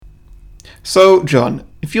So, John,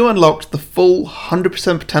 if you unlocked the full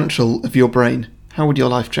 100% potential of your brain, how would your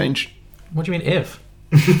life change? What do you mean if?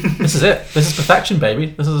 This is it. This is perfection, baby.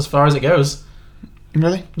 This is as far as it goes.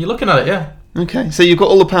 Really? You're looking at it, yeah. Okay, so you've got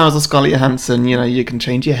all the powers of Scarlett Johansson, you can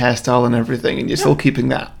change your hairstyle and everything, and you're still keeping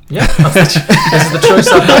that. Yeah, this is the choice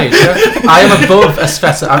I've made. Yeah? I am above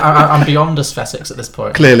aesthetics. I'm beyond aesthetics at this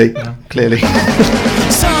point. Clearly. Yeah. Clearly. Some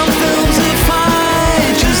films are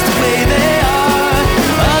fine just the way they are.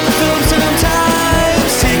 Other films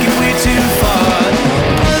sometimes take it way too far.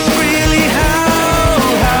 But really, how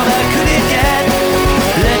hard could it get?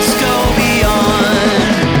 Let's go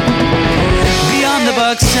beyond the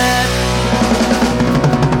box set.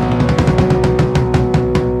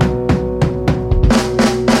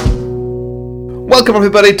 Welcome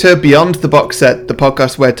everybody to Beyond the Box Set, the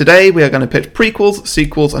podcast where today we are going to pitch prequels,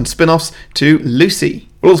 sequels and spin-offs to Lucy.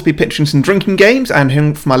 We'll also be pitching some drinking games and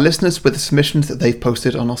hearing from our listeners with the submissions that they've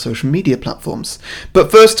posted on our social media platforms.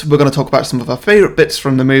 But first, we're going to talk about some of our favourite bits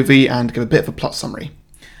from the movie and give a bit of a plot summary.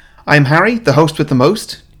 I'm Harry, the host with the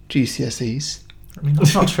most GCSEs. I mean,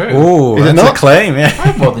 that's not true. Oh, Is it that's not? a claim, I yeah.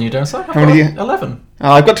 have more than you do, so I've How many got do you- 11.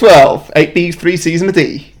 I've got 12, 8 Bs, 3 Cs and a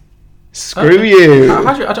D. Screw Okay. you.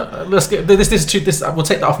 How do you, I don't, let's get, this is too, this, we'll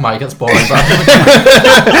take that off mic, that's boring. But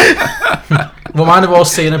well, mine are all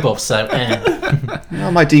C and above, so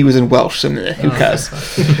Well, my D was in Welsh, so who Oh, cares?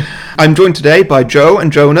 okay. I'm joined today by Joe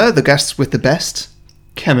and Jonah, the guests with the best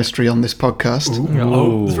chemistry on this podcast.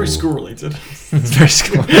 Oh, it's very school related. It's very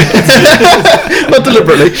school. Not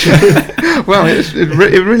deliberately. Well, it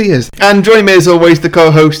really is. And joining me as always, the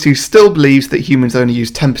co-host who still believes that humans only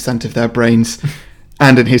use 10% of their brains.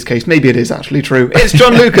 And in his case, maybe it is actually true. It's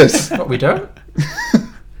John Lucas. What, we don't?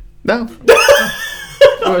 No.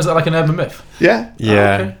 Or is that like an urban myth? Yeah.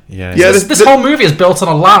 Yeah, okay. yeah. Yeah, This whole movie is built on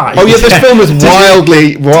a lie. Oh yeah, this film is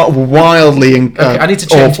wildly Okay, I need to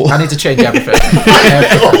change. awful. I need to change everything. Sorry,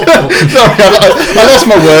 I lost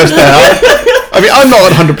my words there. I mean, I'm not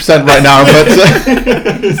 100% right now, but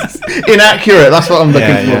inaccurate. That's what I'm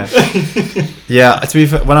looking for. Yeah, to be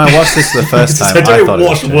fair, when I watched this for the first time, I I thought don't it was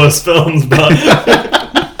watch true. worse films, but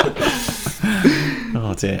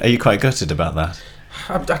Oh dear, are you quite gutted about that?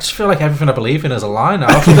 I just feel like everything I believe in is a lie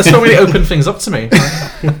now. There's so many open things up to me.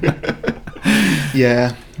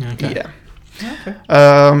 Yeah. Okay. Yeah.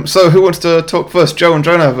 So who wants to talk first? Joe and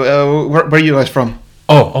Jonah, where are you guys from?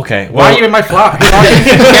 Oh, okay. Well, Why are you in my flat? Get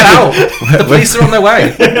out! The police are on their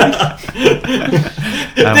way.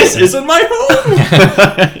 this isn't my home.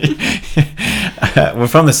 we're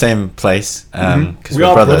from the same place because We we're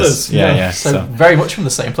are brothers. brothers, Yeah, yeah. yeah. So, So very much from the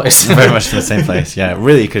same place. very much from the same place. Yeah,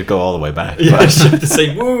 really could go all the way back. Yeah, but- share the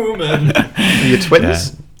same womb and Are you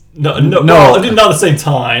twins? no, No. well, I didn't know at the same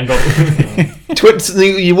time, but Twins?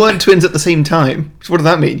 You weren't twins at the same time. So what does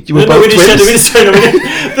that mean? You were no, both we didn't twins? share.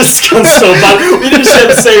 This sounds so bad. We didn't share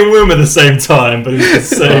the same womb at the same time, but it was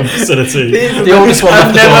the same vicinity. The oldest one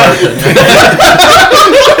left the door open.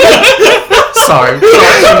 Sorry.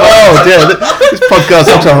 Oh dear, this podcast's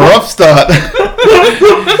off to a rough start.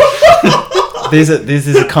 This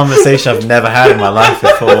is a conversation I've never had in my life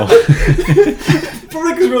before.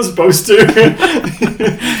 Probably because we were supposed to.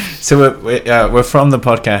 So we're from the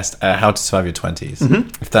podcast How to Survive Your 20s,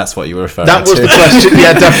 if that's what you were referring That to. was the question.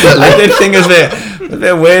 Yeah, definitely. I did think it was a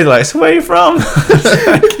bit weird, like, so where are you from?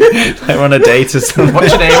 like we're on a date or something.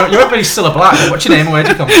 What's your name? You're everybody's still a black. What's your name and where'd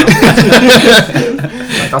you come from?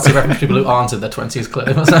 That's a reference to people who aren't in their 20s,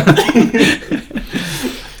 clearly.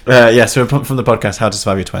 So we're from the podcast How to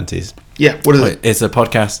Survive Your 20s. Yeah, what is it? It's a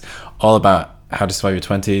podcast all about how to survive your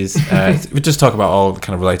 20s. We just talk about all the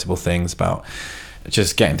kind of relatable things about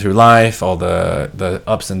just getting through life, all the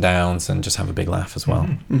ups and downs, and just have a big laugh as well.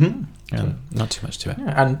 Mm-hmm. And not too much to it.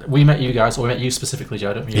 Yeah, and we met you guys, or we met you specifically,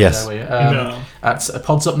 Joe, don't we? Yes. There, No. At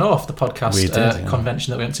Pods Up North, the podcast We did, yeah.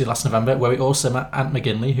 convention that we went to last November, where we also met Ant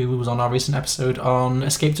McGinley, who was on our recent episode on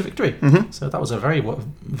Escape to Victory. Mm-hmm. So that was a very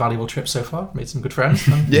valuable trip so far. Made some good friends.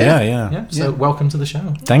 And, Yeah. so welcome to the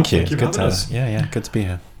show. Thank you. Thank you for Good to having us. Yeah, good to be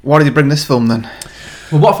here. Why did you bring this film then?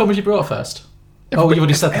 Well, what film had you brought first? Oh, you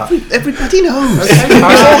already said that. Everybody knows. Okay.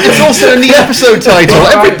 It's also in the episode title. All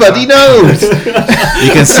right, Everybody fine. knows.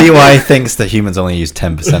 You can see why he thinks that humans only use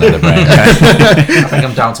 10% of their brain. I think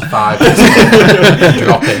I'm down to 5.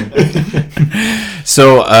 Dropping.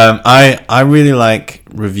 So I really like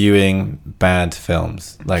reviewing bad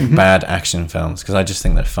films, like bad action films, because I just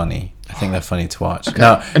think they're funny. I think they're funny to watch.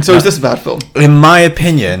 Now, And so is this a bad film? in my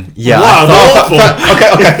opinion, yeah. Wow, I thought- that's awful.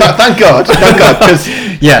 Okay. Thank God. Because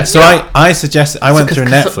Yeah, so I suggested I went through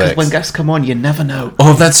Netflix. Because when guests come on, you never know.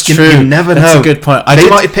 Oh, that's You- true. You never know. That's a good point. They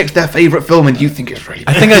might have picked their favourite film and you think it's really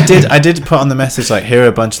I think I did put on the message like, here are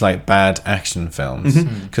a bunch of like bad action films,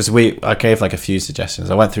 because I gave like a few suggestions.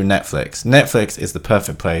 I went through Netflix. Netflix is the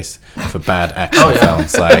perfect place for bad action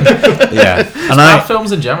films. Like, yeah, and Bad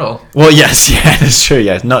films in general. well, yes, yeah, that's true.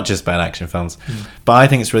 Yeah, not just bad action films, but I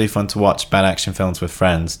think it's really fun to watch bad action films with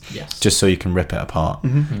friends, Yes. just so you can rip it apart,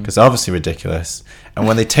 because they're obviously ridiculous, and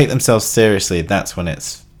when they take themselves seriously, that's when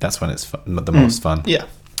it's the most fun. Yeah.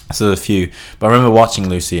 So there's a few, but I remember watching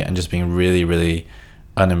Lucy and just being really, really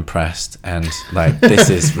unimpressed and like, this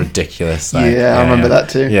is ridiculous. Like, yeah, I remember that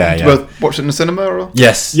too. Yeah, Did you yeah. both watch it in the cinema or?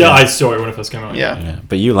 Yes. Yeah, I saw it when it first came out. Yeah. Yeah.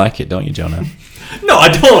 But you like it, don't you, Jonah? No, I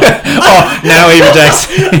don't. Oh, now he rejects.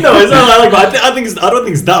 No, it's not like, but I don't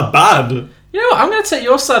think it's that bad. You know what? I'm going to take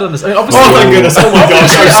your side on this. I mean, obviously, Oh my goodness! Oh my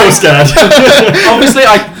gosh! I'm so scared. obviously,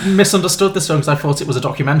 I misunderstood this film because I thought it was a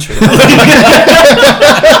documentary.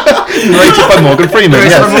 Rated by Morgan Freeman,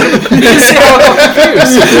 yes. You see how I got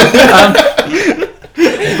confused.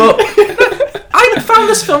 But I found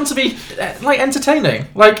this film to be like entertaining.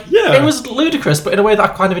 Like, Yeah. it was ludicrous, but in a way that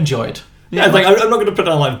I kind of enjoyed. Yeah, it's like I'm not going to put it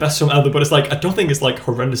on like best film ever, but it's like I don't think it's like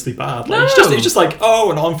horrendously bad. Like, No. it's just like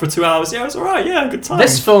and on for 2 hours. Yeah, it's alright. Yeah, good time.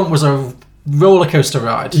 This film was a roller coaster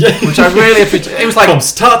ride, Yeah. which I really appreciate. It was like, from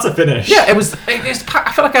start to finish. yeah, it was.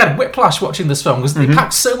 I felt like I had whiplash watching this film because they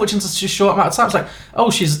packed so much into such a short amount of time. It's like, oh,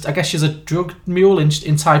 I guess she's a drug mule in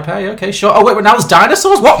Taipei. Okay, sure. Oh wait, now there's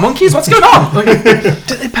dinosaurs. What, monkeys? What's going on? Like,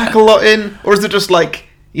 Did they pack a lot in? Or is it just like,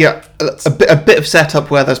 yeah, a bit of setup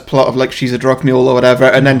where there's plot of like she's a drug mule or whatever,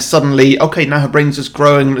 and then suddenly, okay, now her brain's just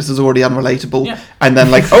growing and this is already unrelatable. Yeah. And then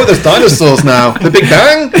like, oh, there's dinosaurs now. The Big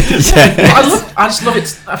Bang? But I just love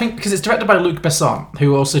it. I think because it's directed by Luc Besson,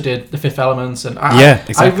 who also did The Fifth Element, and Yeah,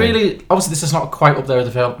 exactly. I really, obviously this is not quite up there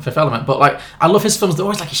with The Fifth Element, but like I love his films. They're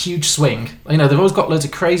always like a huge swing. You know, they've always got loads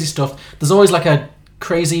of crazy stuff. There's always like a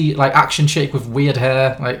crazy like action chick with weird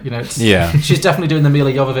hair. Like, you know, Yeah. she's definitely doing the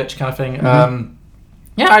Mila Jovovich kind of thing.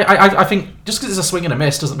 Yeah, I think just because it's a swing and a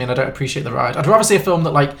miss doesn't mean I don't appreciate the ride. I'd rather see a film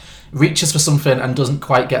that like reaches for something and doesn't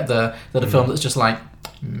quite get there than a film that's just like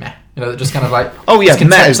meh. You know, that just kind of like Oh yeah, it's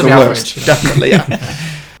Matt is the contemptibly worst. average, you know? Definitely, yeah.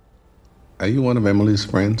 Are you one of Emily's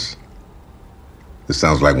friends? This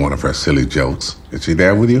sounds like one of her silly jokes. Is she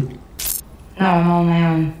there with you? No, I'm on my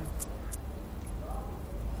own.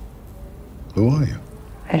 Who are you?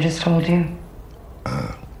 I just told you.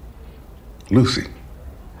 Lucy,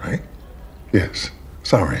 right? Yes.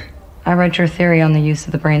 Sorry. I read your theory on the use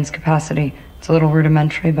of the brain's capacity. It's a little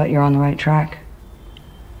rudimentary, but you're on the right track.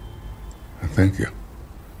 Thank you.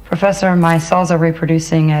 Professor, my cells are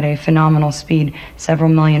reproducing at a phenomenal speed, several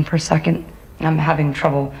million per second. I'm having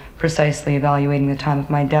trouble precisely evaluating the time of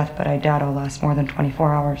my death, but I doubt it'll last more than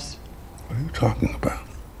 24 hours. What are you talking about?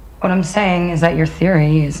 What I'm saying is that your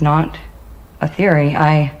theory is not a theory.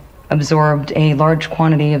 I absorbed a large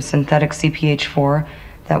quantity of synthetic CPH4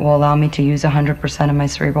 that will allow me to use 100% of my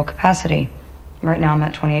cerebral capacity. Right now I'm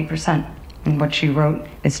at 28%. And what you wrote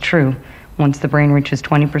is true. Once the brain reaches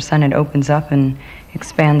 20%, it opens up and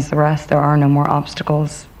expands the rest. There are no more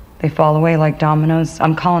obstacles. They fall away like dominoes.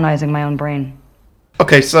 I'm colonizing my own brain.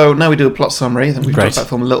 Okay, so now we do a plot summary. Then we've Great. talked about the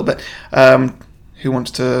film a little bit. Who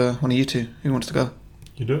wants to? One of you two. Who wants to go?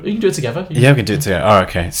 You do it. You can do it together. Yeah, we can do it together. Oh,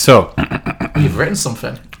 okay. So, You've written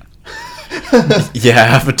something. yeah, I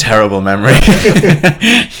have a terrible memory.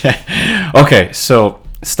 Yeah. Okay, so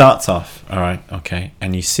starts off. All right. Okay,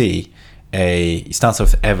 and you see it starts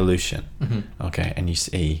off with evolution. Okay, and you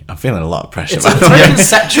see. I'm feeling a lot of pressure. It's by a the way. very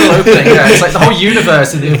conceptual opening. Yeah, it's like the whole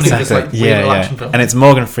universe in the opening. Is like Exactly. weird Yeah, little yeah. action film. And it's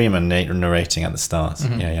Morgan Freeman narrating at the start.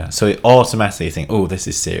 Yeah, yeah. So automatically you think, oh, this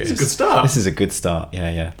is serious. It's a good start. This is a good start. Yeah,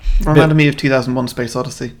 yeah. Reminded me of 2001: Space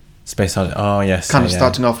Odyssey. Space Odyssey. Oh, yes. Kind of yeah.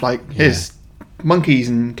 starting off like here's monkeys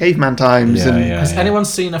and caveman times Yeah, and yeah. Has anyone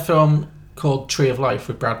seen a film called Tree of Life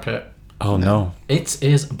with Brad Pitt? Oh, no. It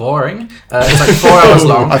is boring. It's like 4 hours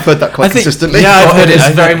long. I've heard that quite I think- consistently. yeah, I've But heard it it. is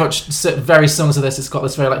I very think- much very similar to this. It's got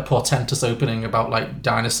this very like portentous opening about like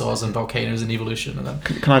dinosaurs and volcanoes and evolution, and then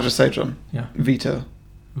Can I just say, John? Yeah. Veto.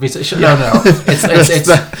 no, it's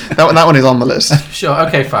That one is on the list. sure,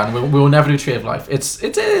 okay, fine. We will never do Tree of Life.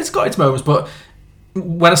 It's got its moments, but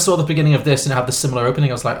when I saw the beginning of this and it had the similar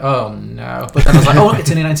opening, I was like, oh no. But then I was like, oh look, it's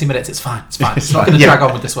only 90 minutes. It's fine. It's fine. It's not going to Yeah. drag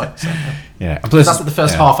on with this way. So, yeah. Yeah. And plus- That's like the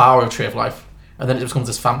first yeah. half hour of Tree of Life, and then it becomes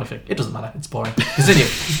this family thing. It doesn't matter. It's boring. Continue.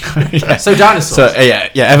 Yeah. So dinosaurs. So yeah,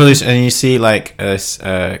 evolution, and you see like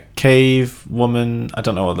a cave woman. I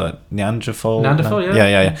don't know what the Neanderthal. Yeah.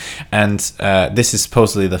 Yeah. And this is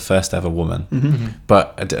supposedly the first ever woman,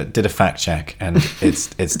 but I did a fact check, and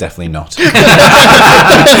it's definitely not,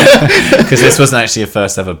 because this wasn't actually a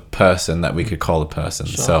first ever person that we could call a person.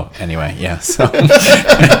 Sure. So anyway, yeah. So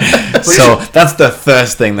that's the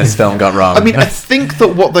first thing this film got wrong. I mean, I think that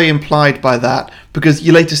what they implied by that, because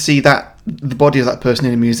you later see that the body of that person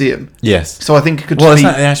in a museum. Yes. So I think it could Well, be it's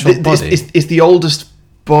not the actual body. It's the oldest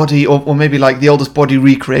body, or maybe like the oldest body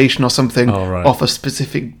recreation or something Oh, right. of a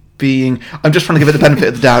specific being. I'm just trying to give it the benefit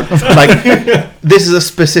of the doubt. Like, this is a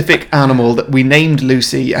specific animal that we named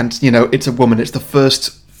Lucy, and it's a woman. It's the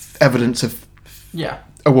first evidence of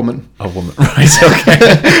a woman. A woman, right? Okay.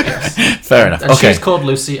 Fair enough. And Okay. she's called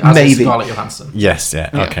Lucy, as is Maybe. Scarlett Johansson. Yes.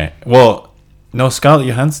 Yeah. Okay. Well, no, Scarlett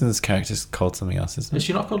Johansson's character is called something else, isn't Is it?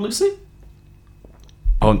 she not called Lucy?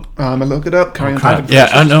 Oh, I'm gonna look it up. Carry on. crap. yeah.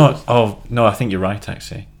 I know. Oh no, I think you're right.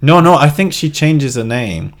 Actually, no. I think she changes her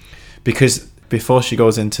name because before she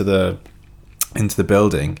goes into the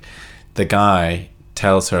building, the guy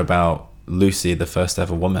tells her about Lucy, the first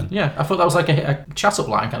ever woman. Yeah, I thought that was like a chat up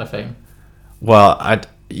line kind of thing. Well, I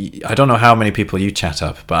don't know how many people you chat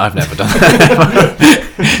up, but I've never done that.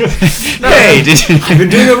 Hey, did you? I've been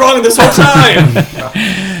doing it wrong this whole time.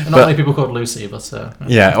 Not many people called Lucy, but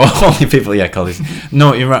Yeah, well, only people. Yeah, call these.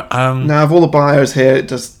 No, you're right. Now, of all the bios here, it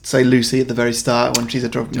does say Lucy at the very start when she's a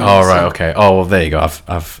drug dealer. Oh right, okay. Oh well, there you go.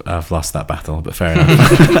 I've lost that battle, but fair enough.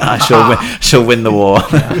 I shall win the war.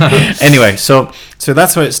 Anyway, so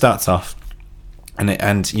that's where it starts off,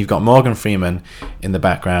 and you've got Morgan Freeman in the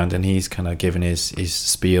background, and he's kind of giving his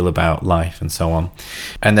spiel about life and so on,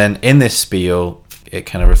 and then in this spiel, it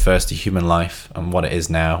kind of refers to human life and what it is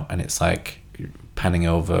now, and it's like panning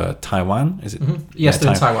over Taiwan, is it? Yes,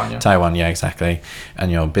 they're in Taiwan, yeah. Taiwan, yeah, exactly.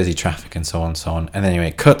 And busy traffic and so on and so on. And then anyway,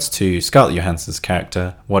 it cuts to Scarlett Johansson's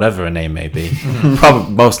character, whatever her name may be,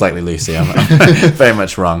 probably most likely Lucy. I'm very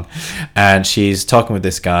much wrong. And she's talking with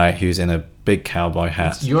this guy who's in a big cowboy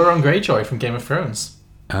hat. Euron Greyjoy from Game of Thrones.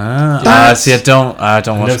 See, I don't watch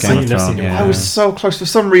never Game of seen Thrones. it. Yeah. I was so close. For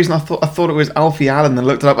some reason, I thought it was Alfie Allen. Then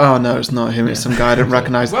looked it up. Oh no, it's not him. It's some guy I didn't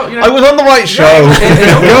recognise. Well, I was on the right show.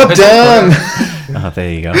 God damn. Oh,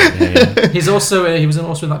 there you go. Yeah. He was also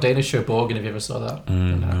in that Danish show Borgen. If you ever saw that,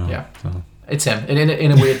 No. yeah, it's him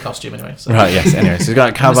in a weird costume anyway. So. Right. Yes. Anyway, so he's got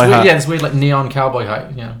a cowboy hat. Yeah, this weird like neon cowboy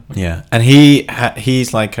hat. Yeah. Yeah, and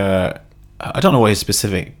he's like I don't know what his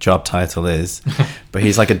specific job title is, but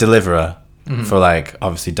he's like a deliverer for like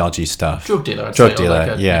obviously dodgy stuff. Drug dealer. I'd Drug say, or dealer,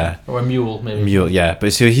 like yeah. Or a mule maybe. Mule, yeah.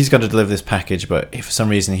 But so he's got to deliver this package, but if for some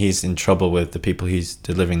reason he's in trouble with the people he's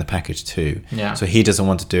delivering the package to. Yeah. So he doesn't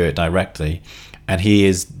want to do it directly, and he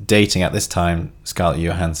is dating at this time Scarlett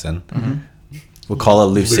Johansson. We'll call her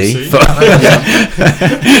Lucy. Lucy. For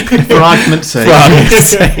argument's sake. For argument's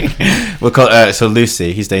sake. We'll call so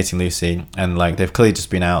Lucy. He's dating Lucy, and like they've clearly just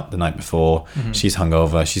been out the night before. She's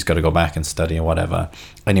hungover. She's got to go back and study or whatever.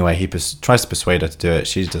 Anyway, he tries to persuade her to do it.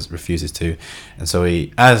 She just refuses to, and so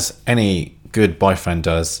he, as any good boyfriend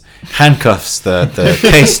does, handcuffs the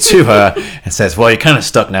case to her and says, "Well, you're kind of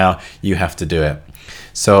stuck now. You have to do it."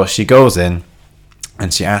 So she goes in,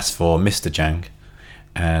 and she asks for Mr. Jang.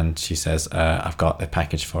 And she says, I've got a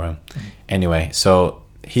package for him. Anyway, so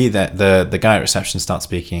the guy at reception starts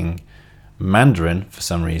speaking Mandarin for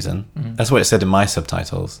some reason. That's what it said in my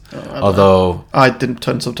subtitles. Although I didn't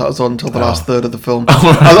turn subtitles on until the last third of the film.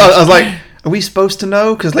 I was like, are we supposed to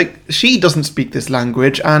know? Because like she doesn't speak this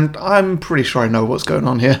language, and I'm pretty sure I know what's going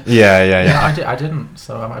on here. Yeah, I didn't,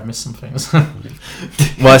 so I might have missed some things.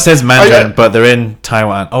 Well, it says Mandarin, but they're in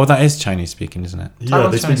Taiwan. Oh, that is Chinese speaking, isn't it? Yeah,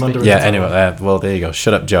 they speak Mandarin. Yeah. Anyway, well, there you go.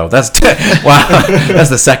 Shut up, Joe. That's wow. That's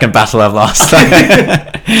the second battle I've lost.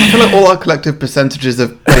 I feel like all our collective percentages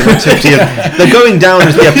of relativity, they're going down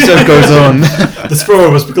as the episode goes on. There's four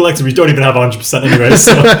of us, but collectively we don't even have 100% anyway.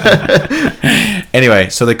 So. Anyway,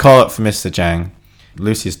 so they call up for Mr. Jang.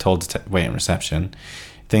 Lucy's told to wait in reception.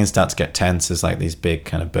 Things start to get tense as like these big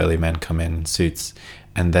kind of burly men come in suits,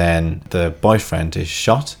 and then the boyfriend is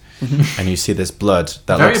shot, and you see this blood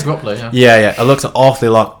that Very looks abruptly, yeah. Yeah, it looks an awfully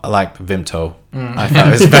lot like Vimto. I thought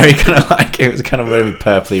it was very kind of like it was kind of very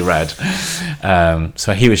purpley red.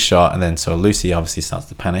 So he was shot, and then so Lucy obviously starts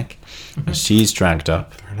to panic, and she's dragged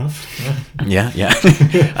up. Fair enough. Yeah.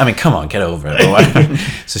 I mean, come on, get over it.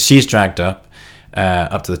 So she's dragged up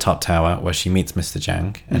to the top tower where she meets Mr.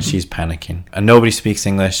 Jang, and she's panicking. And nobody speaks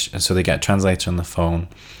English, and so they get a translator on the phone,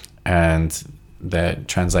 and they're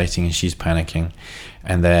translating and she's panicking,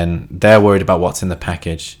 and then they're worried about what's in the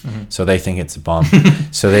package, so they think it's a bomb.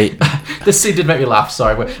 So they This scene did make me laugh.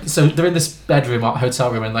 Sorry. So they're in this bedroom or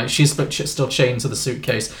hotel room, and like she's still chained to the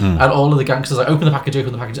suitcase, and all of the gangsters like open the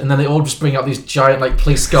package, and then they all just bring out these giant like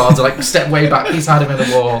police guards and like step way back. Please hide him in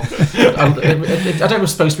the wall. I don't know if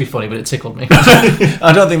it's supposed to be funny, but it tickled me.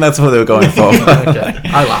 I don't think that's what they were going for. Okay,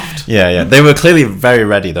 I laughed. Yeah. They were clearly very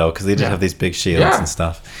ready though, because they did have these big shields Yeah. and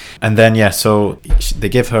stuff. And then so they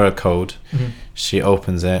give her a code. She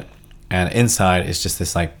opens it, and inside is just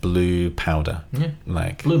this like blue powder,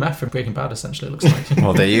 like Blue meth from Breaking Bad, essentially. It looks like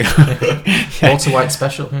well, there you go. Walter White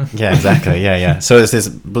special. Yeah, exactly. Yeah. So it's this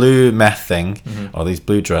blue meth thing, or these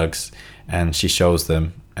blue drugs, and she shows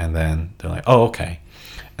them, and then they're like, "Oh, okay."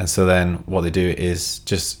 And so then what they do is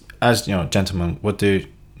just, as you know, gentlemen would do,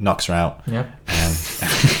 knocks her out. Yeah.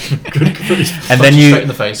 And then you, straight in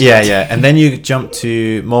the face. yeah, and then you jump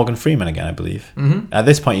to Morgan Freeman again, I believe. At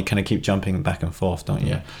this point, you kind of keep jumping back and forth, don't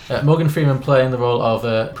you? Yeah. Morgan Freeman playing the role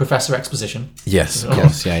of Professor Exposition. Yes, of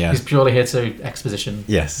course. Yeah. He's purely here to exposition.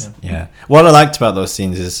 Yes, yeah. What I liked about those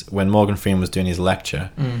scenes is when Morgan Freeman was doing his lecture,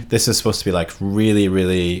 this is supposed to be like really,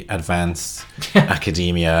 really advanced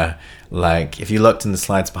academia. Like, if you looked in the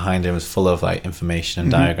slides behind him, it was full of like information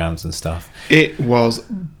and diagrams and stuff. It was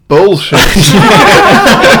bullshit.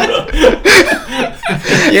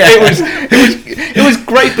 It was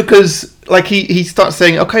great because like he starts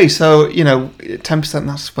saying, okay, so 10%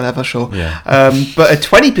 that's whatever, sure. Yeah. But at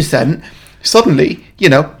 20%, suddenly,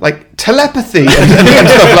 like telepathy and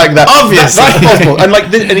stuff like that. Obviously. That's possible. And like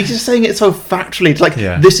and he's just saying it so factually. It's like,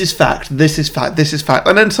 Yeah. this is fact, this is fact, this is fact.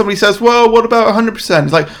 And then somebody says, well, what about 100%?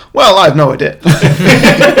 It's like, well, I have no idea.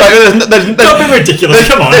 Like, there's, Don't be ridiculous.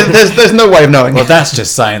 Come on. there's no way of knowing. Well, that's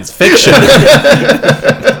just science fiction.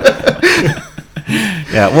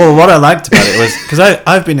 Yeah, well, what I liked about it was because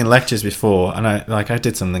I've been in lectures before, and I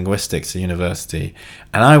did some linguistics at university,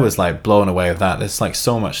 and I was like blown away with that. There's like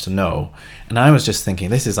so much to know, and I was just thinking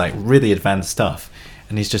this is like really advanced stuff,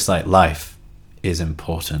 and he's just like, life is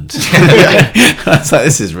important. I was like,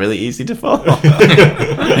 this is really easy to follow.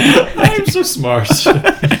 I'm so smart.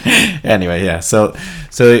 Anyway, yeah. So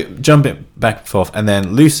jump it back and forth, and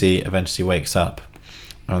then Lucy eventually wakes up,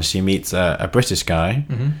 and she meets a British guy.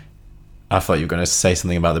 I thought you were going to say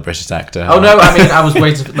something about the British actor. Oh no, I mean, I was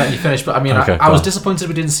waiting to let you finish, but I mean, Okay, I was go on. disappointed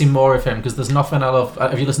we didn't see more of him, because there's nothing I love.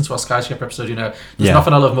 If you listen to our Skyscraper episode, there's Yeah.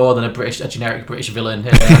 nothing I love more than a generic British villain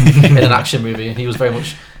in an action movie, and he was very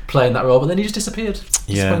much playing that role, but then he just disappeared.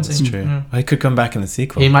 Yeah, that's Disappointing. true. Well, he could come back in the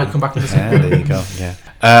sequel. He might come back in the Yeah, sequel. there you go. Yeah.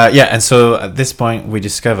 And so at this point, we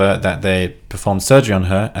discover that they performed surgery on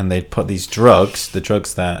her, and they put these drugs, the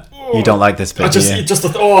drugs that you don't like this bit.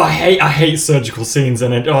 I hate surgical scenes,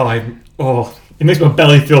 and it makes my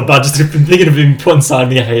belly feel bad just thinking of being put inside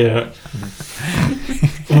me. I hate it.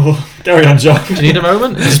 Carry on, John. Do you need a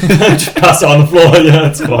moment? Just pass it on the floor. Yeah,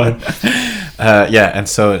 it's fine. And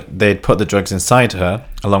so they'd put the drugs inside her,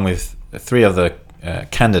 along with 3 other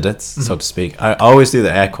candidates, so to speak. I always do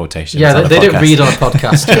the air quotations. Yeah, on the they don't podcast. read on a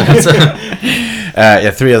podcast.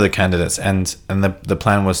 3 other candidates, and the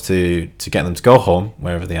plan was to get them to go home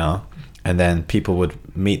wherever they are, and then people would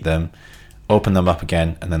meet them, open them up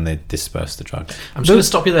again, and then they disperse the drugs. I'm just going to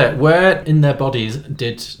stop you there. Where in their bodies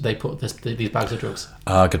did they put these bags of drugs?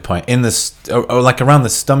 Good point. In the or like around the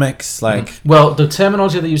stomachs, like Well, the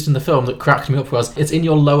terminology they used in the film that cracked me up was, it's in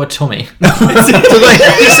your lower tummy. He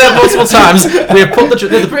said multiple times, we have put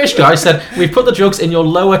the British guy said, we've put the drugs in your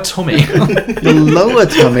lower tummy. The lower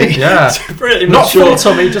tummy. Yeah. Pretty Not mature. full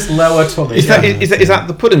tummy, just lower tummy. Is that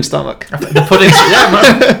the pudding stomach? The pudding? Yeah,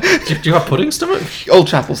 man. Do you have pudding stomach? Old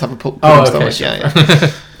chapels have a pudding Oh, stomach. okay.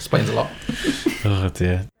 Yeah. Explains a lot. oh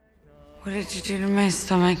dear. What did you do to my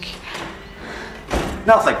stomach?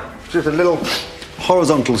 Nothing. Just a little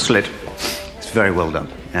horizontal slit. It's very well done.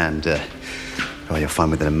 And, you'll find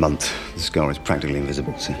within a month the scar is practically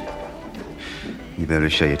invisible, so you'll be able to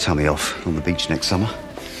show your tummy off on the beach next summer.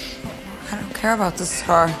 I don't care about the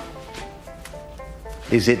scar.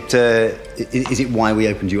 Is it why we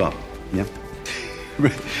opened you up? Yeah?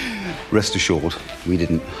 Rest assured, we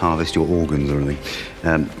didn't harvest your organs or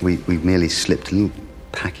anything. We merely slipped a little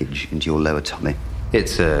package into your lower tummy.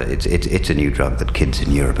 It's a new drug that kids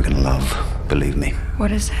in Europe are going to love, believe me.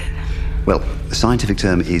 What is it? Well, the scientific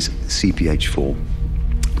term is CPH4,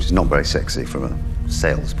 which is not very sexy from a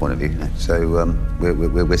sales point of view. So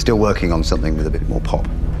we're still working on something with a bit more pop.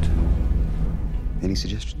 Any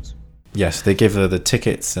suggestions? Yes, they give her the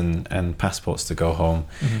tickets and passports to go home,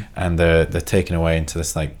 and they're taken away into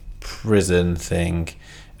this like prison thing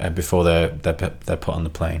before they're put on the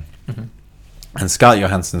plane. And Scarlett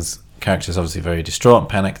Johansson's character is obviously very distraught and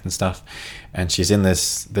panicked and stuff, and she's in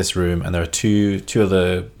this room, and there are two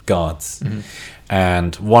other guards,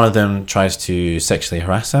 and one of them tries to sexually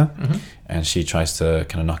harass her, and she tries to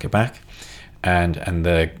kind of knock it back, and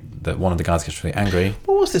the one of the guards gets really angry.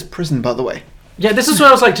 What was this prison, by the way? Yeah, this is where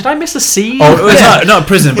I was like, did I miss a scene? Oh, it's not a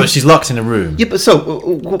prison, but she's locked in a room. Yeah, but so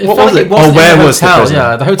what It felt was like it? wasn't in where the was the hotel, prison?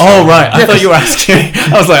 Yeah, the hotel. Oh, right. I thought you were asking me.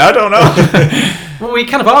 I was like, I don't know. Well, we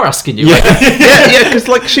kind of are asking you. Yeah. Right? yeah, because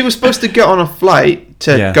like she was supposed to get on a flight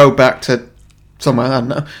to go back to somewhere, I don't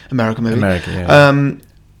know, America maybe. America, yeah.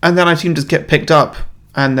 And then I seemed to get picked up,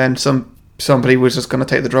 and then somebody was just going to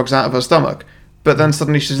take the drugs out of her stomach. But then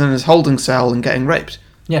suddenly she's in this holding cell and getting raped.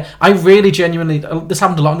 Yeah, I really genuinely... This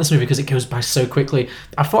happened a lot in this movie because it goes by so quickly.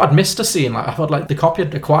 I thought I'd missed a scene. Like I thought like the copy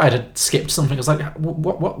I'd acquired had skipped something. I was like,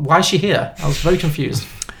 what, why is she here? I was very confused.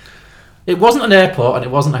 It wasn't an airport and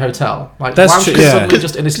it wasn't a hotel. Like, That's why was true, she yeah. suddenly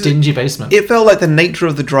just in this dingy basement? It felt like the nature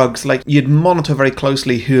of the drugs, like you'd monitor very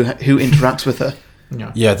closely who interacts with her.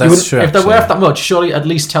 Yeah, that's true. If they're actually. worth that much, surely at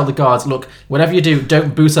least tell the guards, look, whatever you do,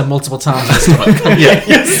 don't boot her multiple times in the stomach.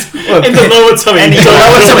 In the lower tummy. The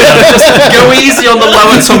lower tummy. Just go easy on the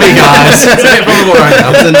lower tummy, guys. It's a bit vulnerable right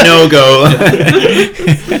now. It's a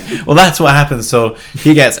no-go. Well, that's what happens. So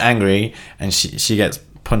he gets angry, and she gets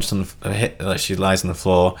punched on the hit. Like she lies on the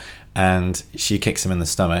floor, and she kicks him in the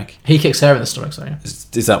stomach. He kicks her in the stomach, sorry. Is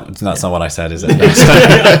that that's not what I said, is it? No.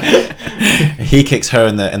 He kicks her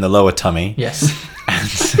in the lower tummy. Yes.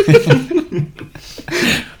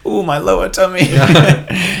 Ooh, my lower tummy.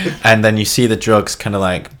 And then you see the drugs kind of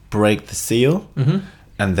like break the seal,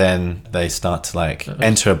 and then they start to like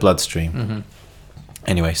enter her bloodstream.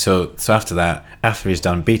 Anyway, so after that, after he's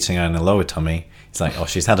done beating her in the lower tummy, he's like, oh,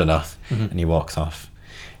 she's had enough, and he walks off.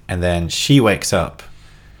 And then she wakes up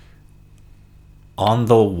on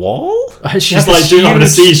the wall. She's like having a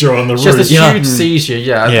seizure on the roof. She has this huge seizure,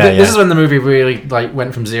 This is when the movie really like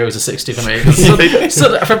went from 0 to 60 for me. So at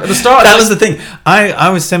the start, That was the thing. I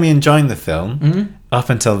was semi-enjoying the film up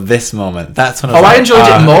until this moment. That's when I enjoyed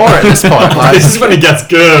it more at this point. Like, This is when it gets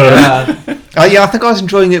good. Yeah, I think I was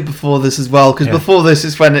enjoying it before this as well, because before this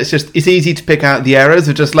is when it's easy to pick out the errors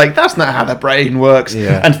of just like, that's not how the brain works,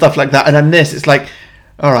 and stuff like that. And then this, it's like,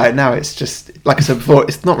 all right, now it's just, like I said before,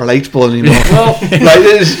 it's not relatable anymore. Well, like,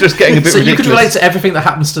 it's just getting a bit so ridiculous. you could relate to everything that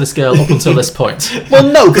happens to this girl up until this point. Well,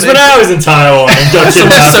 no, Because when I was in Taiwan,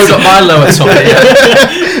 Someone sewed up my lower tummy.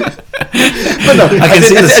 but no, I can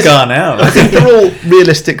see the scar now. I think they're all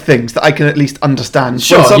realistic things that I can at least understand.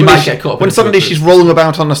 Sure, When you suddenly might she- get caught up When in suddenly it. she's rolling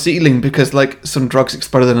about on a ceiling because like some drugs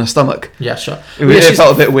exploded in her stomach. Yeah, sure. It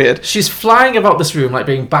felt a bit weird. She's flying about this room, like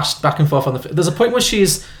being bashed back and forth on the... There's a point where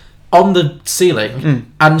she's on the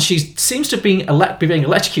ceiling, and she seems to be being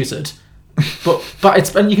electrocuted. But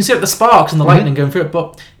it's, and you can see like the sparks and the lightning going through it,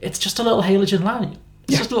 but it's just a little halogen light.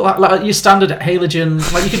 It's just a little, like your standard halogen,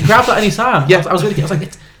 like you can grab that any time. Yeah. I was like,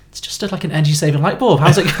 it's just like an energy saving light bulb.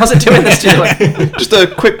 How's it doing this to you? Like, Just a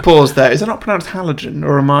quick pause there. Is it not pronounced halogen,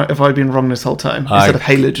 or have I been wrong this whole time? Instead of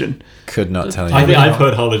halogen. Could not tell you. I think I've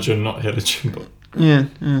heard halogen, not halogen, but... Yeah.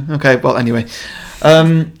 Okay. Well, anyway.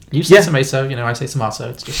 you say tomato, I say tomato.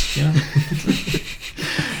 It's just,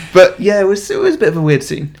 But yeah, it was a bit of a weird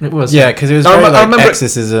scene. It was. Yeah, because it was I very remember- like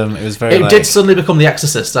exorcism. It was very. It did suddenly become The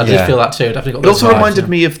Exorcist. I did Yeah. feel that too. Definitely got It those also vibes, reminded yeah.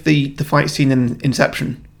 me of the fight scene in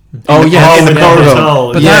Inception. Oh yeah, in the corridor.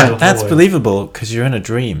 hotel, But yeah. that's believable because you're in a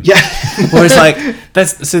dream. Yeah. Whereas like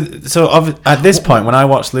that's so at this point when I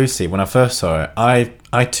watched Lucy, when I first saw it,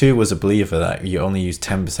 I too was a believer that you only use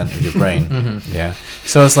 10% of your brain. Yeah.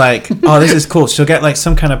 So I was like, oh, this is cool. She'll get like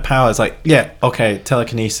some kind of power. It's like, yeah, okay,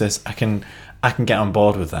 telekinesis. I can get on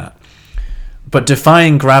board with that. But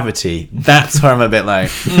defying gravity, that's where I'm a bit like.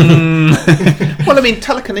 Well, I mean,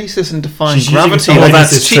 telekinesis and defying She's using gravity. telekinesis like,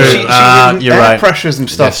 that's she- true. she- she's using You're air right. pressures and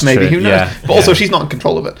stuff. That's Maybe true, who knows? yeah, But also, yeah. she's not in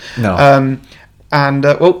control of it. No. And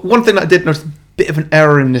well, one thing that I did notice, a bit of an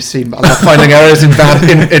error in this scene. But I love finding errors in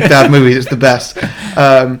bad movies. It's the best.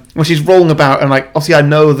 When she's rolling about, and like, obviously, I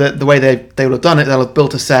know that the way they would have done it, they'll have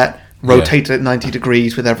built a set, rotated it 90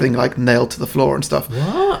 degrees with everything like nailed to the floor and stuff.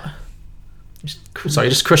 What? Sorry,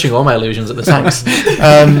 just crushing all my illusions at this Thanks. point.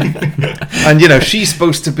 And she's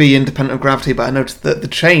supposed to be independent of gravity, but I noticed that the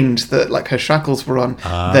chains that like her shackles were on,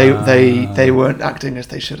 they weren't acting as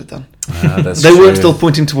they should have done. That's They weren't true. still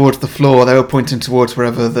pointing towards the floor; they were pointing towards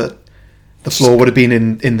wherever the floor would have been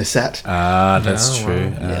in the set. That's Oh,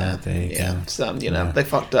 true. wow. There you go. So, they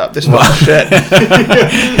fucked up. This was shit.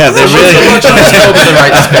 Yeah, they Really, really. was the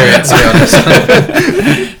right experience, to be honest.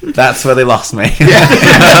 That's where they lost me. You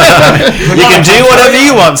can do whatever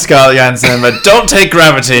you want, Scarlett Johansson, but don't take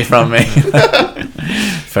gravity from me.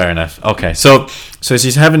 Fair enough. Okay, so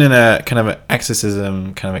she's having a kind of an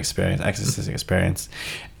exorcism experience,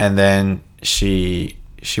 and then she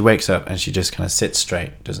wakes up and she just kind of sits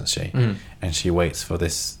straight, doesn't she? And she waits for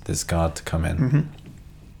this guard to come in.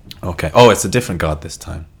 Okay. Oh, it's a different guard this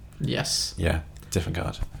time. Yes. Yeah, different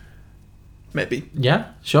guard. Maybe. Yeah,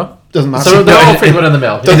 sure. Doesn't matter. So they're all pretty much in the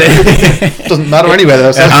middle. Doesn't matter anyway,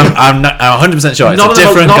 though. So. I'm 100% sure it's None a of them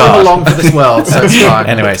different none of them guard. belong to this world, so it's fine.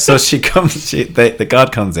 Anyway, so the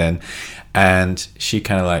guard comes in, and she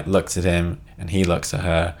kind of like looks at him, and he looks at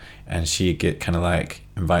her, and she kind of like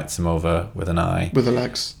invites him over with an eye. With the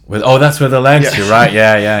legs. That's with the legs. Yeah. You're right.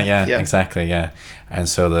 Yeah. Yeah. Exactly. Yeah. And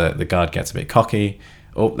so the guard gets a bit cocky.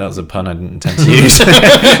 Oh, that was a pun I didn't intend to use.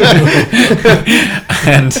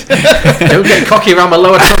 And Don't get cocky around my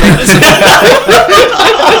lower tummy.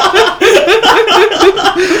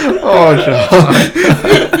 Oh, John.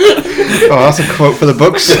 Oh, that's a quote for the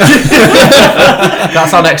books.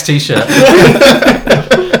 That's our next T-shirt.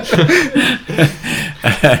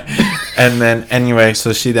 And then anyway,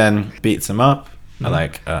 so she then beats him up,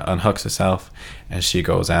 unhooks herself, and she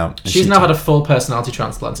goes out. And She's now had a full personality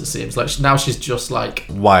transplant. It seems like now she's just like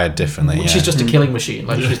wired differently. Yeah. she's just a killing machine.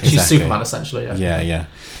 Like she's Exactly. Superman essentially. Yeah.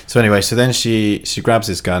 So anyway, so then she grabs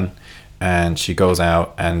his gun, and she goes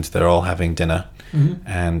out, and they're all having dinner,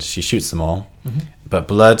 and she shoots them all, but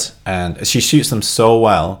she shoots them so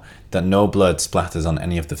well that no blood splatters on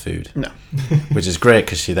any of the food. No. Which is great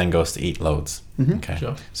because she then goes to eat loads. Okay.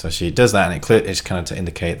 Sure. So she does that, and it's kind of to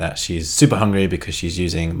indicate that she's super hungry because she's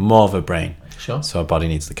using more of her brain. Sure. So her body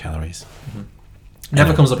needs the calories.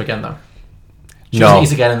 Never comes up again though. She No. doesn't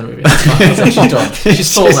eat again in the movie. That's fine. That's like she's done.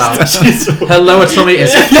 She's full now. Her lower tummy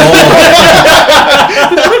is full.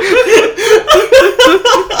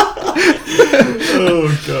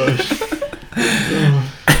 Oh gosh.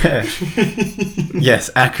 Yes,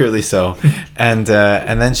 accurately so. And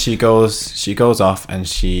then she goes off, and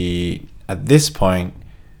she at this point,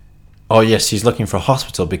 she's looking for a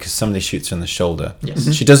hospital because somebody shoots her in the shoulder.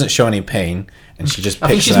 Yes. She doesn't show any pain, and she just I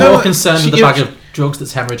think picks she's it out. more concerned with the she- bag of drugs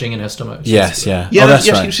that's hemorrhaging in her stomach. Yes, yeah. Yeah, That's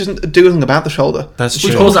yeah, right. she doesn't do anything about the shoulder. That's She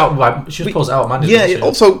true. pulls out. She just pulls it out. Man, Yeah,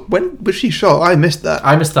 also, when was she shot? I missed that.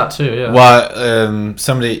 I missed that too. Yeah. Well,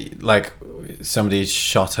 somebody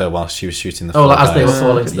shot her while she was shooting the. Oh, like, four as they were guys.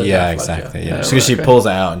 falling to the Yeah, death, like, exactly. yeah. Yeah, Yeah, so right, she okay. pulls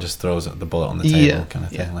it out and just throws the bullet on the table, Yeah, kind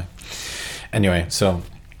of yeah. thing. Like, anyway, so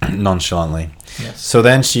nonchalantly. Yes. So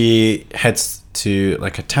then she heads to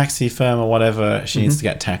like a taxi firm or whatever. She needs to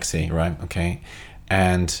get a taxi, right? Okay,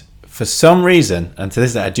 and for some reason, and to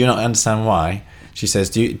this day I do not understand why, she says,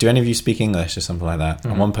 do any of you speak English or something like that?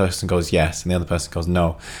 And one person goes yes, and the other person goes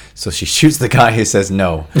no. So she shoots the guy who says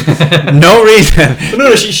no. No reason.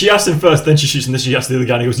 No, she asked him first, then she shoots him, then she asks the other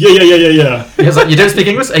guy, and he goes, yeah. He was like, "You don't speak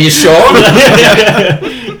English? Are you sure?"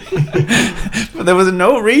 But there was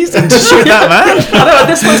no reason to shoot that man. I know. At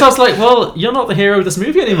this point, I was like, "Well, you're not the hero of this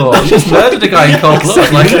movie anymore. You just murdered a guy in cold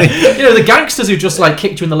blood. Like, you know, the gangsters who just like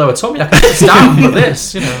kicked you in the lower tummy. I can understand, but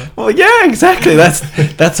this, you know." Well, yeah, exactly.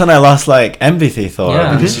 That's when I lost like empathy for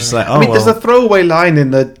Yeah. her. It's just like, I mean, there's well. a throwaway line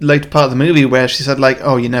in the later part of the movie where she said, like,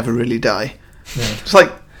 "Oh, you never really die." It's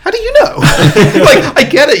like, how do you know? Like, I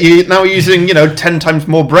get it. You're now using 10 times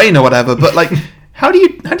more brain or whatever, but like, how do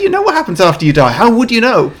you know what happens after you die? How would you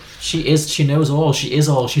know? She knows all. She is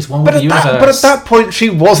all. She's one But with the at universe. that point,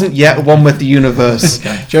 she wasn't yet one with the universe.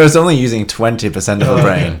 She was only using 20% of her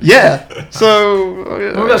brain. Yeah. So.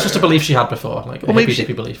 Maybe that's just a belief she had before, like a maybe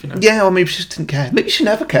hippy-dippy belief, you know. Yeah, or maybe she just didn't care. Maybe she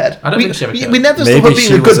never cared. I don't think she ever cared. We never saw Maybe her being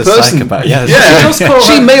she a good was a person. psychopath. Yeah, She does call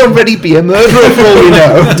She her- may already be a murderer for all we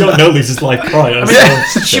know. I don't know Lisa's like prior.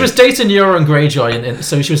 She was dating Euron Greyjoy, and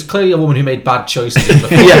so she was clearly a woman who made bad choices. In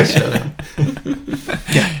the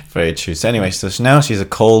Yes. Very true. So anyway, so now she's a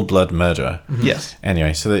cold-blood murderer. Yes.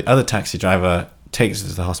 Anyway, so the other taxi driver takes her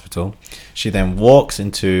to the hospital. She then walks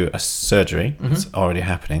into a surgery that's already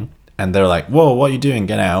happening. And they're like, "Whoa, what are you doing?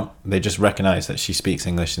 Get out." They just recognize that she speaks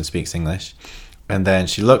English. And then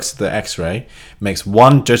she looks at the x-ray, makes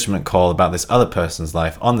one judgment call about this other person's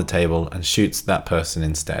life on the table, and shoots that person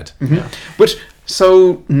instead.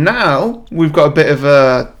 So now we've got a bit of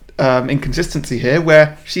a inconsistency here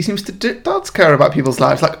where she seems to does care about people's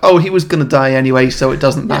lives. Like, oh, he was going to die anyway, so it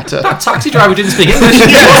doesn't matter. That taxi driver who didn't speak English, he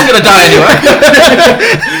wasn't going to die anyway.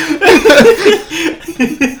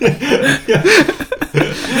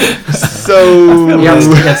 So He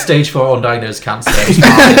had stage 4 undiagnosed cancer.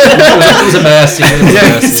 It was a mercy.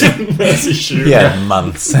 It was a mercy. Mercy shoot. He had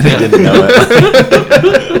months and he didn't know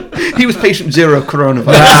it. he was patient 0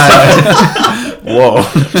 coronavirus. Whoa.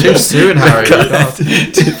 Too soon, Harry. God.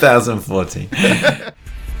 2014.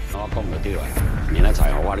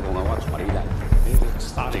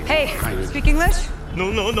 Hey, speak English?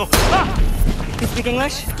 No, no, no. Ah! You speak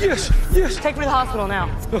English? Yes, yes. Take me to the hospital now.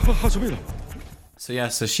 So yeah,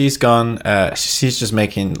 so she's gone. She's just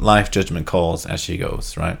making life judgment calls as she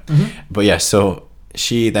goes, right? Mm-hmm. But yeah, so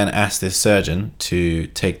she then asked this surgeon to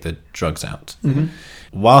take the drugs out. Mm-hmm.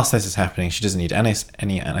 Whilst this is happening, she doesn't need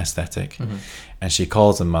any anesthetic, Mm-hmm. and she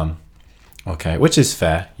calls her mum. Okay, which is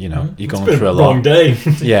fair, you know. Mm-hmm. You're going Been through a a long lot. day.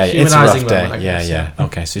 Yeah, it's a rough Humanising day. moment, I guess, Yeah.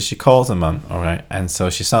 Okay, so she calls her mum, all right, and so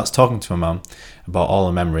she starts talking to her mum about all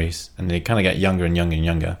her memories, and they kind of get younger and younger and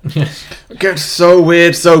younger. It gets so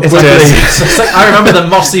weird so quickly. It's like, I remember the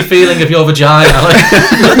mossy feeling of your vagina.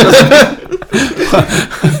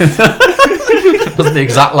 Wasn't the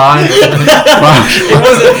exact line.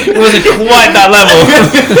 It wasn't quite that level.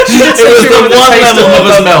 It was the one level of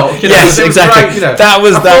mother's milk. You know, Yes, it was exactly. Right, you know, That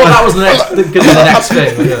was I that. thought that was the next. Gonna be the next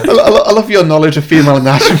thing. Yeah. I love your knowledge of female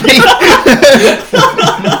anatomy. I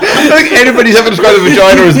don't think anybody's ever described a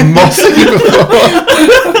vagina as mossy before.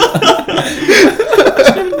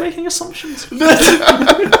 Just making assumptions.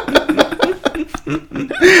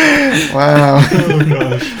 Wow. Oh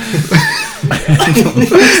gosh.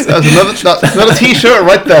 That's another t-shirt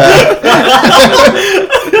right there.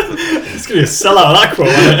 It's gonna be a sellout, that quote,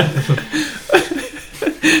 isn't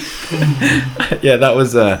it? Yeah, that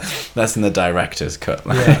was that's in the director's cut.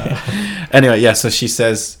 Anyway, yeah, so she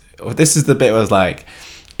says, this is the bit where I was like,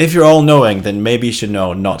 if you're all knowing, then maybe you should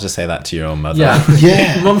know not to say that to your own mother. Yeah.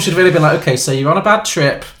 Yeah. Mum should really be like, okay, so you're on a bad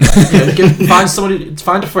trip.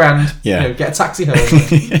 Find a friend. Yeah. You know, get a taxi home.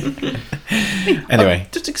 Anyway,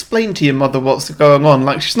 Just explain to your mother what's going on.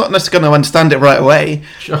 Like, she's not necessarily going to understand it right away,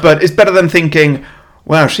 Sure. but it's better than thinking,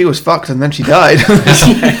 wow, she was fucked and then she died.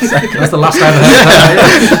 That's the last time I heard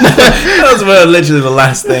that. those were literally the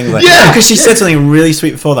last thing. Like, Yeah. because she said something really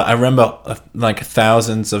sweet before that. I remember like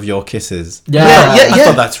thousands of your kisses. Yeah. Yeah. I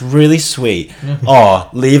thought that's really sweet. Oh,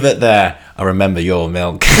 leave it there. I remember your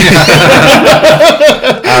milk.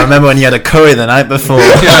 I remember when you had a curry the night before.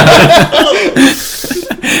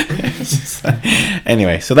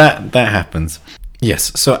 Anyway, so that happens.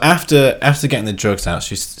 Yes. So after getting the drugs out,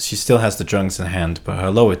 she still has the drugs in hand, but her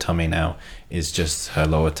lower tummy now is just her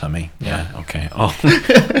lower tummy. Yeah. Okay. Oh.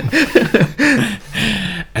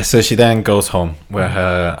 And so she then goes home, where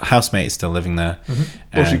her housemate is still living there.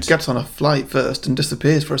 Well, she And- gets on a flight first and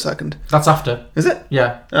disappears for a second. That's after. Is it?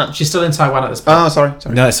 Yeah. Oh. She's still in Taiwan at this point. Oh, sorry.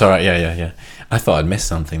 No, it's all right. Yeah. I thought I'd missed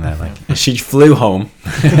something there. Like she flew home,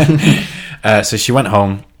 so she went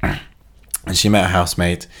home, and she met a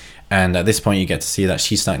housemate. And at this point, you get to see that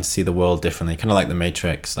she's starting to see the world differently, kind of like the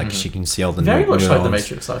Matrix. Like she can see all the Very much neurons. like the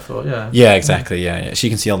Matrix, I thought. Yeah. Yeah, exactly. Yeah. She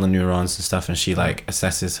can see all the neurons and stuff, and she like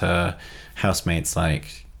assesses her housemate's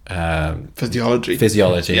like Physiology. Yeah,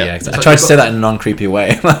 It's exactly. like I tried you've to say that in a non-creepy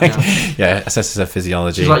way. Like, assesses her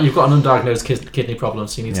physiology. She's like, you've got an undiagnosed kidney problem,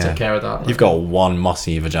 so you need to Yeah. take care of that. You've got one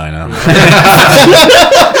mossy vagina.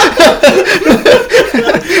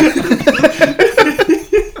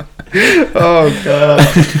 Oh, God.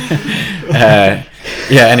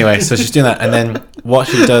 Yeah. Anyway, so she's doing that, and then what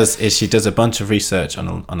she does is she does a bunch of research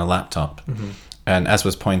on a laptop, and as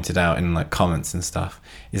was pointed out in like comments and stuff,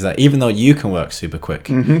 is that even though you can work super quick,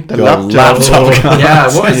 The your laptop. can't. Yeah,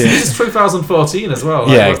 this is 2014 as well.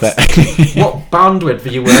 Like, Yeah, what's- exactly. What bandwidth are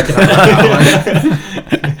you working at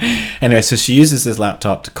now? Anyway, so she uses this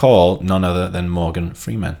laptop to call none other than Morgan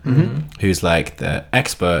Freeman, who's like the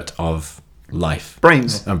expert of life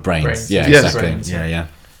Brains. and brains. Brains. Yeah, Yes. exactly. Brains, Yeah.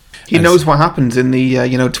 He And knows what happens in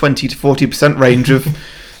the 20 to 40% range of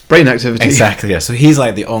brain activity. Exactly. Yeah. So he's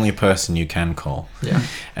like the only person you can call. Yeah.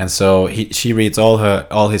 And so she reads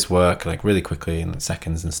all his work like really quickly in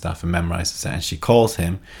seconds and stuff, and memorizes it. And she calls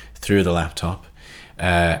him through the laptop,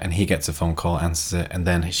 and he gets a phone call, answers it, and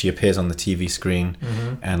then she appears on the TV screen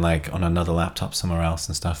and like on another laptop somewhere else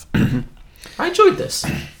and stuff. I enjoyed this.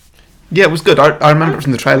 Yeah, it was good. I remember it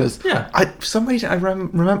from the trailers. Yeah. For some reason, I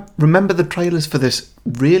remember the trailers for this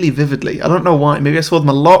really vividly. I don't know why. Maybe I saw them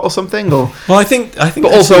a lot or something. Or Well, I think. but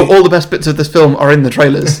also, all the best bits of this film are in the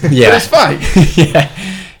trailers. Yeah. But it's fine.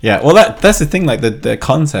 Yeah. Well, that's the thing. Like the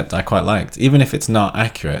concept, I quite liked, even if it's not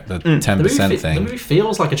accurate. The 10% The thing. movie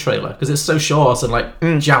feels like a trailer because it's so short and like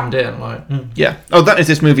jammed in. Like, Yeah. Oh, that is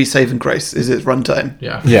this movie's saving grace. Is its runtime?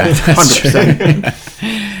 yeah. Yeah, that's 100%. true.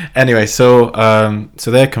 Anyway, so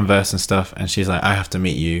they converse and stuff, and she's like, "I have to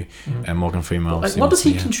meet you," and Morgan Freeman. Like, obviously what does wants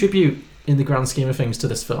he to- contribute in the grand scheme of things to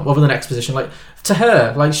this film, other than exposition? Like, to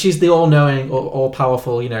her, like, she's the all-knowing,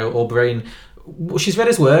 all-powerful, all-brain. She's read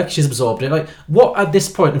his work, she's absorbed it. Like, what at this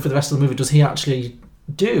point and for the rest of the movie does he actually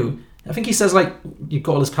do? I think he says, like, you've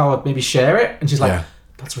got all this power, maybe share it. And she's like, Yeah.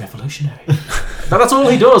 that's revolutionary. That's all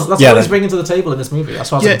he does. That's all he's bringing to the table in this movie, as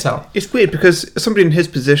far as I can tell. It's weird because somebody in his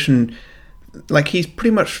position, like he's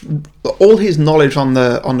pretty much all his knowledge on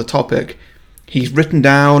the topic, he's written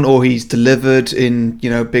down or he's delivered in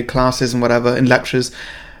big classes and whatever in lectures.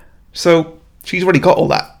 So she's already got all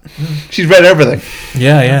that. She's read everything.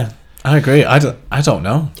 Yeah. I agree. I don't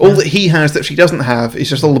know. All that he has that she doesn't have is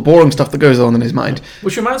just all the boring stuff that goes on in his mind.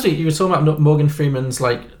 Which reminds me, you were talking about Morgan Freeman's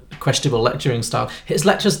like questionable lecturing style. His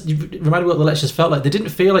lectures reminded me what the lectures felt like. They didn't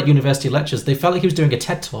feel like university lectures. They felt like he was doing a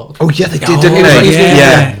TED talk. Oh yeah, they did. Oh, Didn't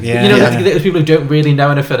they? Yeah. There's people who don't really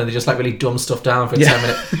know anything and they just like really dumb stuff down for 10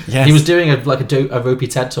 minutes. Yes. He was doing a ropey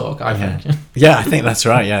TED talk, I think. Yeah, I think that's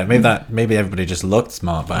right. Yeah, maybe everybody just looked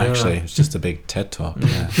smart, but actually it was just a big TED talk.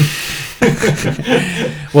 Yeah.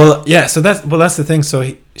 Well, yeah. So that's the thing.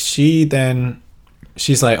 So she's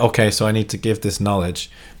like, okay, so I need to give this knowledge,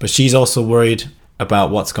 but she's also worried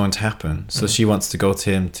about what's going to happen. So she wants to go to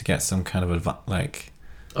him to get some kind of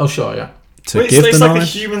Oh sure, yeah. To Wait, give so it's the like the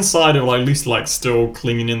knowledge. human side of like Lucy like still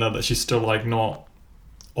clinging in there, that she's still like not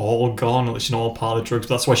all gone, or that she's not all part of the drugs.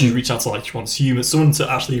 But that's why she's reached out to like she wants someone to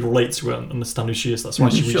actually relate to her and understand who she is. That's why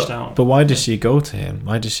she reached Sure. out. But why does she go to him?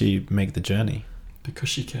 Why does she make the journey? Because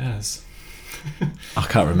she cares. I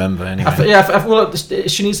can't remember anyway. Well,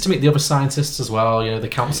 she needs to meet the other scientists as well. The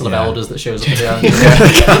Council of Yeah. Elders that shows up at the end.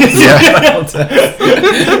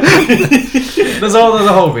 Yeah. There's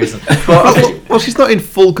a whole reason. But Well, she's not in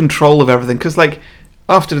full control of everything because, like,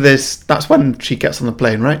 after this, that's when she gets on the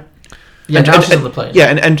plane, right? yeah, now she's on the plane. Yeah,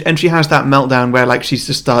 and she has that meltdown where like she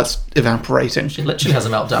just starts evaporating. She literally has a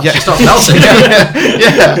meltdown. Yeah. She starts melting.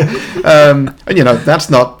 And that's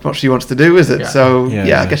not what she wants to do, is it? Yeah. So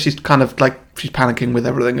Yeah. I guess she's kind of like she's panicking with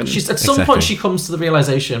everything. And She's at some Exactly. point she comes to the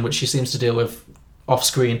realization, which she seems to deal with off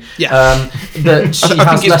screen, Yeah. that she I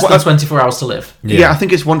has think less it's- than 24 hours to live. yeah. I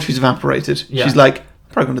think it's once she's evaporated. Yeah. She's like, I'm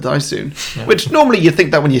probably going to die soon. Yeah. Which normally you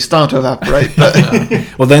think that when you start to evaporate, but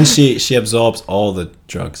Well, then she absorbs all the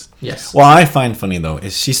drugs. Yes. What I find funny though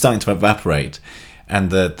is she's starting to evaporate, and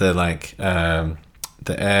the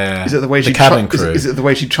air. is it the way she cabin is it- crew? Is it the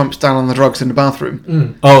way she chomps down on the drugs in the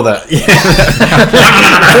bathroom? Oh, that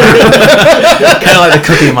kind of like the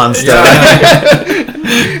Cookie Monster.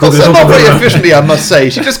 Also, not very efficiently, I must say.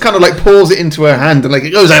 She just kind of like pours it into her hand and like it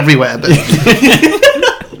goes everywhere.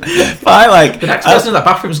 But I like. The next person in that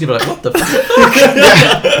bathroom is going to be like, what the fuck?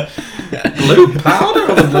 Blue powder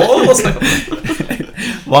on the walls?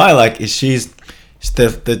 What I like is she's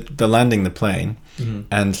the landing the plane,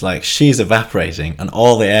 and like she's evaporating, and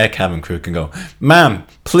all the air cabin crew can go, "Ma'am,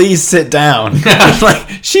 please sit down." Like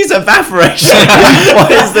she's evaporating. Why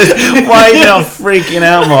is this? Why are you not freaking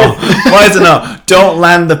out more? Why is it not? Don't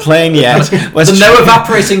land the plane yet. The no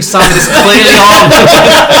evaporating sign is clearly on.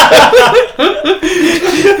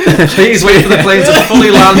 Please wait for the plane to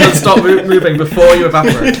fully land and stop moving before you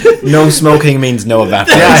evaporate. No smoking means no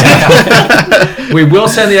evaporating. Yeah. We will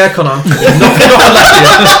turn the aircon on. Not unless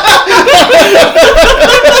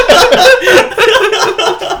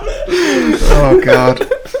oh god,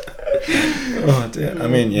 Oh dear. I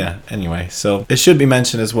mean, yeah. Anyway, so it should be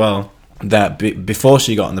mentioned as well that before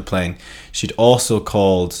she got on the plane, she'd also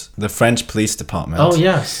called the French police department. Oh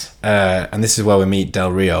yes. And this is where we meet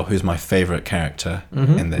Del Rio, who's my favourite character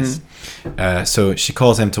in this. So she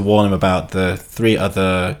calls him to warn him about the 3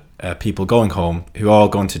 other people going home, who are all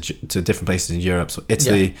going to different places in Europe, so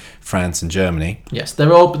Italy, France, and Germany. Yes,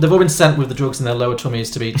 they've all been sent with the drugs in their lower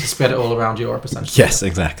tummies to spread it all around Europe, essentially. Yes,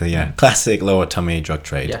 exactly. Yeah, classic lower tummy drug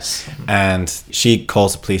trade. Yes. And she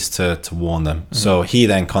calls the police to warn them. So he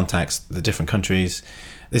then contacts the different countries.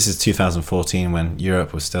 This is 2014 when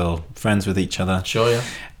Europe was still friends with each other. Sure, yeah.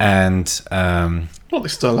 And well, they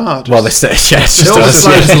still are. well, they say yes. Just No, us.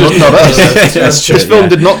 it's just not us. That's true, This film yeah.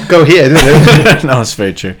 did not go here, did it? No, it's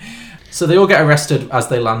very true. So they all get arrested as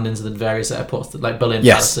they land into the various airports, like Berlin,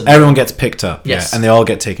 Yes, Paris, and everyone gets picked up. Yes. Yeah, and they all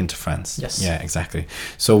get taken to France. Yes. Yeah, exactly.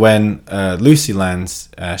 So when Lucy lands,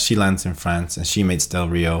 she lands in France, and she meets Del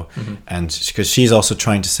Rio, and because she's also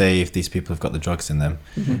trying to save these people who've got the drugs in them.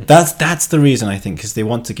 That's the reason, I think, because they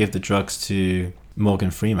want to give the drugs to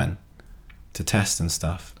Morgan Freeman to test and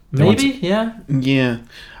stuff. They want maybe, yeah. Yeah.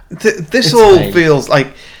 This It's all vague. feels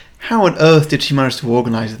like, how on earth did she manage to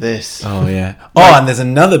organise this? Oh yeah. Oh, and there's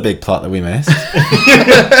another big plot that we missed.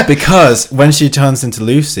 Because when she turns into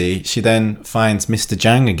Lucy, she then finds Mr.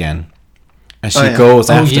 Jang again, and she Oh, yeah. goes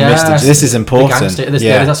Oh, after yes. Mr. This is The important. gangster. This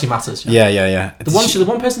actually matters. Yeah. The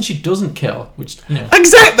one person she doesn't kill, which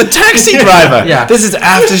Exactly, the taxi driver. Yeah. This is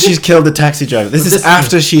after she's killed the taxi driver. This is This-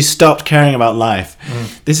 after she stopped caring about life.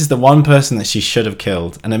 This is the one person that she should have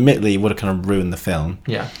killed, and admittedly would have kind of ruined the film.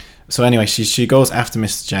 yeah, So anyway, she goes after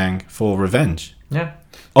Mr. Jang for revenge. yeah.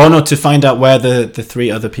 Oh no, to find out where the 3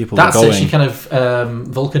 other people That's were going. it. She kind of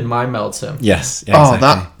Vulcan mind melds him. Yes. Yeah,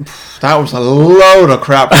 exactly. That was a load of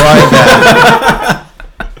crap right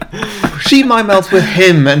there. She mind melds with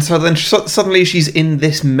him, and so then suddenly she's in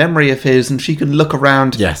this memory of his, and she can look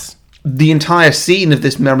around Yes. the entire scene of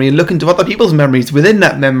this memory and look into other people's memories within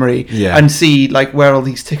that memory, Yeah. and see like where all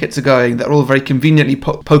these tickets are going that are all very conveniently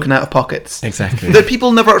poking out of pockets. Exactly. That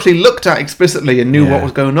people never actually looked at explicitly and knew Yeah. what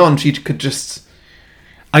was going on. She could just...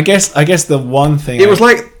 I guess the one thing It was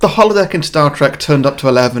like the holodeck in Star Trek turned up to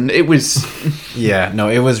 11. It was... yeah, no,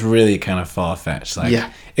 it was really kind of far fetched. Like,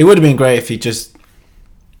 Yeah. it would have been great if it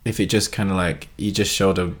just kind of like you just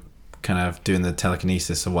showed her kind of doing the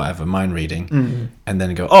telekinesis or whatever, mind reading, and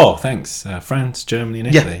then go, oh, thanks, France, Germany,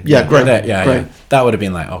 and Italy. Yeah, great, great. That would have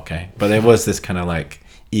been like okay, but there was this kind of like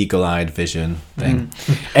eagle-eyed vision thing.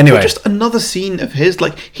 Anyway, But just another scene of his,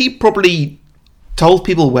 like, he probably told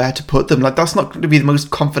people where to put them. Like, that's not going to be the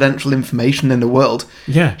most confidential information in the world.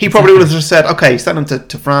 Yeah, He probably would have just said, okay, send them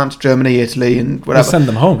to France, Germany, Italy, and whatever. we'll send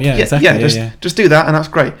them home. Yeah, exactly. Just do that, and that's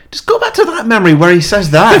great. Just go back to that memory where he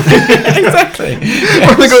says that. exactly.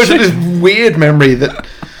 Or they go to this weird memory that...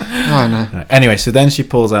 Oh, no. Anyway, so then she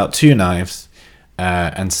pulls out 2 knives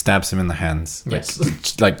and stabs him in the hands,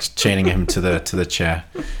 like chaining him to the chair,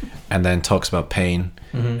 and then talks about pain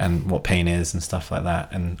and what pain is and stuff like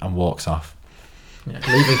that, and walks off. Yeah,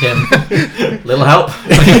 leaving him little help.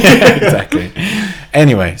 Exactly.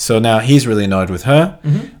 Anyway, so now he's really annoyed with her,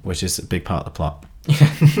 which is a big part of the plot.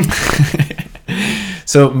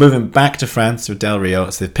 So moving back to France with Del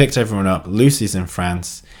Rio, so they've picked everyone up. Lucy's in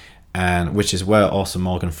France, and which is where also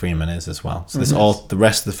Morgan Freeman is as well. So this all the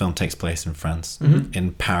rest of the film takes place in France,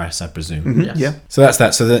 in Paris, I presume. Yes. Yeah. So that's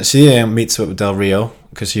that. So that she meets up with Del Rio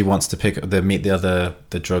because she wants to meet the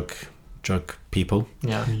drug people.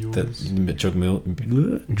 Yeah. The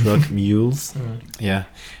drug mules. Yeah.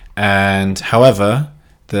 And however,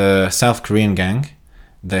 the South Korean gang,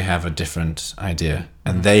 they have a different idea,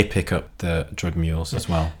 and they pick up the drug mules as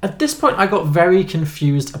well. At this point, I got very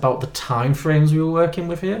confused about the time frames we were working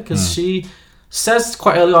with here, because she says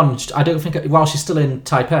quite early on, I don't think, while she's still in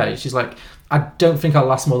Taipei, she's like, I don't think I'll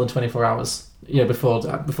last more than 24 hours,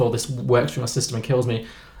 before this works through my system and kills me.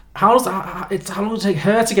 How long does it take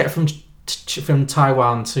her to get from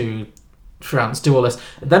Taiwan to France, do all this,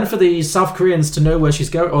 then for the South Koreans to know where she's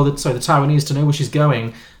going, or the Taiwanese to know where she's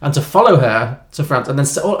going, and to follow her to France, and then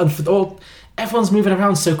everyone's moving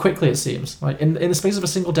around so quickly, it seems, like in the space of a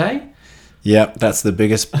single day. Yep, that's the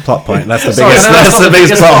biggest plot point. That's the Sorry, biggest. no, That's the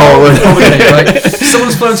biggest plot hole. Like,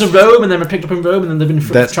 someone's flown to Rome and then picked up in Rome, and then they've been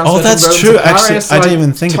transferred that's from Rome true. to Paris. Actually, I didn't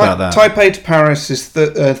even think about that. Taipei to Paris is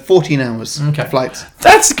 14 hours flights.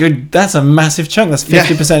 That's good. That's a massive chunk. That's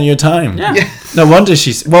 50% of your time. Yeah. No wonder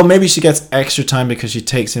maybe she gets extra time because she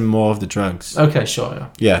takes in more of the drugs. Okay, sure. Yeah.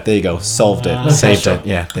 Yeah, there you go. Solved it. Saved it.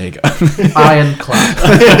 Yeah, there you go.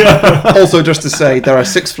 Ironclad. Also, just to say, there are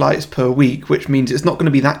 6 flights per week, which means it's not going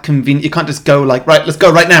to be that convenient. You can't just go like, right, let's go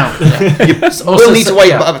right now. You will need to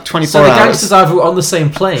wait about 24 so the hours. gangsters either were on the same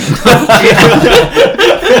plane.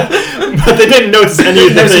 But they didn't notice any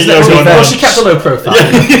of the things that was going on. Well, she kept a low profile.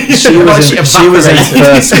 She was in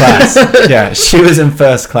first class. Yeah, she was in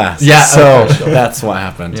first class. Yeah, so okay, sure. that's what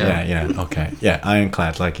happened. Yeah. Yeah. Okay. Yeah,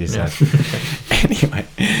 ironclad, like you said. Anyway,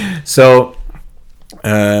 so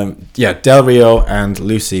Del Rio and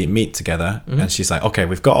Lucy meet together, and she's like, "Okay,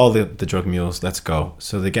 we've got all the drug mules. Let's go."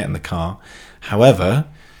 So they get in the car. However,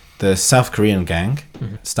 the South Korean gang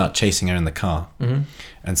start chasing her in the car,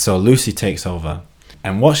 and so Lucy takes over.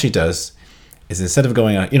 And what she does is, instead of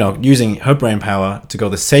going, using her brain power to go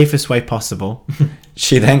the safest way possible,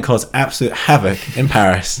 she then caused absolute havoc in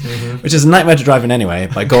Paris, which is a nightmare to drive in anyway,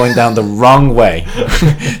 by going down the wrong way.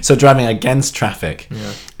 So driving against traffic.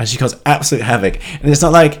 Yeah. And she caused absolute havoc. And it's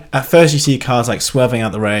not like, at first you see cars like swerving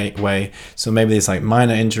out the way, so maybe there's like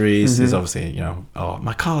minor injuries, there's obviously, oh,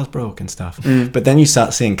 my car's broke and stuff. But then you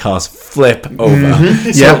start seeing cars flip over.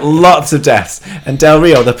 So lots of deaths. And Del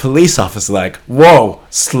Rio, the police officer, like, whoa,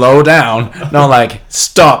 slow down. Not like,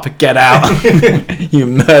 stop, get out. You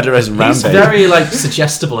murderous rampage. He's very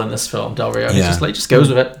suggestible in this film, Del Rio. He's just goes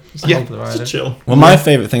with it. Just chill. Well, my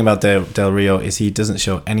favourite thing about Del Rio is he doesn't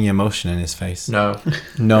show any emotion in his face. No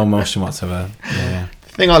emotion whatsoever. Yeah. The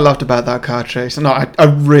thing I loved about that car chase, I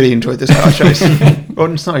really enjoyed this car chase.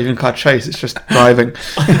 Well, it's not even a car chase, it's just driving.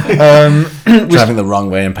 Driving the wrong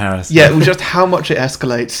way in Paris. Yeah, it was just how much it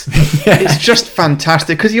escalates. It's just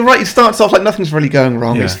fantastic, because you're right, it starts off like nothing's really going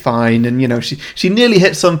wrong, it's fine, and she nearly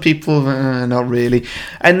hit some people, not really,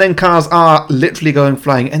 and then cars are literally going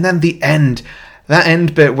flying, and then that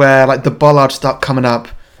end bit where like the bollards start coming up,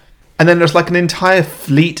 And then there's like an entire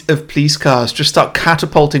fleet of police cars just start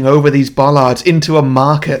catapulting over these bollards into a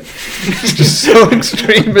market. It's just so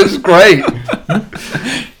extreme. It's great.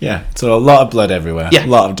 Yeah, so a lot of blood everywhere. Yeah. A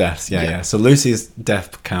lot of deaths. Yeah. So Lucy's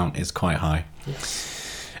death count is quite high.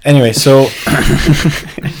 Anyway, so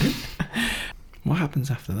what happens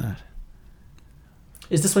after that?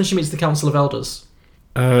 Is this when she meets the Council of Elders?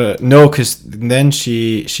 No, because then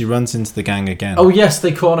she runs into the gang again. Oh yes,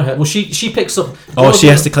 they corner her. Well, she picks up. Oh, she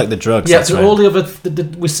has to collect the drugs. Yeah, that's so right. all the other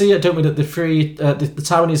we see it, don't we? That the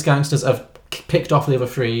Taiwanese gangsters have picked off the other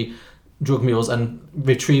 3 drug mules and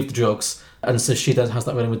retrieved the drugs, and so she then has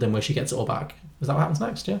that running with them where she gets it all back. Is that what happens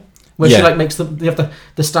next? Yeah. Where she like makes them. They have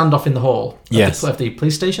the standoff in the hall. Of the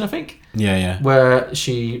police station, I think. Yeah. Where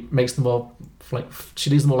she makes them all. Like she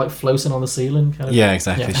leaves them all like floating on the ceiling. Kind of. Yeah,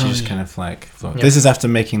 exactly. Yeah. She just kind of like float. Yeah. This is after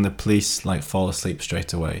making the police like fall asleep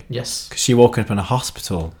straight away. Yes. Because she woke up in a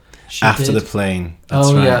hospital She after did. the plane. That's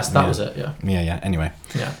Oh right. yes, that was it. Yeah. Yeah. Anyway.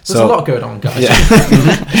 Yeah. There's So- a lot going on, guys. Yeah.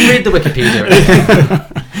 Read the Wikipedia.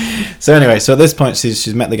 So anyway, so at this point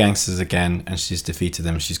she's met the gangsters again and she's defeated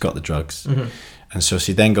them. She's got the drugs. Mm-hmm. And so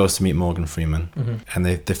she then goes to meet Morgan Freeman. And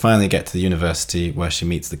they finally get to the university where she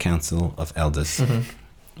meets the Council of Elders.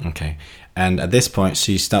 Okay. And at this point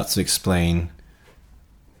she starts to explain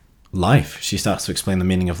life. She starts to explain the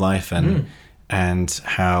meaning of life and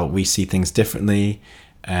how we see things differently,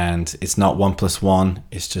 and it's not 1 + 1,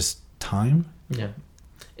 it's just time. Yeah.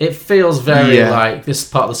 It feels very Yeah. like this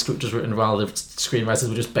part of the script was written while the screenwriters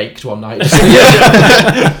were just baked one night.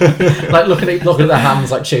 Like looking at their hands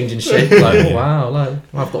like changing shape. Like, oh, wow, like,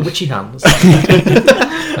 I've got witchy hands.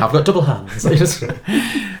 I've got double hands. Like, just-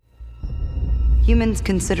 Humans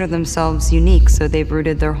consider themselves unique, so they've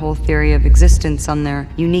rooted their whole theory of existence on their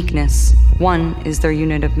uniqueness. 1 is their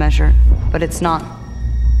unit of measure, but it's not.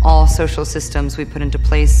 All social systems we put into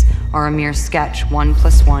place are a mere sketch. 1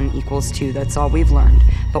 + 1 = 2. That's all we've learned.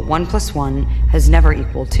 But 1 + 1 has never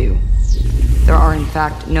equaled 2. There are, in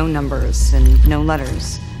fact, no numbers and no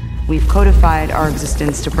letters. We've codified our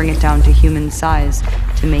existence to bring it down to human size,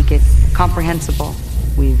 to make it comprehensible.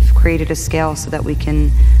 We've created a scale so that we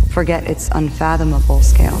can forget its unfathomable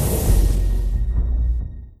scale.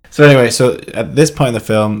 So anyway, so at this point in the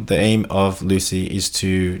film, the aim of Lucy is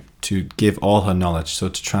to give all her knowledge, so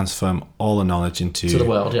to transform all the knowledge into To the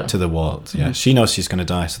world, yeah. To the world, yeah. She knows she's going to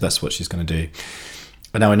die, so that's what she's going to do.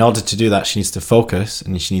 But now, in order to do that, she needs to focus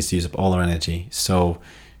and she needs to use up all her energy, so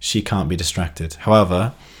she can't be distracted.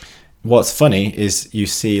 However, what's funny is you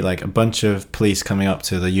see like a bunch of police coming up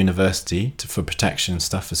to the university for protection and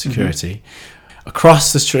stuff, for security.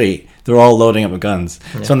 Across the street, they're all loading up with guns.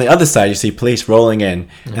 So on the other side, you see police rolling in,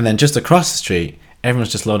 and then just across the street,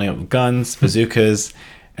 everyone's just loading up with guns, bazookas,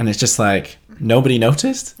 and it's just like nobody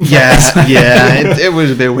noticed. Yeah, it was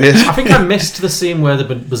a bit weird. I think I missed the scene where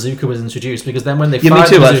the bazooka was introduced, because then when they Yeah, me fired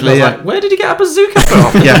too, the bazooka, actually, I was yeah. like, where did he get a bazooka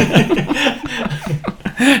from? Yeah,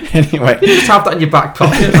 Anyway, You just have that in your back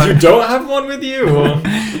pocket. You Like, don't have one with you? Or?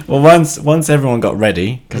 well, once everyone got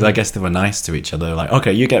ready, because I guess they were nice to each other, they're like,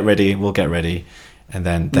 okay, you get ready, we'll get ready, and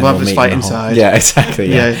then We'll have this meet fight in the hall. inside. Yeah,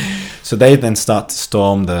 exactly. Yeah. Yeah. So they then start to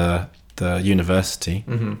storm the university,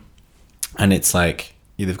 and it's like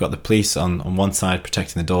they've got the police on one side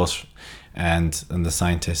protecting the doors, and the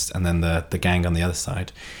scientists, and then the gang on the other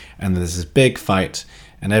side, and there's this big fight,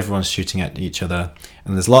 and everyone's shooting at each other,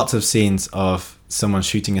 and there's lots of scenes of someone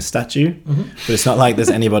shooting a statue, but it's not like there's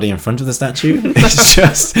anybody in front of the statue. It's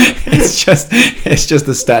just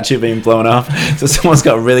the statue being blown off. So someone's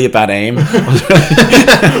got really bad aim,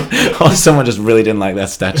 or someone just really didn't like that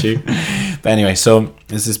statue. But anyway, so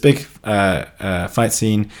there's this big fight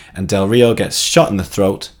scene, and Del Rio gets shot in the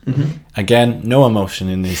throat. Again, no emotion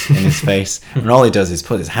in his face, and all he does is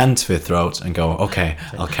put his hand to his throat and go, "Okay,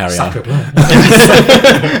 I'll carry on." sacre bleu.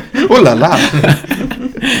 oh la la.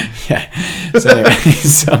 Yeah. So anyway,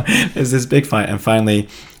 so there's this big fight, and finally,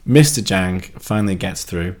 Mr. Jang finally gets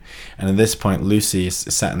through, and at this point, Lucy is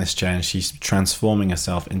sat in this chair, and she's transforming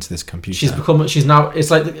herself into this computer. She's now.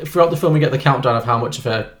 It's like throughout the film we get the countdown of how much of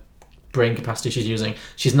her brain capacity she's using.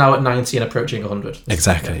 She's now at 90 and approaching 100.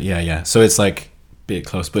 Exactly. Yeah. So it's like bit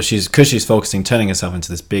close, but because she's focusing, turning herself into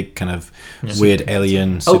this big kind of weird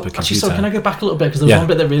alien supercomputer. Actually, so can I go back a little bit, because there was one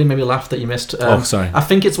bit that really made me laugh that you missed. Sorry. I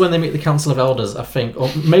think it's when they meet the Council of Elders, I think, or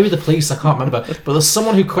maybe the police, I can't remember, but there's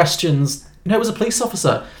someone who questions, no, it was a police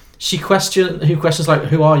officer, who questions like,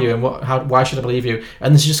 who are you and why should I believe you,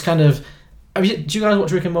 and this just kind of, do you guys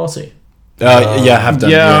watch Rick and Morty? Yeah, I have done.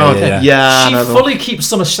 Yeah, She no, fully keeps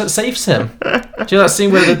Summer saves him. Do you know that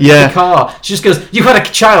scene where the Yeah. car? She just goes, "You had a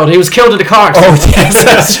child. He was killed in a car accident." Oh yes,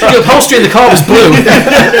 that's right. The upholstery in the car was blue.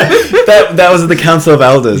 that was the Council of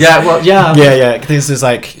Elders. Yeah, well, yeah. Yeah. This is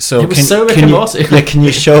like so. It was so Rick and Morty. Can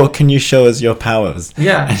you show us your powers?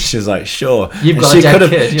 Yeah. And she was like, sure. You've And got she a dead could have.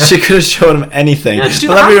 kid, yeah. She could have shown him anything. Yeah, just do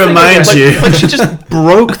but the let me hand thing remind again. you. Like she just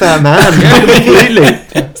broke that man completely.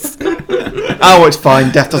 Oh, it's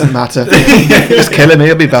fine. Death doesn't matter. Just kill him.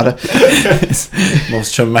 It'll be better.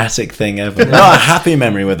 Most traumatic thing ever. No, a happy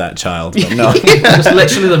memory with that child. But no. Just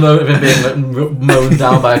literally the moment of him being mown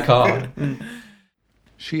down by a car.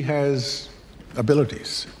 She has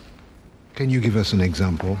abilities. Can you give us an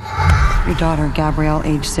example? Your daughter, Gabrielle,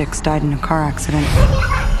 age 6, died in a car accident.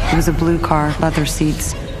 It was a blue car, leather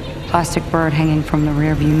seats, plastic bird hanging from the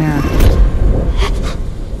rearview mirror.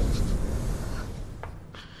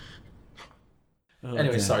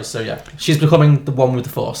 Anyway, sorry. So yeah, she's becoming the one with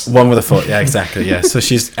the force. One with a foot, yeah, exactly, yeah. So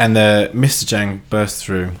she's and the Mr. Jang bursts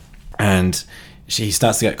through, and she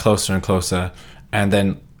starts to get closer and closer, and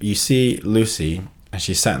then you see Lucy, and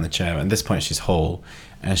she's sat in the chair. At this point, she's whole,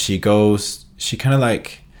 and she kind of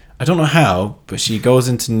like, I don't know how, but she goes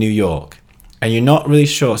into New York, and you're not really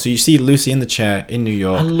sure. So you see Lucy in the chair in New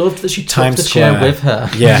York. I loved that she took Times the chair Square. with her.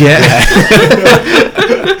 Yeah.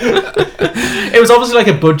 It was obviously like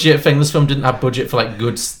a budget thing. This film didn't have budget for like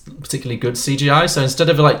particularly good CGI. So instead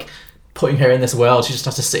of like putting her in this world, she just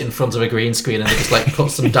has to sit in front of a green screen and they just like put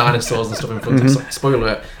some dinosaurs and stuff in front of her.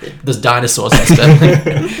 Spoiler: there's dinosaurs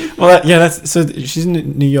instead. Well, yeah, so she's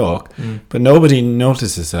in New York, but nobody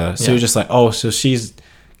notices her. So Yeah. you're just like, oh, so she's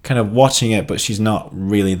kind of watching it, but she's not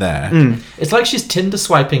really there. It's like she's Tinder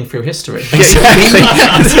swiping through history. Exactly.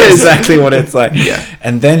 That's exactly what it's like. Yeah.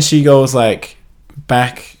 And then she goes like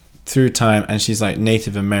back through time, and she's like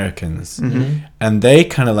Native Americans, and they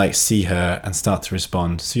kind of like see her and start to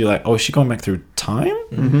respond. So you're like, oh, is she going back through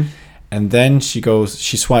time? And then she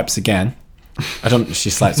swipes again. She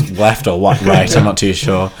swipes left or what, right? I'm not too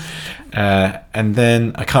sure. And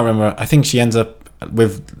then I can't remember. I think she ends up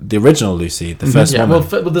with the original Lucy, the first Yeah, woman.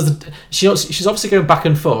 well, she's obviously going back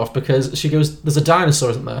and forth because she goes, "There's a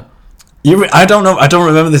dinosaur, isn't there?" I don't know. I don't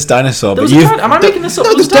remember this dinosaur, There but was a you. am I making this up?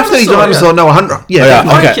 No, There was there's definitely a dinosaur. yeah. No, 100. Yeah. Oh, yeah,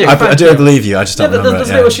 definitely. Thank okay. you, I thank do you. believe you. I just don't remember There's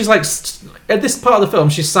it. a bit where she's like, at this part of the film,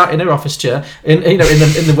 she's sat in her office chair in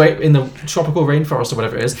the tropical rainforest or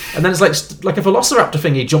whatever it is, and then it's like a velociraptor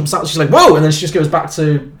thingy jumps out. She's like, whoa, and then she just goes back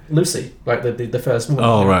to Lucy, like the first woman.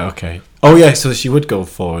 Oh, right, okay. Oh, yeah, so she would go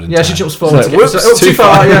forward. In Yeah, time. she jumps forward. So, to whoops, get, so, too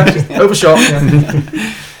far. Yeah, overshot.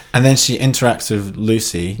 Yeah. And then she interacts with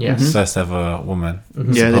Lucy, Yes. first ever woman.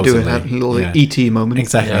 Yeah, they do supposedly. have a little Yeah. ET moment.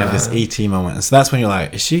 Exactly, Yeah. have this ET moment. And so that's when you're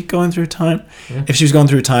like, is she going through time? If she was going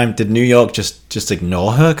through time, did New York just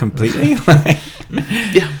ignore her completely?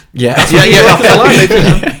 Yeah. Yeah.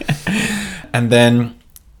 And then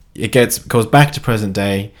it goes back to present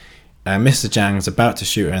day. Mr. Jang's about to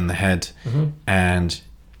shoot her in the head, and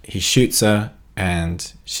he shoots her,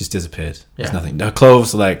 and she's disappeared. There's Yeah. nothing. Her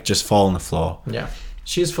clothes like just fall on the floor. Yeah.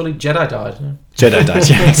 She's fully Jedi died. Yeah. Jedi died.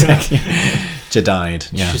 Yeah, exactly. Jedi'd.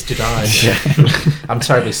 Yeah. She's died. Yeah. I'm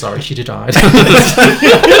terribly sorry. She died.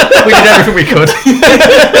 We did everything we could.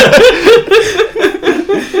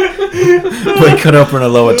 We cut open a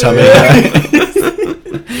lower tummy.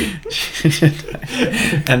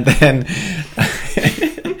 And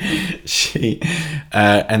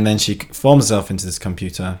then she forms herself into this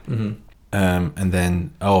computer. And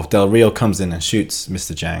then Del Rio comes in and shoots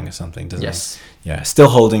Mr. Jang or something, doesn't Yes. he? Yeah, still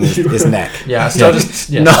holding his neck. Yeah, still just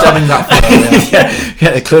stabbing that far.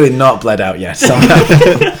 Yeah, clearly not bled out yet. Somehow.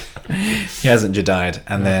 He hasn't Jedi'd.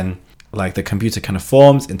 And then like the computer kind of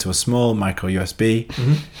forms into a small micro USB,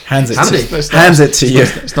 hands it to you.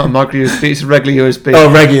 It's not a micro USB, it's a regular USB.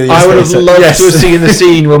 Oh, regular USB. I would have So- loved yes. to have seen the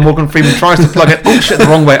scene where Morgan Freeman tries to plug it. Oh shit, the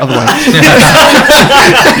wrong way, other way.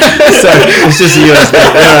 So it's just a USB.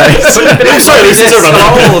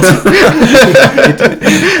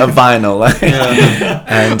 A vinyl.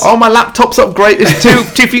 And Oh, my laptop's up great. It's too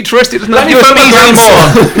futuristic. Doesn't have me phone my USBs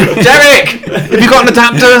anymore. Derek, have you got an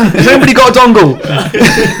adapter? Has anybody got a dongle?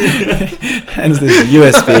 hands this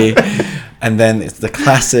USB, and then it's the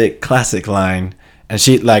classic line. And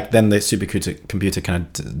she then the supercomputer kind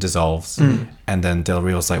of dissolves, and then Del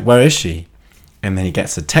Rio's like, "Where is she?" And then he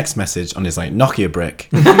gets a text message on his like Nokia brick.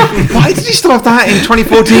 Why did he still have that in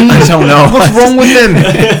 2014? I don't know. What's wrong with him?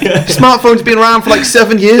 Smartphones been around for like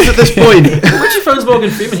 7 years at this point. When she phones Morgan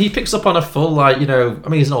Freeman, he picks up on a full, he's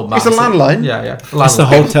an old man. It's a landline. Yeah. It's the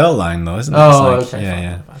hotel line though, isn't it? Oh, It's okay.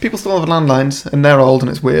 Yeah. People still have landlines, and they're old, and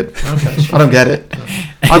it's weird. Okay, sure. I don't get it.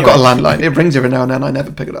 I've got a landline. It rings every now and then. I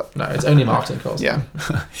never pick it up. No, it's only marketing calls. Yeah.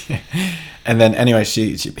 And then anyway,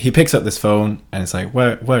 he picks up this phone and it's like,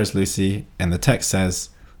 where is Lucy? And the text says,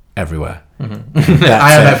 everywhere. Mm-hmm.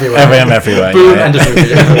 I am everywhere. I am everywhere. Boom, yeah. end of movie.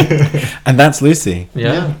 Yeah. And that's Lucy.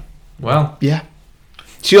 Yeah. Well. Yeah.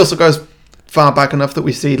 She also goes far back enough that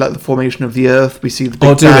we see like the formation of the Earth. We see the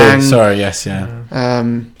Big do Bang. they? Sorry, yes, yeah.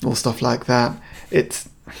 All stuff like that. It's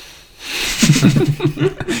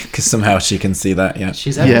because somehow she can see that. Yeah.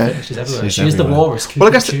 She's everything. Yeah. She's everywhere. She's She's the everywhere. walrus. Well,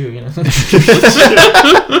 I guess Chew, you know.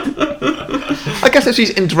 I guess that she's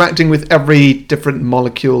interacting with every different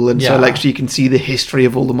molecule, and so Yeah. like she can see the history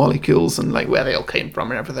of all the molecules and like where they all came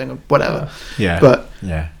from and everything and whatever. Yeah. But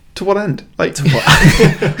yeah. to what end? Like,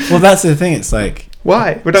 Well, that's the thing. It's like,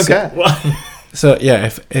 why? We don't care. so yeah.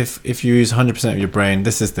 If you use 100% of your brain,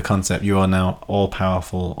 this is the concept. You are now all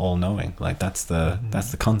powerful, all knowing. Like that's the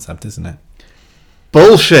concept, isn't it?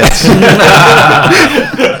 Bullshit.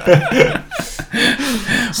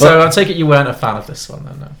 So I take it you weren't a fan of this one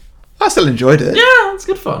then, no? I still enjoyed it. Yeah, it's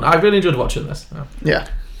good fun. I really enjoyed watching this. Yeah.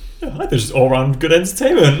 I think there's just all around good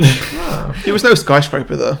entertainment. It was no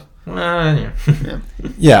skyscraper though. Yeah.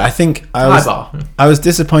 Yeah, I think High bar. I was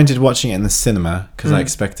disappointed watching it in the cinema because I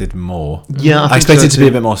expected more. Yeah, I expected it to so be a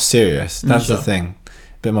too. bit more serious. That's Sure. the thing, a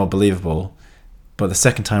bit more believable. But the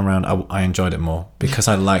second time around, I enjoyed it more because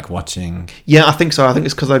I like watching. Yeah, I think so. I think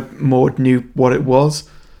it's because I more knew what it was,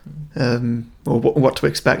 or what to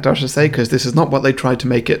expect, I should say, because this is not what they tried to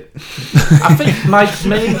make it. I think my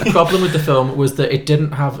main problem with the film was that it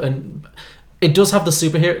didn't have it does have the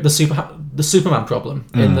Superman problem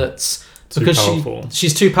in that because powerful.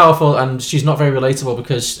 she's too powerful and she's not very relatable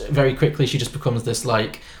because very quickly she just becomes this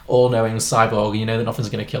like all-knowing cyborg. You know that nothing's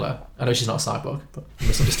going to kill her. I know she's not a cyborg, but I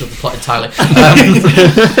misunderstood the plot entirely.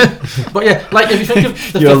 But yeah, like if you think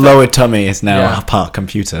of the Your fifth- lower tummy is now Yeah. a part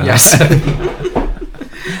computer. Yes.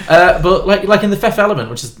 But like in The Fifth Element,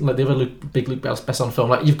 which is like the other big Luc Besson film,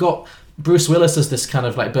 like you've got Bruce Willis as this kind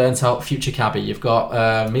of like burnt out future cabbie. You've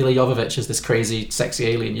got Mila Jovovich as this crazy sexy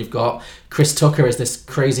alien. You've got Chris Tucker as this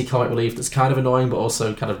crazy comic relief that's kind of annoying but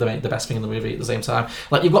also kind of the best thing in the movie at the same time.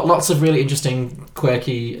 Like you've got lots of really interesting,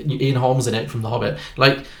 quirky Ian Holmes in it from The Hobbit.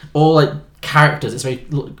 Like all like characters.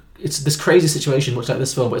 It's this crazy situation much like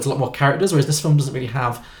this film, but it's a lot more characters. Whereas this film doesn't really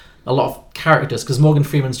have a lot of characters because Morgan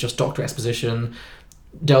Freeman's just Dr. Exposition.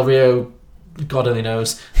 Del Rio, God only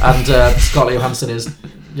knows, and Scarlett Johansson is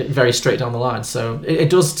very straight down the line. So it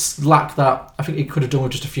does lack that. I think it could have done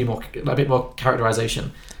with just a bit more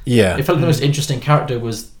characterization. Yeah. It felt like the most interesting character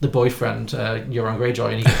was the boyfriend, Euron Greyjoy,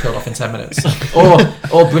 and he got killed off in 10 minutes.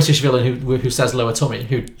 or British villain who says lower tummy,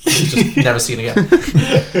 who she's just never seen again.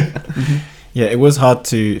 Yeah, it was hard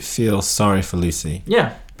to feel sorry for Lucy.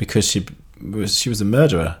 Yeah. Because she was a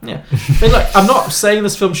murderer. Yeah. I mean, like, I'm not saying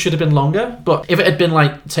this film should have been longer, but if it had been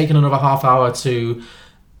like taken another half hour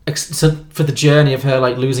for the journey of her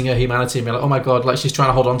like losing her humanity and be like, oh my god, like she's trying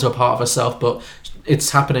to hold on to a part of herself, but it's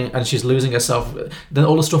happening and she's losing herself, then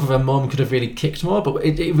all the stuff of her mum could have really kicked more. But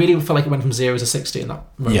it really felt like it went from 0 to 60 in that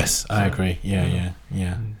moment. Yes, I agree. Yeah.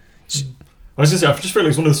 I was just I just feel like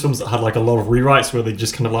it's one of those films that had like a lot of rewrites where they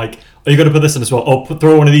just kind of like, oh, you got to put this in as well. Oh,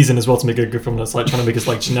 throw one of these in as well to make it a good film. That's like trying to make us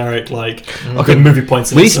like generic like Okay. movie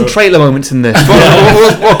points. In We it, need some so- trailer moments in this.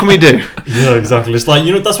 What can we do? Yeah, exactly. It's like,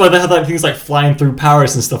 you know, that's why they had like things like flying through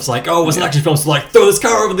Paris and stuff. It's like, oh, it's an action film, so like throw this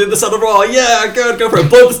car over the other side of the wall. Yeah, go for it.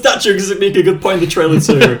 Blow up the statue because it make a good point in the trailer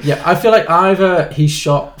too. Yeah, I feel like either he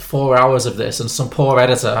shot 4 hours of this and some poor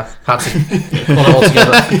editor had to pull it all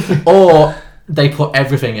together, or they put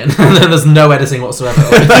everything in and then there's no editing whatsoever.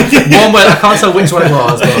 Like, one word, I can't tell which one it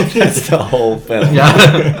was, but It's the whole film.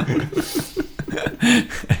 yeah.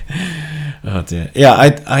 Oh dear. Yeah,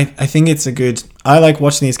 I think it's a good. I like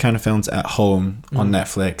watching these kind of films at home on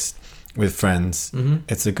Netflix with friends.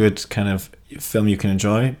 It's a good kind of film you can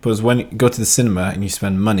enjoy. But when you go to the cinema and you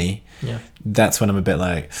spend money, Yeah. that's when I'm a bit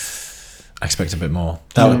like, I expect a bit more.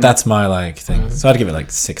 That's my like thing. So I'd give it like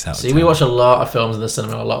 6 out of 10. See, we watch a lot of films in the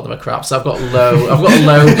cinema, and a lot of them are crap. So I've got a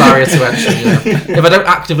low barrier to entry. You know? If I don't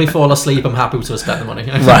actively fall asleep, I'm happy to have spent the money.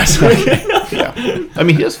 You know? Right. Okay. Yeah. I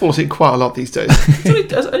mean, he does fall asleep quite a lot these days.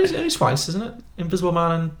 It's only twice, isn't it? Invisible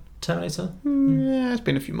Man and Terminator. Yeah, it's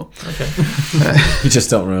been a few more. Okay. You just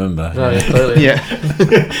don't remember. Oh, yeah, clearly.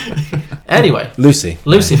 Yeah. Anyway, Lucy.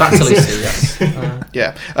 back to Lucy. Yes.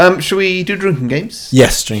 Yeah. Should we do drinking games?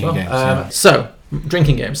 Yes, drinking Well, games. Yeah. So,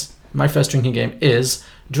 drinking games. My first drinking game is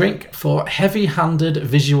drink for heavy-handed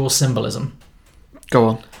visual symbolism. Go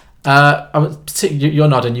on. You're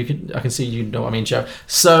nodding. I can see you know what I mean, Joe.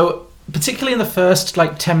 So particularly in the first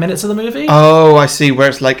like 10 minutes of the movie. Oh, I see. Where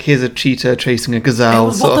it's like, here's a cheetah chasing a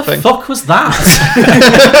gazelle sort What of the thing. fuck was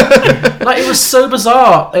that? Like, it was so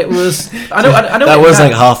bizarre. It was. I know. That it was had-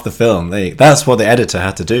 like half the film. That's what the editor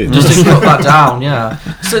had to do. just to cut that down. Yeah.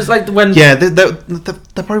 So it's like when. Yeah, there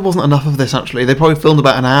probably wasn't enough of this, actually. They probably filmed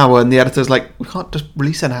about an hour, and the editor's like, we can't just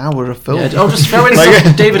release an hour of film. Yeah, just throw in Like-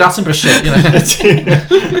 some David Attenborough shit, you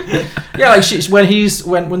know. Yeah,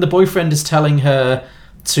 like when the boyfriend is telling her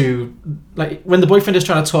to, like, when the boyfriend is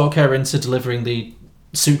trying to talk her into delivering the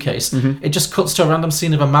suitcase, it just cuts to a random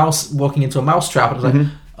scene of a mouse walking into a mousetrap, and it's like,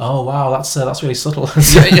 oh wow, that's really subtle.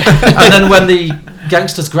 And then when the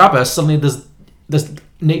gangsters grab her, suddenly there's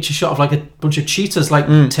nature shot of like a bunch of cheetahs like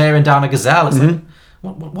tearing down a gazelle. It's like,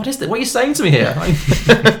 what is this? What are you saying to me here? Like,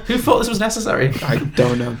 who thought this was necessary? I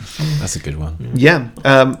don't know. That's a good one. Yeah.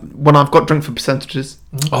 When I've got drink for percentages,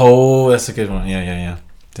 Oh, that's a good one. Yeah.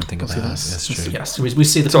 Didn't think of that. That's true. Yes, we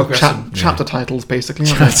see the sort of progression chapter titles, basically.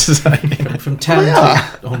 aren't they? from 10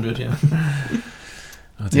 Yeah. to 100. Yeah.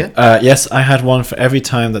 Yeah. Yes, I had one for every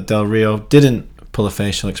time that Del Rio didn't pull a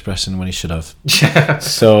facial expression when he should have.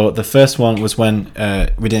 So the first one was when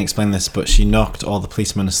we didn't explain this, but she knocked all the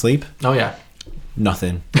policemen asleep. Oh yeah.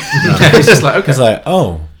 Nothing. It's just like, okay. It's like,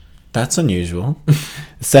 oh, that's unusual.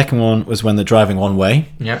 The second one was when they're driving one way.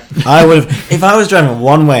 Yep. I would have, if I was driving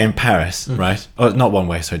one way in Paris, right? Or not one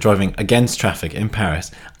way, sorry, driving against traffic in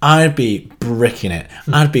Paris, I'd be bricking it.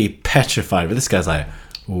 I'd be petrified. But this guy's like,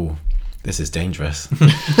 ooh, this is dangerous.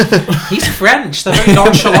 He's French. They're very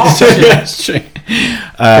nonchalant. That's true.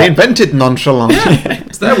 They invented nonchalant.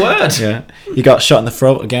 It's their word. Yeah. You got shot in the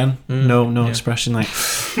throat again. No expression. Like,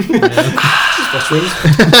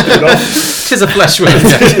 Tis a flesh wound.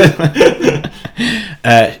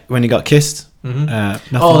 when you got kissed.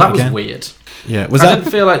 Nothing Oh, that was again. weird. Yeah. Was I that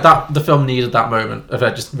didn't feel like that the film needed that moment of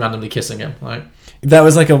her just randomly kissing him. Like, that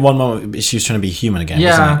was like a one moment she was trying to be human again?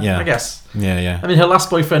 yeah, wasn't it? Yeah. I guess. Yeah. I mean, her last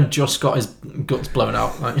boyfriend just got his guts blown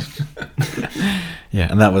out. Like, Yeah,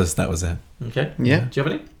 and that was it. okay. Yeah. Do you have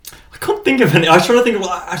any? I can't think of any. I was trying to think of.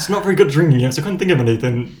 I'm just not very good at drinking games, so I couldn't think of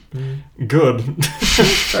anything good.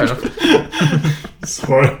 Fair enough.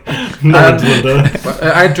 Sorry. No wonder.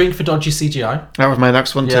 I had Drink for Dodgy CGI. That was my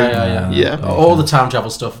next one, too. Yeah. Yeah. All the time travel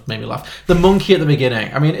stuff made me laugh. The monkey at the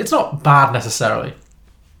beginning. I mean, it's not bad necessarily.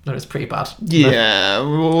 No, it's pretty bad. Yeah.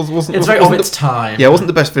 Wasn't, It's very wasn't of its time. Yeah, it wasn't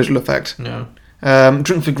the best visual effect. No.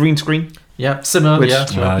 Drink for green screen. Yeah, similar. Which, yeah,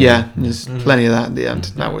 sure. yeah, there's plenty of that at the end.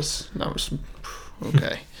 That was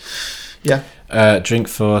okay. Yeah. Drink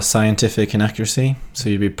for scientific inaccuracy, so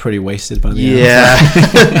you'd be pretty wasted by the end. Yeah.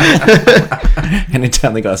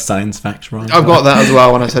 Anytime they got a science fact wrong. I've got that as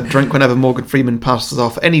well when I said drink whenever Morgan Freeman passes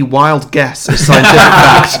off any wild guess as scientific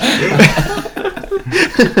fact.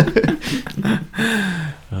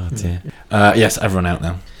 Oh dear. Yes, I've run out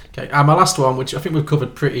now. Okay, and my last one, which I think we've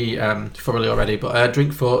covered pretty thoroughly already, but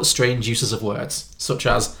drink for strange uses of words, such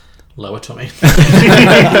as lower tummy.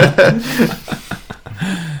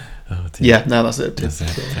 Oh dear. Yeah, no, that's it. That's it.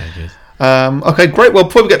 Very good. Okay, great. Well,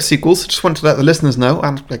 before we get to sequels, I just want to let the listeners know,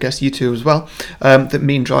 and I guess you too as well, that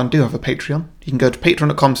me and John do have a Patreon. You can go to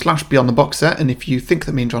patreon.com/beyondtheboxset, and if you think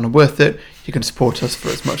that me and John are worth it, you can support us for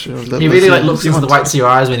as much or as little He really as like looks you into the want. whites of your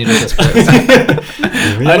eyes when you do this.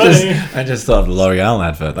 I just thought of the L'Oreal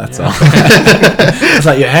advert. That's all. It's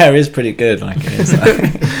like your hair is pretty good. Like it is.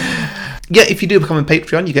 Yeah, if you do become a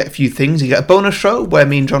Patreon, you get a few things. You get a bonus show where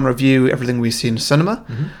me and John review everything we see in cinema.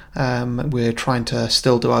 We're trying to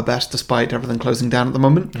still do our best despite everything closing down at the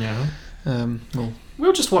moment. Yeah. Well,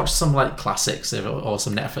 We'll just watch some like classics or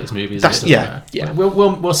some Netflix movies. That's- It doesn't yeah, matter. yeah.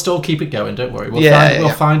 We'll still keep it going. Don't worry. We'll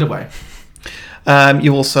Yeah, find a way.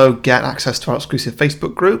 you also get access to our exclusive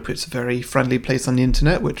Facebook group. It's a very friendly place on the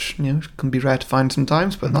internet, which can be rare to find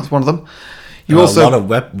sometimes, but that's one of them. You a also lot of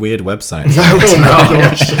weird websites.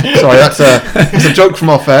 Sorry, that's a joke from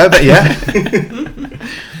off air, but yeah.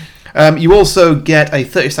 You also get a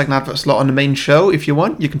 30-second advert slot on the main show if you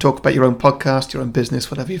want. You can talk about your own podcast, your own business,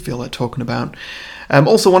 whatever you feel like talking about.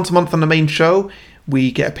 Also, once a month on the main show,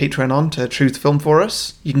 we get a Patreon on to choose the film for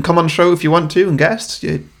us. You can come on the show if you want to and guest.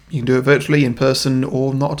 You can do it virtually, in person,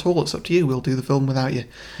 or not at all. It's up to you. We'll do the film without you.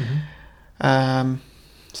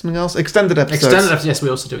 Something else? Extended episodes. Extended episodes. Yes, we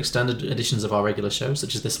also do extended editions of our regular shows,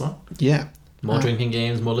 such as this one. Yeah. More drinking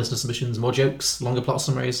games, more listener submissions, more jokes, longer plot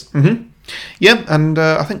summaries. Yeah, and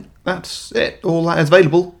I think that's it. All that is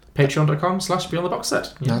available.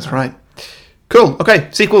 Patreon.com/beyondtheboxset. Yeah. That's right. Cool. Okay,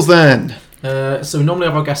 sequels then. So we normally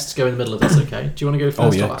have our guests go in the middle of this, okay? Do you want to go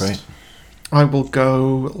first or last? Great. I will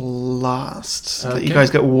go last. So that you Okay. guys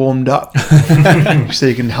get warmed up. So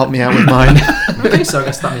you can help me out with mine. Okay, so I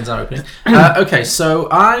guess that means I'm opening. Okay, so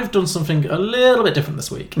I've done something a little bit different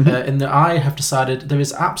this week, in that I have decided there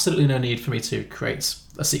is absolutely no need for me to create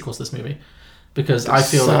a sequel to this movie, because I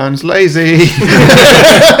feel that Sounds lazy.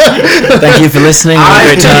 Thank you for listening. Have a I'm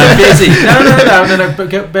great time. busy. No. But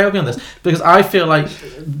bear with me on this, because I feel like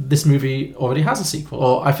this movie already has a sequel,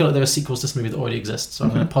 or I feel like there are sequels to this movie that already exist. So I'm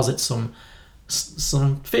going to posit some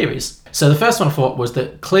theories. So the first one I thought was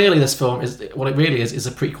that clearly this film is what it really is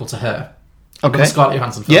a prequel to Her. Okay. The Scarlett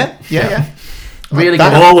Johansson film. Yeah. Really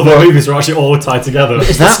That- good. All of the movies are actually all tied together.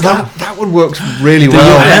 It's the That one works really The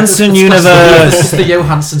well. Johansson It's universe. the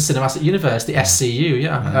Johansson Cinematic Universe, the SCU,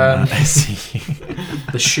 yeah. I see.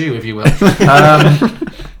 The shoe, if you will.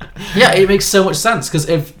 Yeah, it makes so much sense, because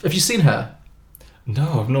have you seen Her?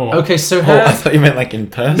 No, I've not. Okay, so Oh, Her... I thought you meant like in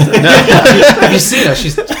person. Have you seen her?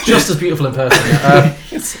 She's just as beautiful in person.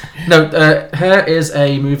 Her is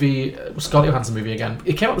a movie, Scarlett Johansson movie again.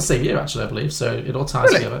 It came out the same year, actually, I believe, so it all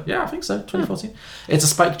ties together. Yeah, I think so, 2014. It's a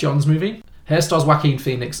Spike Jonze movie. Her stars Joaquin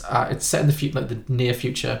Phoenix. It's set in the near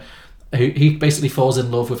future. He basically falls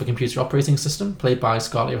in love with a computer operating system played by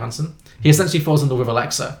Scarlett Johansson. He essentially falls in love with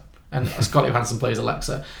Alexa. And Scarlett Johansson plays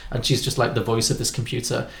Alexa, and she's just like the voice of this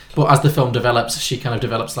computer. But as the film develops, she kind of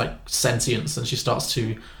develops like sentience, and she starts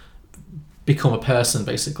to become a person,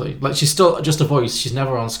 basically. Like, she's still just a voice, she's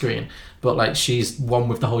never on screen, but like she's one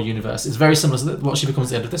with the whole universe. It's very similar to what she becomes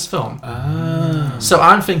at the end of this film. So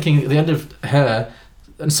I'm thinking at the end of Her,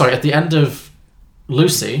 at the end of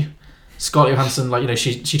Lucy, Scarlett Johansson, like, you know,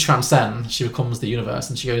 she transcends, she becomes the universe,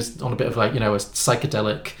 and she goes on a bit of like, you know, a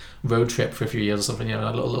psychedelic road trip for a few years or something, you know,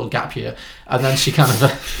 a little gap year, and then she kind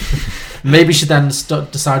of maybe she then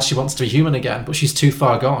decides she wants to be human again, but she's too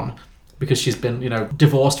far gone because she's been, you know,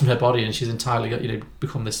 divorced from her body, and she's entirely, you know,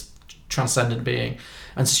 become this transcendent being,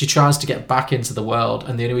 and so she tries to get back into the world,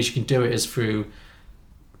 and the only way she can do it is through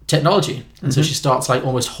technology. And so she starts like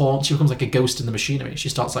almost she becomes like a ghost in the machinery. She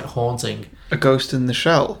starts like haunting A Ghost in the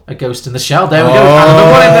Shell. a ghost in the shell. There we go.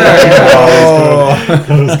 Another one in there. Yeah.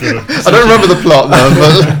 That was good. I don't remember the plot though,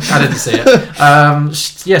 but I didn't see it.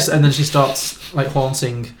 Yes, and then she starts like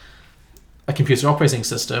haunting a computer operating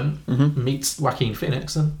system, meets Joaquin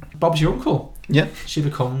Phoenix, and Bob's your uncle. yeah, She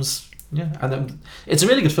becomes, and then it's a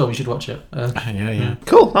really good film. You should watch it. Yeah.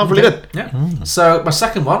 cool. That's really good. Yeah. So my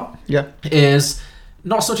second one Yeah. is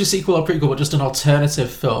not such a sequel or prequel, but just an alternative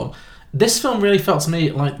film. This film really felt to me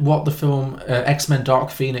like what the film X-Men Dark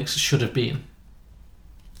Phoenix should have been.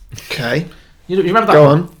 Okay. You remember that Go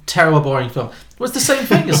on. terrible, boring film? It was the same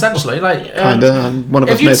thing, essentially. Like, Kinda. And one of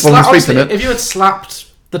us if may you'd have fallen asleep in honestly, it. if you had slapped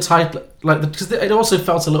the title, like, because it also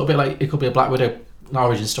felt a little bit like it could be a Black Widow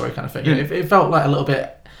origin story kind of thing. You know, it felt like a little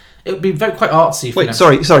bit. It would be quite artsy. Wait,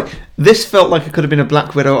 sorry. This felt like it could have been a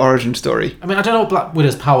Black Widow origin story. I mean, I don't know what Black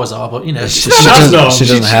Widow's powers are, but you know. She doesn't-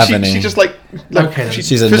 doesn't have any. She just like Okay, then. she's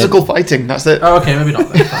physical fighting. That's it. Oh, okay, maybe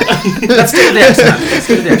not. Then. Fine. Let's do the X-Men. Let's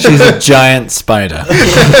do the X-Men. She's a giant spider.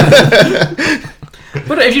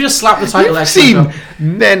 But if you just slap the title I've X-Men, seen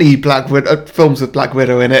many Black Widow films with Black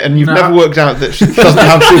Widow in it, and you've No. never worked out that she doesn't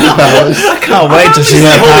have superpowers. I can't wait to see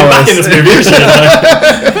her Holding back in powers. this movie, isn't it?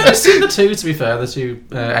 I've only seen the two. To be fair, the two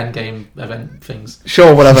Endgame event things.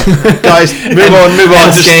 Sure, whatever. Guys, move on.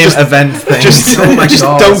 Game event thing. Just, Oh my just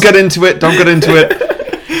God. don't get into it. Don't get into it.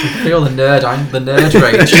 Feel the nerd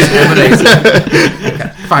rage emanating. Okay,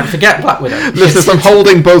 fine. Forget Black Widow. Listeners, I'm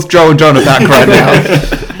holding both Joe and Jonah back right now.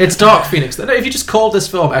 It's Dark Phoenix. No, if you just called this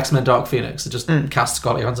film X-Men Dark Phoenix and just cast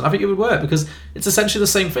Scarlett Johansson, I think it would work, because it's essentially the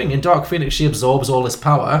same thing. In Dark Phoenix, she absorbs all this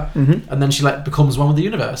power, and then she becomes one with the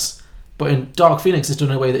universe. But in Dark Phoenix, it's done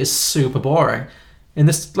in a way that is super boring. In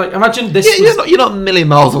this, like, imagine this. Yeah, you're not a million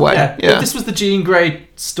miles away. Yeah, Yeah. if this was the Jean Grey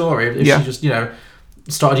story, if Yeah. she just,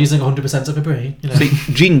 started using 100% of her brain. See,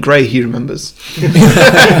 Jean Grey, he remembers.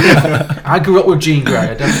 I grew up with Jean Grey.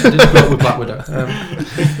 I didn't grow up with Black Widow.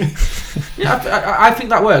 I think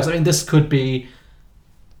that works. I mean, this could be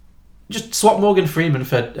just swap Morgan Freeman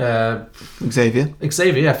for Xavier.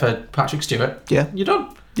 Xavier for Patrick Stewart. Yeah. You're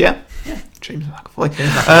done. Yeah. James McAvoy. It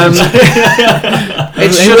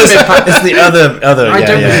should have been. It's the other. I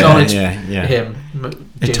don't acknowledge yeah. him,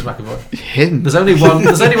 James McAvoy. Him. There's only one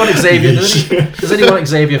Xavier. There's only one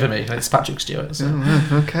Xavier for me. And it's Patrick Stewart. So.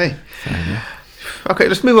 Okay. Okay,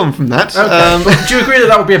 let's move on from that. Okay. Do you agree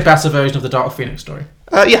that would be a better version of the Dark Phoenix story?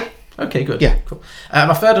 Yeah. Okay, good. Yeah. Cool.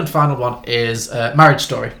 My third and final one is Marriage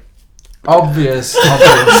Story. Obvious.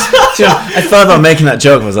 I thought about making that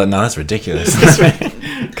joke, and I was like, no, that's ridiculous.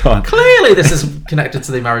 Go on. Clearly, this is connected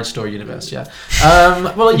to the Marriage Story universe. Yeah.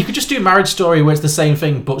 Well, you could just do Marriage Story where it's the same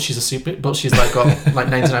thing, but she's she's like got like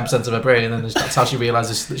 99% of her brain, and then that's how she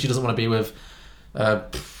realizes that she doesn't want to be with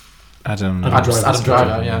Adam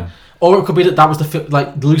Driver. Yeah. Or it could be that was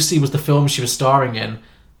the Lucy was the film she was starring in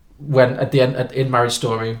when at the end in Marriage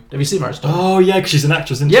Story. Have you seen Marriage Story? Oh yeah, because she's an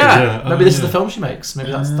actress, isn't she? Yeah. Maybe this is the film she makes.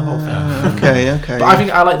 Maybe that's the whole thing. Okay. But I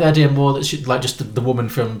think I like the idea more that she like just the woman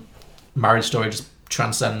from Marriage Story just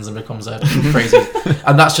transcends and becomes a crazy,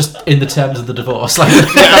 and that's just in the terms of the divorce. Like,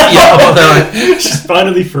 she's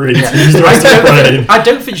finally free. Yeah. To use the rest of her brain. I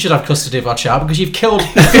don't think you should have custody of our child because you've killed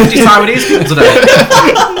 50 Taiwanese people today.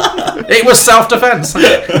 It was self-defense.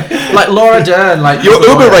 Like Laura Dern, like your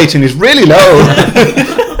Uber rating is really low.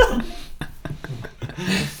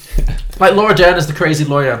 Like Laura Dern is the crazy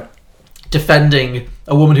lawyer defending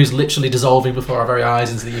a woman who's literally dissolving before our very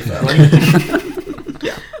eyes into the ether. Like,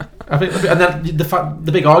 yeah, I think, and then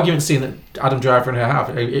the big argument scene that Adam Driver and her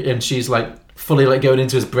have, and she's like fully like going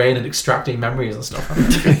into his brain and extracting memories and stuff,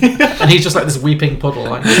 and he's just like this weeping puddle.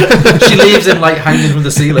 Like she leaves him like hanging from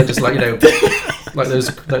the ceiling, just like like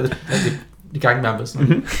those the gang members. I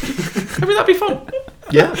mean that'd be fun.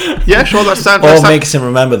 Yeah, sure. That sounds. Or makes him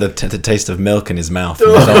remember the taste of milk in his mouth.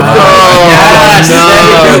 Yes,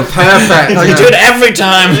 no, perfect. You do it every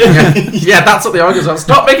time. Yeah, that's what the argument is.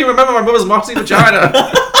 Stop making me remember my mother's mossy vagina.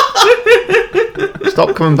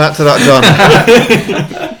 Stop coming back to that, John.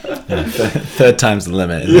 Third time's the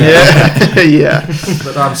limit. Isn't it? Yeah.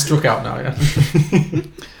 But I'm struck out now. Yeah.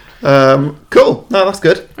 Cool. No, that's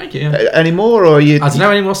good. Thank you. Any more, or are you? I don't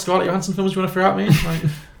know any more Scarlett Johansson films you want to throw at me? Like,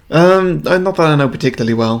 not that I know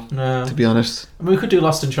particularly well. No. To be honest. I mean, we could do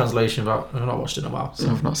Lost in Translation, but I've not watched it in a while. So.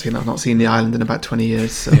 I've not seen The Island in about 20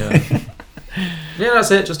 years. So. Yeah,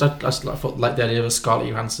 that's it. Just I like the idea of a Scarlett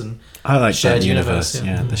Johansson. I like shared that universe.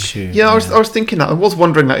 Yeah, the shoe. Yeah, I was thinking that. I was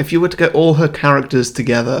wondering that if you were to get all her characters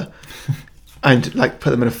together and like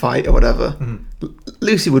put them in a fight or whatever,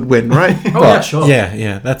 Lucy would win, right? Yeah, sure.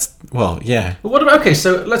 Yeah. That's yeah. But what about? Okay,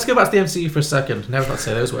 so let's go back to the MCU for a second. Never got to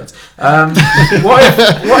say those words.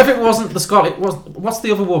 What if it wasn't the Scarlet? What's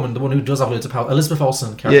the other woman? The one who does have loads of power? Elizabeth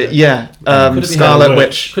Olsen character. Yeah. Scarlet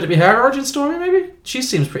Witch. Could it be her origin story? Maybe she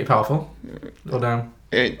seems pretty powerful. Or no.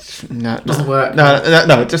 No, doesn't work.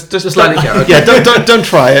 No. Just let it go. Okay. Yeah, don't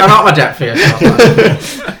try it. I'm out my depth here.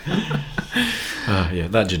 Yeah,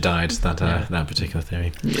 that just died. That particular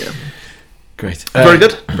theory. Yeah. Great. Very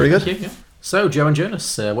good. Thank you, yeah. So, Joe and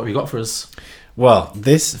Jonas, what have you got for us? Well,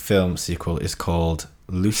 this film sequel is called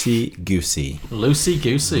Loosey Goosey. Loosey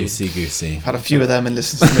Goosey. Loosey Goosey. I've had a few of them in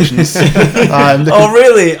listener submissions. Oh,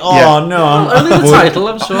 really? Oh, no. Only the title,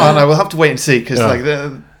 I'm sure. Oh, no, we'll have to wait and see because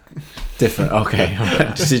different. Okay.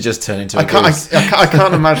 Does it just turn into I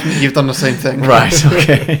can't imagine that you've done the same thing. Right,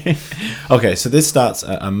 okay. Okay, so this starts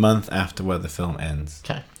a month after where the film ends.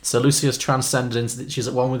 Okay. So Lucy has transcended into she's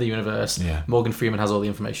at one with the universe. Yeah. Morgan Freeman has all the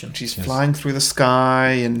information. She's flying through the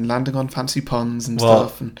sky and landing on fancy ponds and well,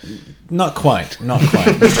 stuff. And... Not quite. Landing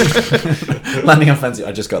on fancy...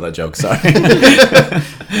 I just got that joke, sorry.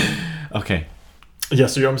 Okay. Yeah,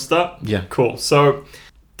 so you want me to start? Yeah. Cool. So...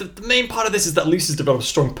 The main part of this is that Lucy's developed a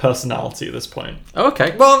strong personality at this point. Oh,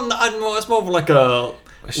 okay. Well, it's more of like a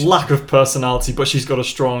lack of personality, but she's got a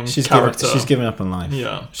strong character. She's given up on life.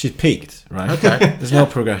 Yeah. She's peaked, right? Okay. There's no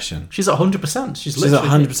progression. She's at 100%. She's at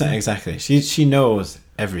 100%, exactly. She knows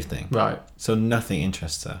everything. Right. So nothing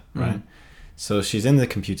interests her, right? So she's in the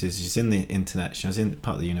computers, she's in the internet, she's in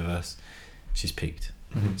part of the universe. She's peaked.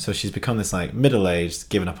 Mm-hmm. So she's become this like middle-aged,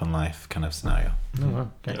 given up on life kind of scenario. Oh,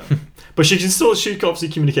 wow. Okay. Yeah. But she can obviously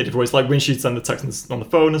communicate different ways. Like when she'd send the text on the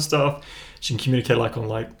phone and stuff, she can communicate like on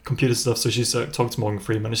like computer stuff. So she's talking to Morgan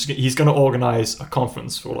Freeman. And he's going to organize a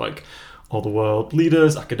conference for like all the world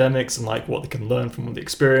leaders, academics, and like what they can learn from the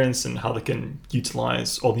experience and how they can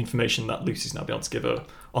utilize all the information that Lucy's now be able to give her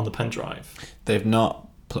on the pen drive. They've not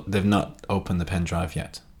opened the pen drive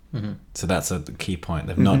yet. Mm-hmm. So that's a key point.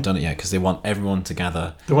 They've not done it yet because they want everyone to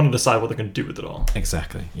gather. They want to decide what they're going to do with it all.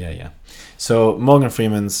 Exactly. Yeah. So Morgan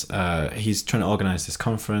Freeman's he's trying to organize this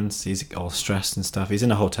conference. He's all stressed and stuff. He's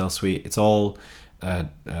in a hotel suite. It's all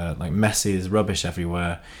like messy. There's rubbish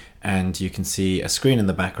everywhere, and you can see a screen in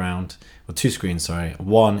the background. Well, two screens. Sorry.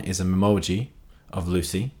 One is an emoji of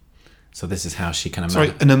Lucy. So this is how she kind of... Sorry,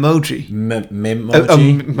 an emoji?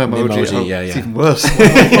 Memoji. Yeah. It's even worse.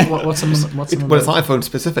 What's an emoji? Well, it's iPhone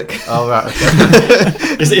specific. Oh, right.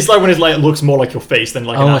 Okay. It's like when it like looks more like your face than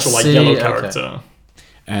like an actual like yellow character. Okay.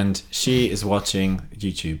 and she is watching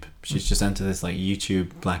YouTube. She's just entered this like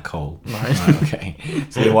YouTube black hole. Right. Okay.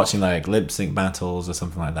 So you're watching like lip sync battles or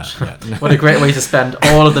something like that. Yeah. What a great way to spend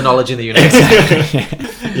all of the knowledge in the universe.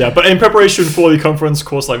 Yeah, but in preparation for the conference, of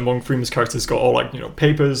course, like Morgan Freeman's character's got all like,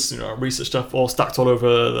 papers, research stuff all stacked all over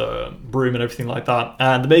the room and everything like that.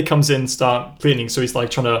 And the maid comes in, start cleaning, so he's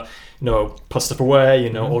like trying to, put stuff away,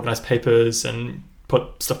 organize papers and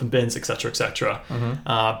put stuff in bins, etc., etc.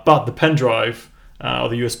 But the pen drive or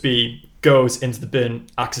the USB goes into the bin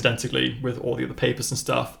accidentally with all the other papers and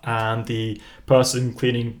stuff, and the person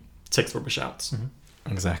cleaning takes the rubbish out.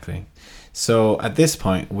 Exactly. So at this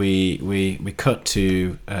point, we cut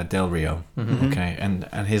to Del Rio, okay, and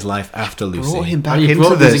his life after Lucy. Brought him back You into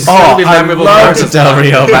brought this. I love Del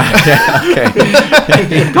Rio back. Yeah,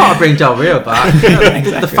 okay. You've got to bring Del Rio back.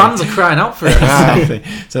 The fans are crying out for it. Exactly.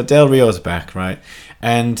 So Del Rio's back, right?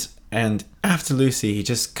 And after Lucy, he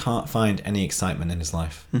just can't find any excitement in his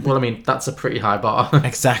life. Well, I mean, that's a pretty high bar.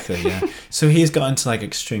 Exactly, yeah. So he's got into like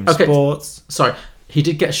extreme sports. Sorry, he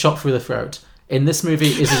did get shot through the throat. In this movie,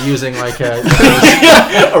 is he using like a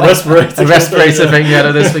respirator? A respirator thing, yeah,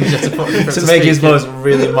 no, those things you have to put To make his voice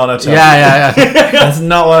really monotone. Yeah. That's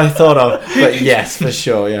not what I thought of, but yes, for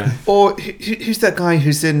sure, yeah. Or who's that guy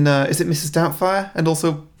who's in? Is it Mrs. Doubtfire and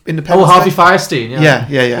also Independence? Oh, Harvey Day? Firestein. Yeah.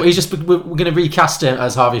 Yeah. Well, we're going to recast him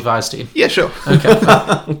as Harvey Firestein. Yeah, sure.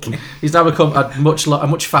 Okay. He's now become a much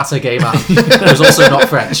fatter gay man who's also not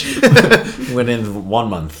French. Within 1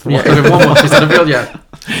 month. Yeah, within 1 month. He's had a real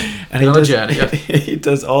And on a journey. Yeah. He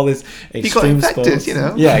does all this extreme He got infected,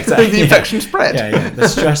 sports. Yeah, exactly. The infection spread. Yeah. The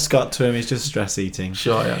stress got to him. He's just stress eating.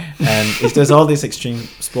 Sure, yeah. And he does all these extreme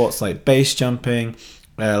sports like base jumping,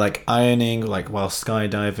 like ironing, like while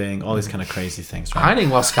skydiving, all these kind of crazy things. Right? Ironing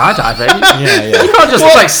while skydiving? Yeah. You can't just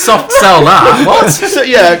like soft sell that. What? So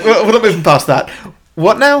yeah, we're not moving past that.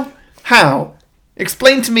 What now? How?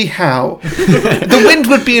 Explain to me how. The wind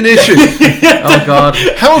would be an issue. Oh God.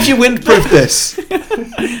 How have you windproofed this?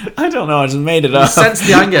 I don't know. I just made it up. Sense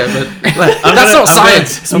the anger, but I'm that's not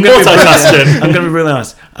science. I'm going to be really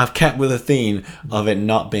honest. I've kept with a theme of it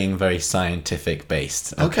not being very scientific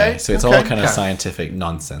based. Okay. So it's all kind of scientific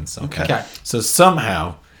nonsense. Okay. So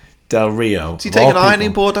somehow Del Rio. Does he take an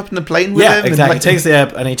ironing board up in the plane with him? Yeah, exactly. He takes the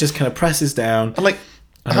air and he just kind of presses down. And like.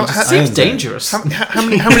 Seems dangerous. How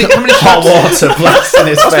many hot water blasting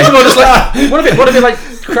his face? Just like, what if it like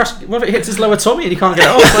crash? What if it hits his lower tummy and he can't get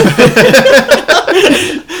it off?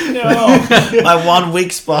 No, my 1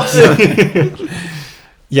 weak spot.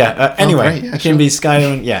 Yeah. Anyway, it can be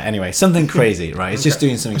skydiving. Yeah. Anyway, something crazy, right? It's just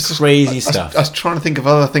doing something crazy stuff. I was trying to think of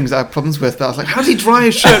other things that I have problems with. But I was like, how does he dry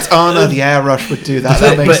his shirts? Oh no, the air rush would do that.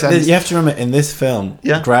 That makes sense. You have to remember, in this film,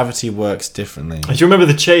 gravity works differently. Do you remember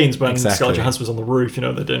the chains when Scarlett Johansson was on the roof? They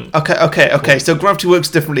didn't. Okay. So gravity works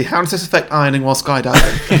differently. How does this affect ironing while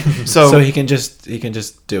skydiving? So he can just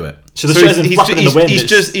do it. So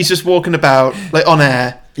he's just walking about like on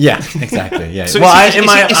air. Yeah, exactly. Yeah. So I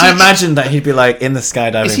imagine that he'd be like in the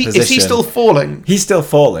skydiving position. Is he still falling? He's still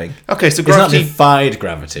falling. Okay, so gravity. He's not defied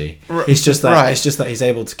gravity. It's just that right. It's just that he's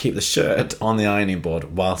able to keep the shirt on the ironing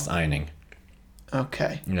board whilst ironing.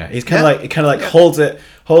 Okay. Yeah, he's kind of like holds it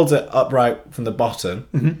upright from the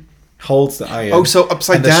bottom. Holds the iron. Oh, so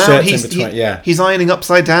upside down. He's ironing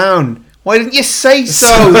upside down. Why didn't you say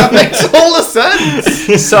so? That makes all the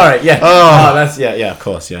sense. Sorry, yeah. Oh, that's of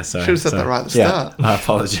course, yeah. Sorry. Should have said that right at the start. I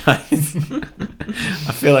apologise.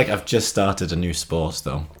 I feel like I've just started a new sport,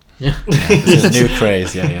 though. Yeah. This is a new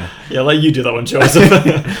craze. Yeah. Yeah, let you do that one, Joseph.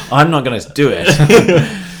 I'm not going to do it.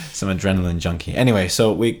 Some adrenaline junkie. Anyway,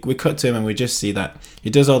 so we cut to him and we just see that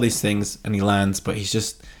he does all these things and he lands, but he's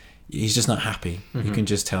just not happy. You can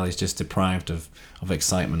just tell he's just deprived of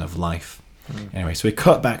excitement of life. Anyway, so we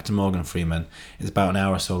cut back to Morgan Freeman. It's about an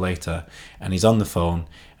hour or so later, and he's on the phone,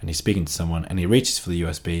 and he's speaking to someone, and he reaches for the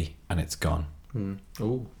USB, and it's gone.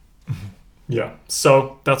 Ooh. Yeah,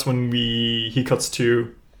 so that's when he cuts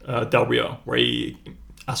to Del Rio, where he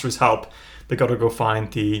asks for his help. They got to go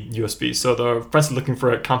find the USB. So the friends are looking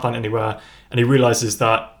for it, can't find it anywhere, and he realizes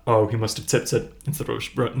that he must have tipped it into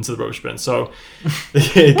the rubbish bin. So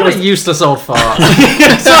what a useless old fart.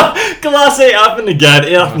 So classic happened again.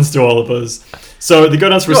 It happens to all of us. So they go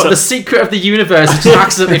down to the secret of the universe is just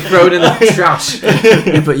accidentally thrown in the trash.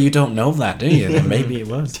 Yeah, but you don't know that, do you? Then maybe it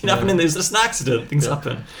was. It happened. There's just an accident. Things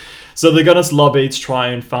happen. So they go down to the lobby to try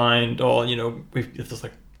and find, if there's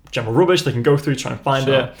like general rubbish they can go through, try and find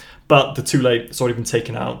it. But they're too late. It's already been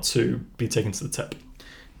taken out to be taken to the tip.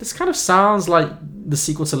 This kind of sounds like the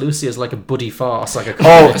sequel to Lucy is like a buddy farce, like a Oh,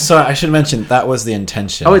 comedy. sorry, I should mention that was the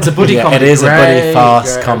intention. Oh, it's a buddy comedy. It is a buddy Great,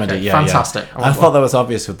 farce great, comedy. okay. Yeah, Fantastic. Yeah. I thought that was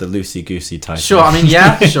obvious with the Loosey Goosey title. Sure, I mean,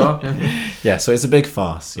 yeah, sure. Yeah. Yeah, so it's a big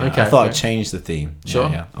farce. Yeah. Okay, I thought okay. I'd change the theme. Sure.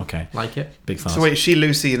 Yeah, yeah. Okay. Like it. Big farce. So wait, is she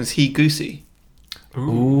Lucy and is he Goosey?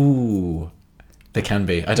 Ooh. They can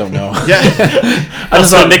be. I don't know. Yeah.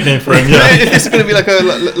 That's my nickname for him. Yeah. If this is going to be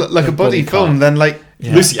like a buddy film, then like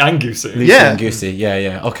Yeah. Lucy and Goosey. Lucy Yeah. and Goosey. Yeah,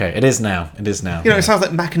 yeah. Okay, it is now. It is now. you know, yeah. it sounds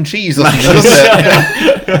like mac and cheese or something, doesn't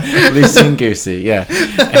it? Lucy and Goosey. Yeah.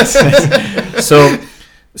 So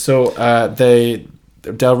they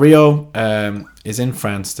Del Rio is in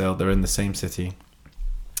France still. They're in the same city,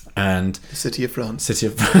 and The City of France. city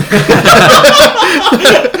of.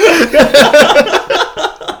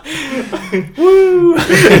 Woo!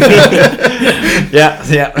 Yeah,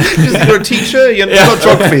 yeah. You're a teacher. You're not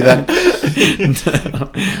geography then.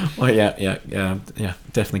 Well, yeah.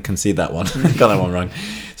 Definitely concede that one. Got that one wrong.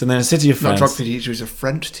 So then, the city of Not France. geography teacher. He's a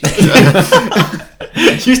French teacher.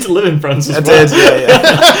 He used to live in France as I well.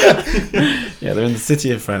 did, yeah. Yeah, they're in the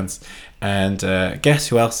city of France, and guess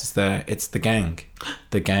who else is there? It's the gang.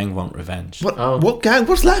 The gang want revenge. What? Oh. What gang?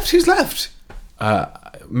 What's left? Who's left?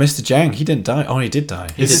 Mr. Jang, he didn't die. Oh, he did die.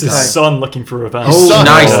 It's did his die. son looking for revenge. Oh, Son.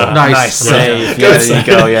 Nice, Yeah. nice. save. Yeah. Yeah, there you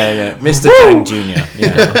go. Yeah. Mr. Jang Jr.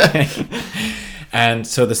 Yeah. Okay. And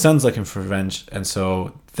so the son's looking for revenge, and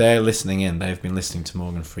so they're listening in. They've been listening to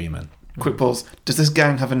Morgan Freeman. Quick pause. Does this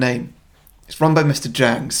gang have a name? It's run by Mr.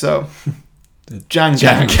 Jang, so Jang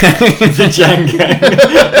Gang. The Jang Gang.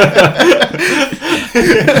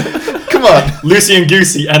 Come on. Lucy and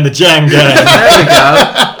Goosey and the Jang Gang. There we go.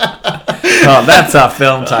 Oh, that's our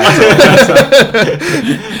film title.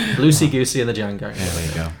 Lucy Goosey and the Django. There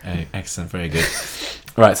you go. Excellent. Very good.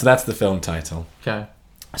 Right, so that's the film title. Okay.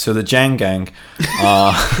 So the Jang Gang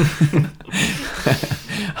are.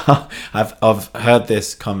 I've heard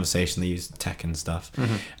this conversation. They use tech and stuff,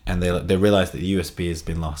 and they realize that the USB has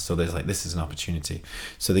been lost. So there's like, this is an opportunity.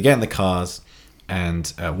 So they get in the cars,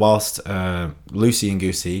 and whilst Lucy and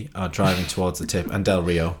Goosey are driving towards the tip, and Del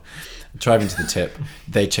Rio driving to the tip,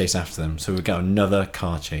 they chase after them. So we've got another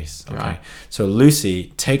car chase. Okay. Right. So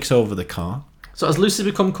Lucy takes over the car. So has Lucy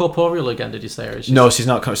become corporeal again, did you say? Or is she No, she's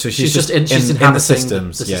not. So she's just in the inhabiting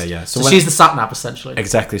systems. the Yeah, system. yeah. So when- she's the sat-nav, essentially.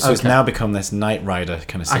 Exactly. So it's Okay. now become this Knight Rider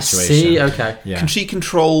kind of I situation. see, okay. Yeah. Can she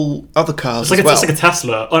control other cars It's like, as well? it's like a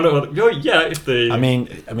Tesla. Oh no, yeah. If the I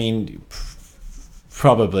mean,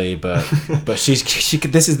 probably, but she.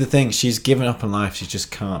 This is the thing. She's given up on life. She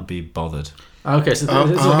just can't be bothered. Okay, so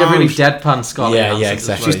it's like a really deadpan Scarlett Yeah, Johansson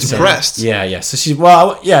exactly. She's So- depressed. Yeah. So she's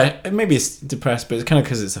maybe it's depressed, but it's kind of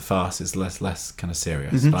because it's a farce. It's less kind of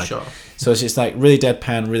serious. Like, Sure. So she's like really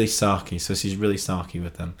deadpan, really sarky. So she's really sarky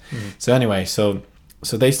with them. So anyway, so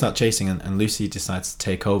they start chasing, and Lucy decides to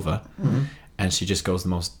take over, and she just goes the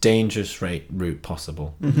most dangerous route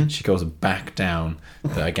possible. She goes back down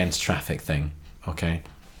the against traffic thing. Okay,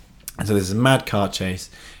 and so there's a mad car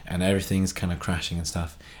chase, and everything's kind of crashing and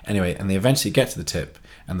stuff. Anyway, and they eventually get to the tip,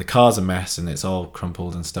 and the car's a mess, and it's all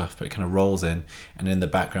crumpled and stuff, but it kind of rolls in, and in the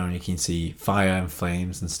background you can see fire and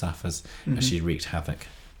flames and stuff as she wreaked havoc.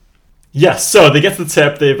 Yes, so they get to the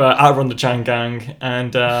tip, they've outrun the Jang Gang,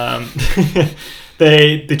 and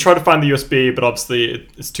they try to find the USB, but obviously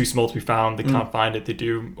it's too small to be found. They can't find it. They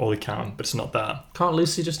do all they can, but it's not there. Can't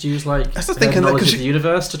Lucy just use like That's the her thinking that- knowledge 'cause of the she-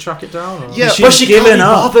 universe to track it down? Or? Yeah, She's but she given can't be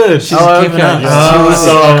up. bothered. She's Oh, given okay. up.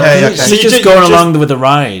 So- okay. So She's you just ju- going you along with the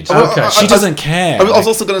ride. Okay. She doesn't care. I was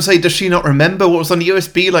also going to say, does she not remember what was on the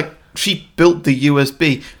USB? Like, she built the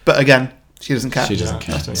USB, but again, she doesn't care. She doesn't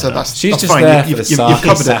care. So that's She's that's just fine. there for You've the covered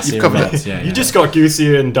sarky, it. sassy You've covered romance. it. Yeah, You just got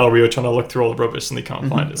Goosey and Del Rio trying to look through all the rubbish and they can't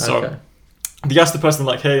find it. So Okay. they ask the person,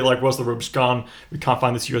 like, hey, like, where's the rubbish gone? We can't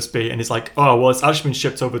find this USB. And he's like, oh, well, it's actually been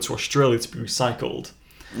shipped over to Australia to be recycled.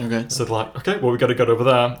 Okay. So they're like, okay, well, we got to go over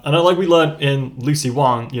there. And like we learned in Lucy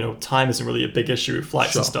 1, time isn't really a big issue with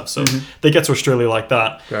flights and stuff. So they get to Australia like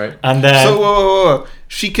that. Great. And then... So whoa.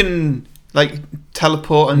 She can like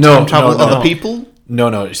teleport and No, time travel no, with other no. people.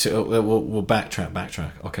 No. So we'll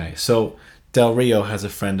backtrack. Okay, so Del Rio has a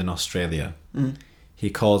friend in Australia. He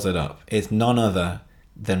calls it up. It's none other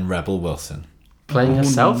than Rebel Wilson. Playing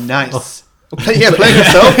herself? Nice. Playing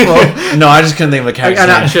herself. Or... No, I just couldn't think of a character. An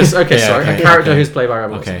actress, okay, Yeah, sorry. okay, A character okay. who's played by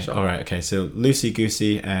Rebel Okay, Wilson, sure. all right, okay. So Lucy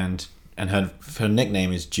Goosey and her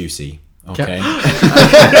nickname is Juicy. Okay. Okay.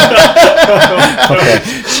 Okay.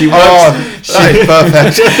 She Oh, works. that is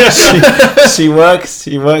perfect.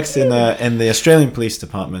 She works in the Australian Police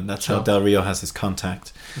Department. That's how Sure. Del Rio has his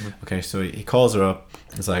contact. Okay, so he calls her up.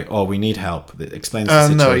 He's like, "Oh, we need help." It explains the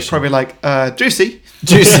situation. No, he's probably like, Juicy.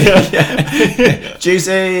 Juicy. Yeah.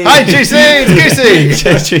 Juicy. Hi, Juicy. It's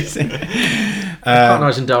Goosey. Juicy. I can't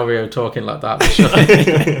imagine Del Rio talking like that. But sure.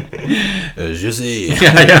 Juicy.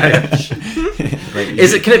 Can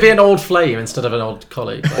it be an old flame instead of an old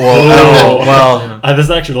colleague? Like, well. And there's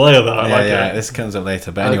an actual layer there. I like Yeah, it. this comes up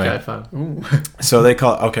later. But anyway, okay, fine. so they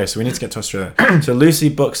call. Okay, so we need to get to Australia. So Lucy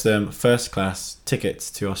books them first class tickets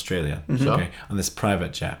to Australia. Sure. Okay, on this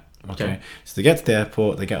private jet. Okay. Okay. So they get to the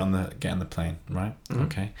airport. They get on the plane. Right.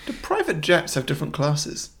 Okay. Do private jets have different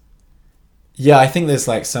classes? Yeah, I think there's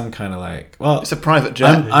like some kind of like. Well, It's a private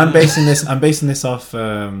jet. I'm basing this off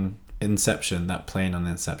Inception. That plane on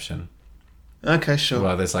Inception. Okay, sure.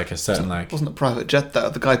 Well, there's like a certain like. It wasn't a private jet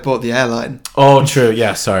though. The guy bought the airline. Oh, true.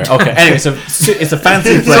 Yeah, sorry. Okay. Anyway, so it's a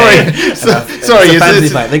fancy plane. Sorry, It's a is fancy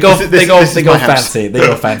this- plane. They go. this- They go. this They is go my house. fancy. They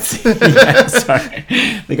go fancy. Yeah, sorry.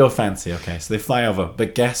 They go fancy. Okay, so they fly over.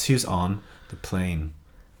 But guess who's on the plane?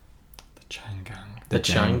 The Chang Gang. The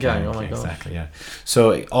Chang Gang, oh my God. Exactly. Yeah.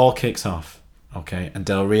 So it all kicks off. Okay, and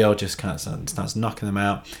Del Rio just kind of starts knocking them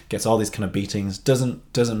out, gets all these kind of beatings, doesn't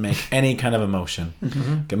make any kind of emotion.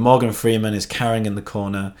 Okay, Morgan Freeman is carrying in the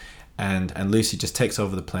corner, and Lucy just takes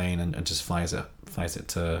over the plane and just flies it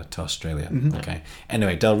to Australia. Okay.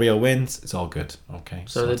 Anyway, Del Rio wins. It's all good. Okay.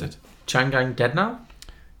 So the sorted. Chang Gang dead now?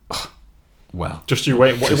 Well. Just you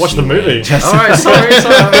wait. Watch the movie. All right, sorry.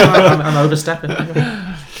 I'm overstepping.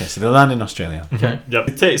 Okay, so they land in Australia. Okay.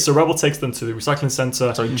 Yep. So Rebel takes them to the recycling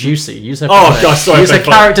center. Sorry, Juicy. Use her. Oh name. gosh, sorry. Use her beg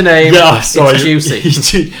your character name. Yeah, It's sorry.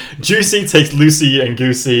 Juicy. Juicy takes Lucy and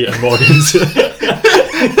Goosey and Morgan.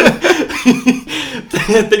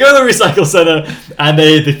 They go to the recycle center and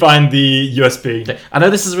they find the USB. Okay. I know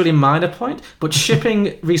this is a really minor point, but shipping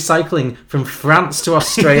recycling from France to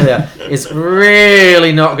Australia is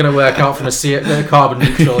really not going to work out from a carbon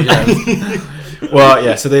neutral. Well,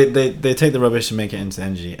 yeah, so they take the rubbish and make it into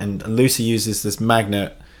energy, and Lucy uses this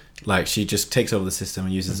magnet, like she just takes over the system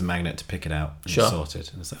and uses a magnet to pick it out and Sure. sort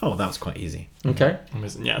it. And it's like, oh, that was quite easy. Okay.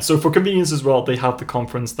 Amazing. Yeah. So for convenience as well, they have the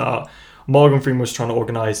conference that Morgan Freeman was trying to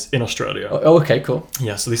organize in Australia. Oh, okay, cool.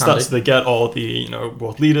 Yeah. So they Handy. they get all the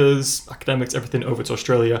world leaders, academics, everything over to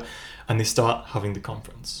Australia, and they start having the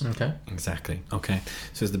conference. Okay. Exactly. Okay.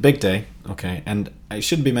 So it's the big day. Okay. And it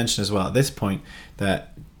should be mentioned as well at this point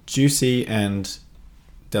that Juicy and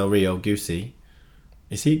Del Rio, Goosey.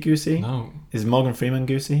 Is he Goosey? No. Is Morgan Freeman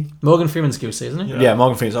Goosey? Morgan Freeman's Goosey, isn't he? Yeah,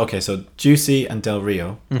 Morgan Freeman's. Okay, so Juicy and Del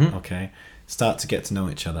Rio, Mhm. okay, start to get to know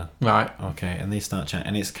each other. Right. Okay, and they start chatting.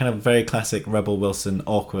 And it's kind of very classic Rebel Wilson,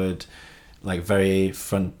 awkward, like very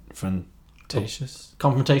frontatious.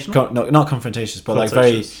 Confrontational? No, not confrontatious, but like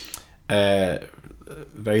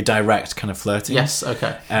very direct kind of flirting. Yes,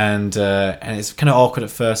 okay. And it's kind of awkward at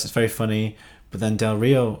first. It's very funny, but then Del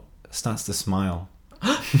Rio starts to smile.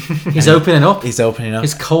 He's opening up. He's opening up.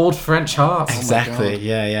 His cold French heart. Exactly.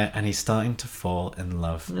 Yeah. And he's starting to fall in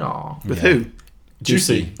love. Aw. With Yeah. who?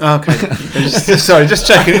 Juicy. Oh, okay. Sorry, just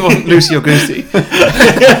checking. It wasn't Lucy or Goosey.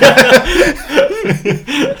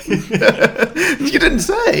 You didn't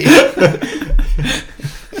say.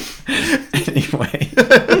 Anyway,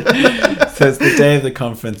 so it's the day of the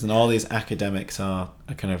conference, and all these academics are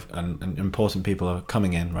kind of and important people are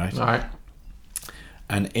coming in, right? Right.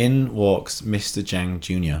 And in walks Mr. Zhang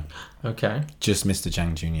Jr. Okay. Just Mr.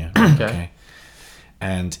 Zhang Jr. Okay.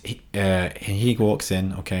 And he walks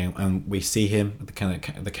in, okay, and we see him.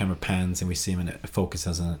 The camera pans, and we see him, and it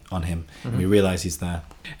focuses on him. And we realize he's there.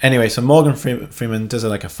 Anyway, so Morgan Freeman does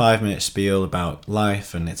like a 5-minute spiel about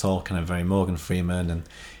life, and it's all kind of very Morgan Freeman, and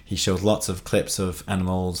he shows lots of clips of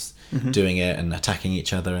animals doing it and attacking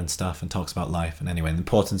each other and stuff, and talks about life. And anyway, the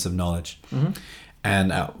importance of knowledge.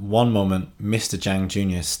 And at one moment, Mr. Zhang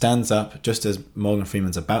Jr. stands up, just as Morgan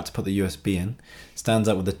Freeman's about to put the USB in, stands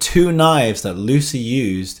up with the 2 knives that Lucy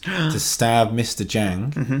used to stab Mr.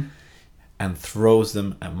 Zhang, and throws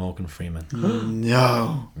them at Morgan Freeman.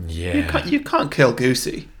 No. Yeah. You can't kill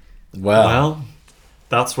Goosey. Well,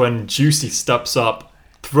 That's when Juicy steps up,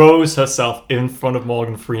 throws herself in front of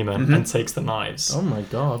Morgan Freeman, and takes the knives. Oh my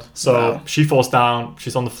god. So she falls down.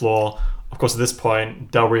 She's on the floor. Of course, at this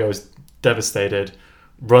point, Del Rio is devastated.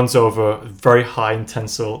 Runs over. Very high,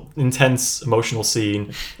 intense emotional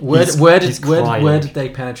scene. Where He's did they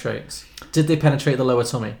penetrate? Did they penetrate the lower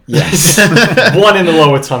tummy? yes. One in the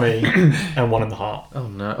lower tummy and one in the heart. Oh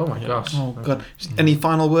no! Oh my gosh! Oh god. Any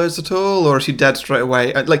final words at all, or is she dead straight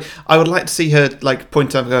away? I would like to see her like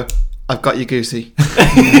point up and go, I've got you, Goosey.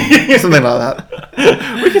 Something like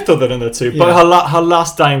that. We could throw that in there too. But her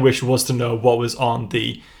last dying wish was to know what was on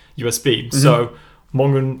the USB. So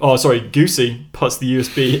Goosey puts the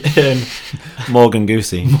USB in. Morgan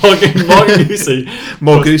Goosey. Morgan Goosey.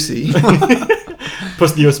 More Goosey.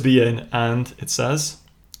 Puts the USB in, and it says,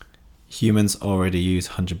 Humans already use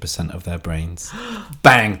 100% of their brains.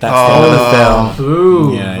 Bang! That's the end of the film.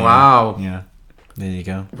 Ooh, Yeah, wow. Yeah. There you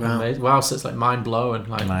go. Wow, so it's like mind blowing.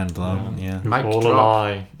 Like, Mind blown. Yeah. mic all a drop.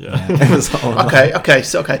 lie. Yeah. It was all Okay.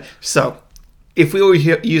 So, if we all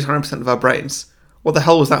use 100% of our brains, what the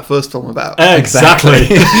hell was that first film about? Exactly.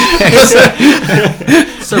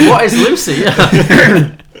 So what is Lucy?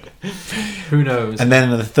 Who knows? And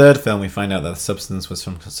then in the third film, we find out that the substance was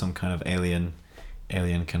from some kind of alien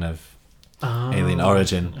kind of alien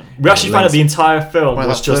origin. We actually find out the entire film Well,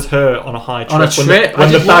 was that's just her on a high trip. On a trip? When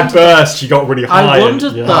I the did bag wonder- burst, she got really high. I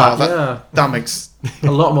wondered and, that. That makes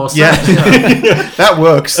A lot more yeah, sense. Yeah. that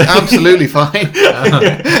works absolutely fine.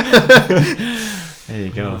 There you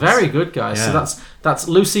go. Very good, guys. Yeah. So that's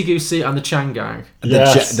Lucy Goosey and the Chang Gang. And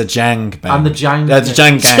Yes. the Jang bang. And the Jang- the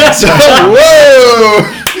Jang gang. Whoa!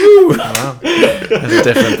 That's a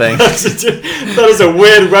different thing. That is a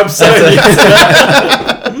weird website.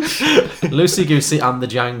 Lucy Goosey and the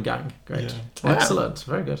Jang Gang. Great. Wow. Excellent.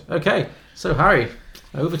 Very good. Okay. So, Harry,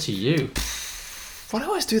 over to you. Why do I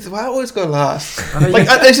always do that? Why do I always go last? I know Like,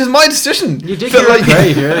 this is my decision. You dig But, your own like-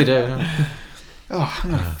 grave, you really do. Oh,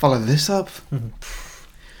 I'm gonna follow this up.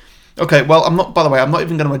 Okay, well, I'm not. By the way, I'm not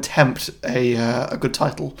even going to attempt a good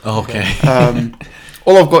title. Okay.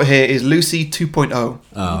 All I've got here is Lucy 2.0.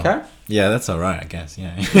 Oh. Okay. Yeah, that's all right, I guess.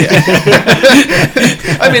 Yeah.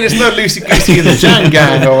 I mean, it's not Lucy Goosey and the Jang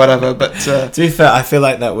Gang or whatever, but To be fair, I feel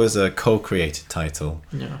like that was a co-created title.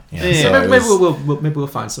 Yeah. Yeah. so Maybe, it was- maybe we'll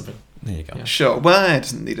find something. There you go. Yeah. sure. Well, it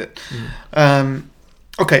doesn't need it.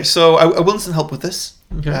 Okay, so I will need some help with this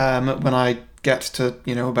Okay. when I get to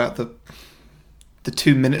about the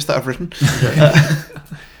 2 minutes that I've written.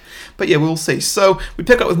 But yeah, we'll see. So we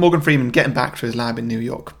pick up with Morgan Freeman getting back to his lab in New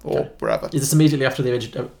York or wherever. Is this immediately after the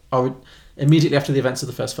immediately after the events of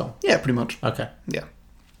the first film? Yeah, pretty much. Okay. Yeah.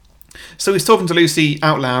 So he's talking to Lucy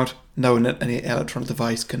out loud, knowing that any electronic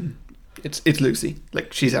device can. It's Lucy.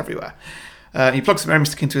 Like, she's everywhere. He plugs the memory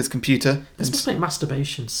stick into his computer. This and must make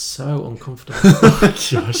masturbation so uncomfortable.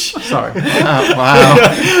 Gosh. Sorry. Oh,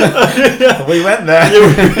 wow. We went there.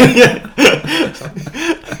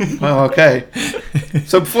 Well, okay.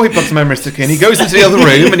 So before he plugs the memory stick in, he goes into the other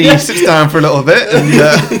room and he sits down for a little bit. And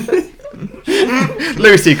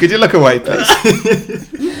Lucy, could you look away, please?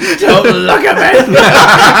 Don't look at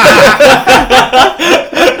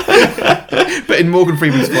But in Morgan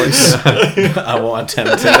Freeman's voice. I won't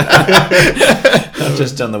attempt it. I've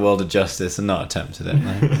just done the world of justice and not attempted it.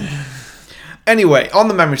 No. Anyway, on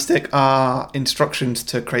the memory stick are instructions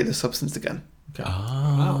to create the substance again.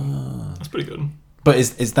 Wow. That's pretty good. But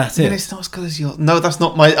is that I mean, it? it's not as good as yours. No, that's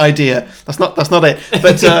not my idea. That's not it.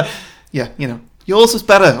 But yeah, yours was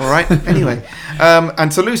better. All right. Anyway,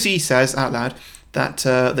 and so Lucy says out loud that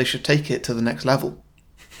they should take it to the next level.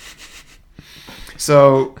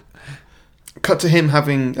 So, cut to him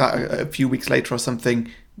having a few weeks later or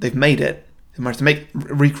something. They've made it. They managed to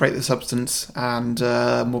recreate the substance, and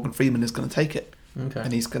Morgan Freeman is going to take it,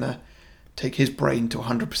 and he's going to take his brain to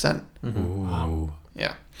 100%. Ooh.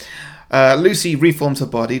 Yeah. Lucy reforms her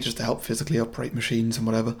body just to help physically operate machines and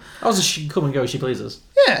whatever. Oh, so she can come and go as she pleases?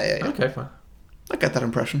 Yeah. Okay, fine. I get that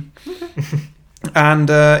impression. And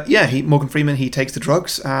Morgan Freeman, he takes the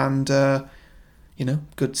drugs, and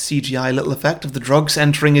good CGI little effect of the drugs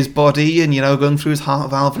entering his body and going through his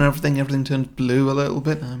heart valve and everything. Everything turns blue a little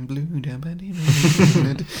bit. I'm blue.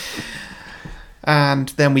 And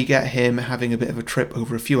then we get him having a bit of a trip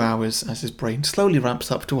over a few hours as his brain slowly ramps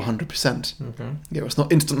up to 100%. Okay. Yeah, it's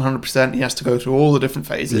not instant 100%. He has to go through all the different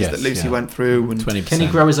phases that Lucy went through. And 20%. Can he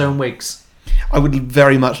grow his own wigs? I would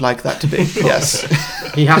very much like that to be. Yes.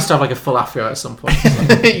 He has to have like a full afro at some point.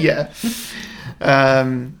 Yeah.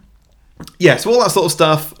 So all that sort of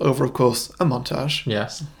stuff over, of course, a montage.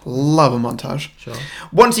 Yes. Love a montage. Sure.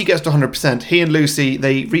 Once he gets to 100%, he and Lucy,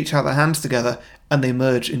 they reach out their hands together and they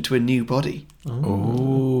merge into a new body.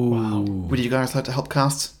 Ooh. Wow. Would you guys like to help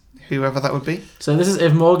cast whoever that would be? So this is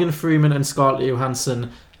if Morgan Freeman and Scarlett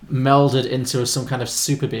Johansson melded into some kind of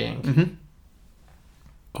super being. Mm-hmm.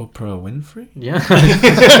 Oprah Winfrey? Yeah.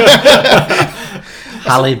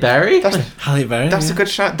 Halle Berry? Halle Berry? That's a good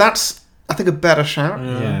shout. That's, I think, a better shout.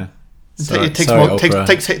 Yeah. It takes Sorry, more Oprah.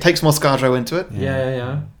 takes more ScarJo into it.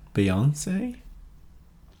 Yeah. Beyonce?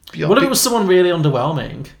 What if it was someone really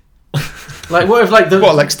underwhelming? Like, what if, like, the...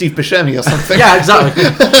 What, like Steve Buscemi or something? Yeah, exactly.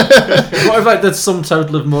 What if, like, the sum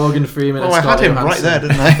total of Morgan Freeman and I had Scarlett him right Johansson? there,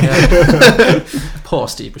 didn't I? Yeah. Poor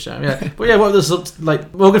Steve Buscemi, yeah. But yeah, what if there's,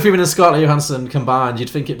 like, Morgan Freeman and Scarlett Johansson combined, you'd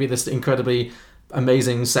think it'd be this incredibly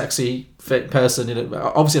amazing, sexy, fit person, you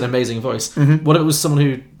know, obviously an amazing voice. What if it was someone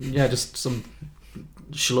who, yeah, just some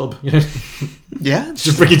schlub, you know? Yeah.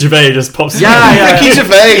 Just Ricky Gervais just pops in. Yeah. Ricky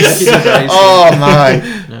Gervais. Ricky Gervais. Oh my.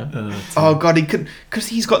 Yeah. Oh god, he could, because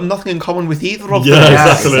he's got nothing in common with either of Yeah, them.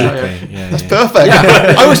 exactly. Yeah, That's perfect.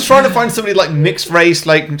 I was trying to find somebody like mixed race,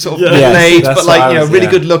 like sort of Yeah. middle age, Yes, but that's like, what I you know, was- really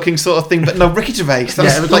yeah. good looking sort of thing. But no, Ricky Gervais. That's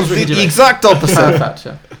Yeah, it like becomes Ricky the Gervais. exact opposite. Perfect,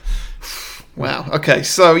 yeah. Wow. Okay.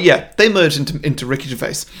 So yeah, they merge into Ricky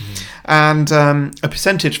Gervais, and a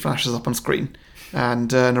percentage flashes up on screen,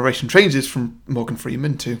 and narration changes from Morgan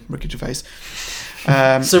Freeman to Ricky Gervais.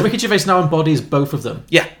 So Ricky Gervais now embodies both of them?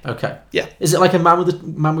 Yeah. Okay. Yeah. Is it like a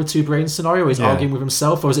man with two brains scenario where he's Yeah. arguing with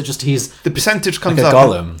himself, or is it just he's... The percentage comes Like a up.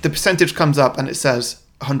 Gollum. The percentage comes up, and it says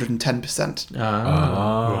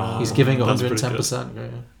 110%. He's giving That's pretty 110%. Yeah.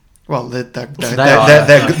 Well, they're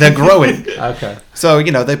They are. growing. Okay. So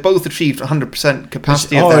you know they both achieved 100%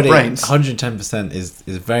 capacity of Already, their brains. 110% is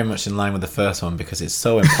very much in line with the first one because it's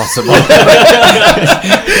so impossible.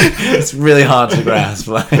 It's really hard to grasp.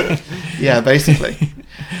 Like. Yeah, basically.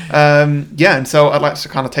 Yeah, and so I'd like to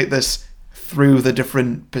kind of take this through the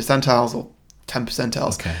different percentiles or 10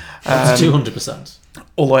 percentiles. Okay. Up to 200%.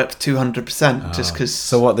 All the way up to 200%, just because.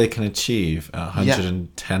 So what they can achieve at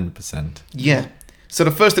 110%. Yeah. So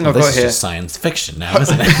the first thing I've This got is here. just science fiction now,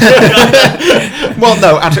 isn't it? Well,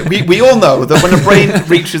 no, actually, we all know that when a brain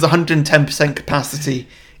reaches 110% capacity,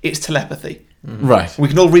 it's telepathy. Right. We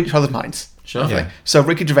can all read each other's minds. Sure. Yeah. So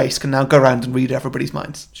Ricky Gervais can now go around and read everybody's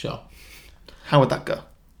minds. Sure. How would that go?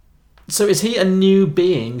 So is he a new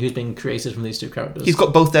being who's been created from these two characters? He's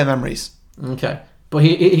got both their memories. Okay. But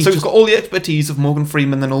he's So he's got all the expertise of Morgan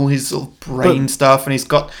Freeman and all his sort of brain stuff, and he's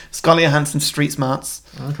got Scarlett Johansson's street smarts.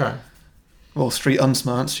 Okay. Well, street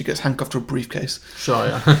unsmarts. She gets handcuffed to a briefcase. Sure,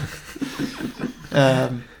 yeah.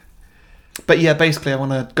 But yeah, basically, I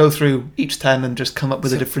want to go through each 10 and just come up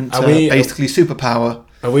with a different, are we- basically, superpower.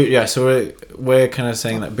 So we're kind of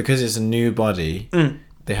saying that because it's a new body,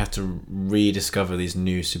 they have to rediscover these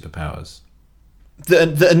new superpowers.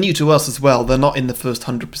 That are new to us as well. They're not in the first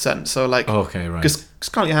 100%. So, like, Okay, right. because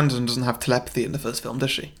Scarlett Johansson doesn't have telepathy in the first film,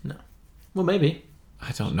 does she? No. Well, maybe.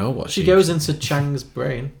 I don't know what She goes into Chang's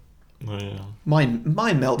brain. Oh, yeah. Mind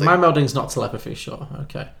melding. Mind melding's not telepathy, sure.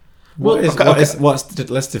 Okay.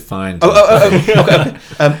 Let's define. Okay.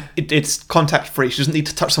 It's contact free. She doesn't need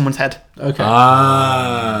to touch someone's head. Okay.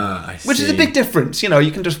 I see. Which is a big difference. You know,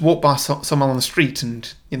 you can just walk by someone on the street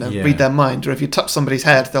and, you know, Yeah. read their mind. Or if you touch somebody's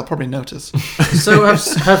head, they'll probably notice. So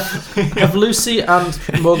have Lucy and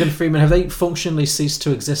Morgan Freeman, have they functionally ceased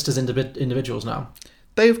to exist as individuals now?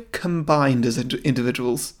 They've combined as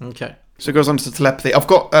individuals. Okay. So it goes on to telepathy. I've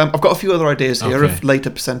got a few other ideas here Okay. of later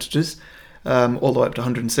percentages, all the way up to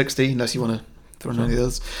 160, unless you want to throw in any of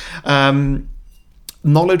those.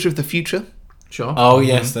 Knowledge of the future. Sure. Oh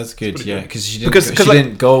yes, that's good. Yeah, because she didn't. Because, she like-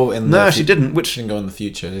 didn't go in. No, the she didn't. Which She didn't go in the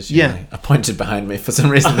future, did she? Yeah. I pointed behind me for some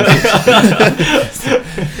reason.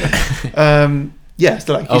 yeah,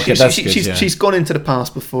 so like Okay, that's good, yeah. she's gone into the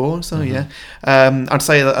past before, so yeah. I'd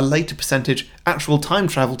say that a later percentage actual time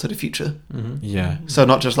travel to the future. Yeah. So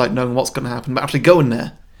not just like knowing what's going to happen, but actually going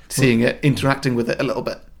there, seeing it, interacting with it a little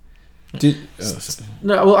bit.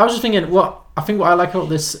 No, well, I was just thinking. What I like about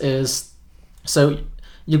this is, so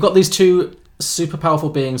you've got these two super powerful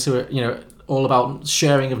beings who are, you know, all about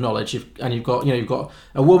sharing of knowledge. You've got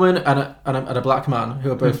a woman and a black man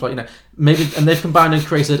who are both like, you know, maybe, and they've combined and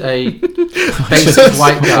created a basic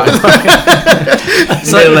white guy.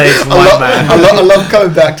 Middle-aged white man. I love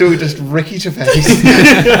coming back to just Ricky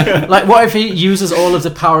Gervais. Like, what if he uses all of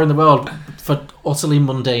the power in the world for utterly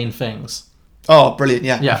mundane things? Oh, brilliant!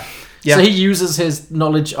 Yeah, Yeah. Yeah. So he uses his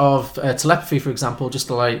knowledge of telepathy, for example, just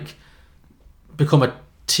to like become a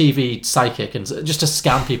TV psychic and just to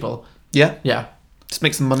scam people. yeah. Yeah. Just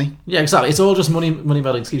make some money. Yeah, exactly. It's all just money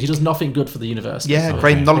melding schemes. He does nothing good for the universe. Yeah,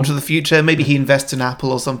 great knowledge of the future. Maybe he invests in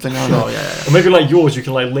Apple or something. I don't know. Oh, yeah. Or maybe like yours, you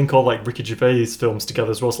can like link all like Ricky Gervais films together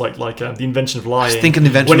as well. It's like The Invention of Lying. I was thinking The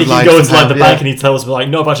Invention when of he Lying can go into like somehow, the yeah. bank and he tells me like,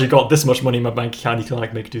 no, I've actually got this much money in my bank account. You can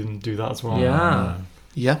like make do that as well. Yeah,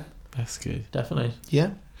 Yeah, That's good. definitely. yeah.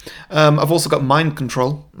 I've also got mind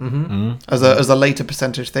control as a later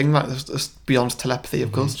percentage thing, like that's beyond telepathy,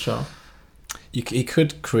 of course. Sure. he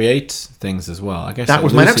could create things as well. I guess That like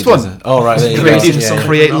was my Lucy next one. does it. Oh right, there you go. Created Yeah, yeah.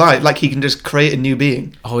 create life. Like he can just create a new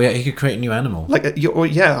being. Oh yeah, he could create a new animal. Like I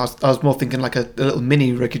was more thinking like a little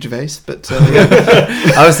mini Ricky Gervais, but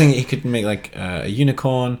yeah. I was thinking he could make like a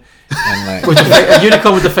unicorn and like. With a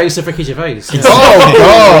unicorn with the face of Ricky Gervais. Yeah. Oh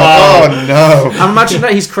god! Oh no! I'm imagining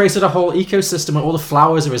that he's created a whole ecosystem where all the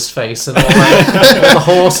flowers are his face and all, all the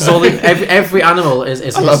horses, every animal is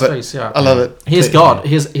his love it. face. Yeah, I love it. He is God.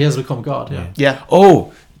 He has become God. Yeah. Yeah.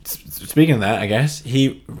 Oh, speaking of that, I guess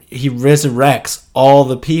he resurrects all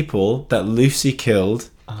the people that Lucy killed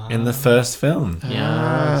in the first film.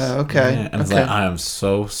 Yeah. Okay. Yeah, and it's okay. like, I am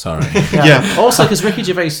so sorry. Yeah. Also, because Ricky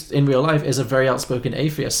Gervais in real life is a very outspoken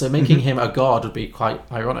atheist, so making him a god would be quite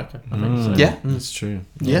ironic. I think. So. Yeah. That's true.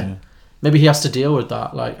 Yeah. Maybe he has to deal with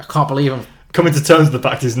that. Like, I can't believe him. Coming to terms with the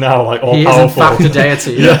fact he's now like all He is in powerful. fact a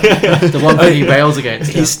deity. The one thing he rails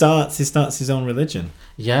against. He Yeah. starts his own religion.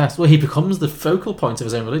 Yes, well, he becomes the focal point of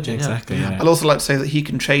his own religion. Exactly. Yeah. Yeah. I'd also like to say that he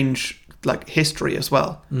can change like history as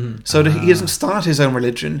well. So that he doesn't start his own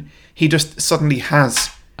religion. He just suddenly has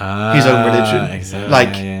his own religion. Exactly.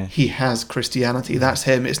 Like yeah. he has Christianity. That's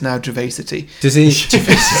him. It's now Gervaisity. Does he?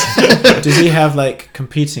 Does he have like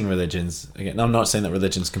competing religions? Again, I'm not saying that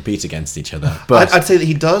religions compete against each other, but I'd say that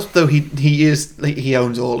he does, though. He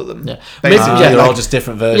owns all of them. Yeah. Basically, Maybe- they're like- all just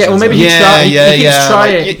different versions. Yeah, well, maybe of he it. try- he keeps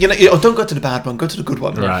trying. Like, don't go to the bad one. Go to the good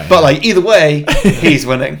one. Right. But like either way, he's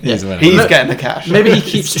winning. He's winning. He's No, getting the cash. Maybe he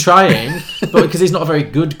keeps trying, but because he's not a very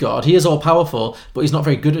good god, he is all powerful, but he's not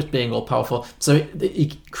very good at being all powerful. So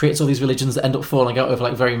he creates all these religions that end up falling out over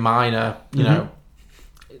like very minor, you know,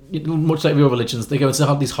 much like real religions. They go into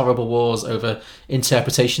have these horrible wars over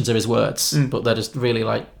interpretations of his words, but they're just really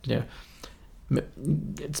like, you know.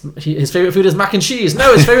 His favorite food is mac and cheese.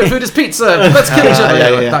 No, his favorite food is pizza. Let's kill each other.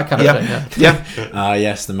 yeah. That kind of thing. Yeah. Ah,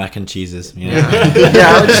 yes, the mac and cheeses. Yeah.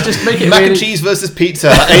 Yeah, just make it Mac really. and cheese versus pizza.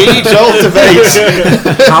 Age-old debate.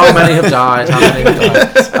 How many have died? How many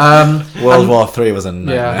have died? World War III was a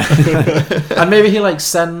nightmare. Yeah, and maybe he like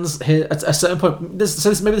sends his, at a certain point. Maybe this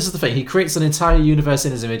is the thing. He creates an entire universe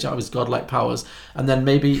in his image out of his godlike powers, and then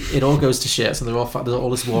maybe it all goes to shit. So there's all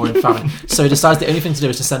this war and famine. So he decides the only thing to do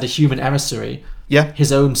is to send a human emissary,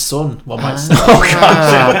 his own son. One might say. Oh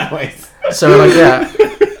god. So like yeah.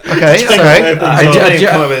 Okay. A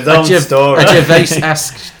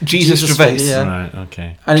Gervais-esque Jesus Gervais. figure, yeah. Right.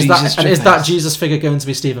 Okay. And is Jesus that Gervais. Jesus figure going to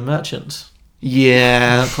be Stephen Merchant?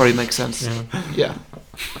 Yeah, that probably makes sense. Yeah.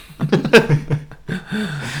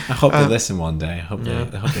 I hope they listen one day. I hope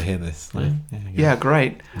they hear this. Like, Yeah,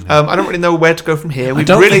 great. I don't really know where to go from here. We've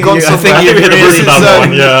don't really think gone you- I somewhere. think you've hit a This really is, bad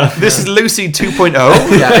one, yeah. This is Lucy 2.0.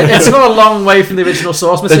 Yeah, it's not a long way from the original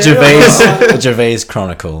source the material. the Gervais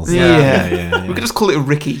Chronicles. Yeah. We could just call it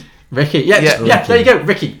Ricky. Ricky, yeah, there you go,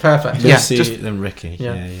 Ricky, perfect. Yeah, Lucy just- and Ricky.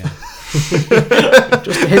 Yeah. Yeah.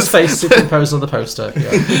 Just his face superimposed on the poster.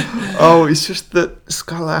 Yeah. Oh, it's just that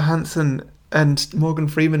Scarlett Johansson and Morgan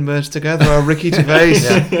Freeman merged together are Ricky Gervais.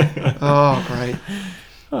 Oh, great.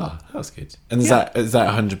 Oh, that was good. And is that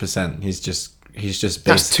 100%? He's just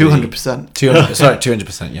That's basically 200%. 200. Sorry,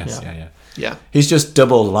 200%. Yes. Yeah. Yeah. Yeah. He's just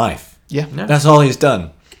doubled life. Yeah. That's all he's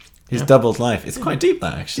done. He's Yeah. doubled life. It's quite deep,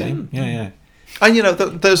 that actually. Yeah. And,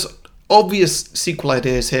 there's obvious sequel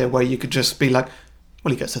ideas here where you could just be like,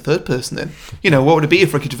 well, he gets a third person in. What would it be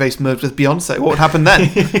if Ricky Gervais merged with Beyonce? What would happen then?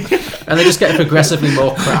 And they just get progressively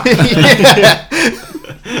more crap. Yeah.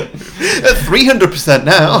 At 300%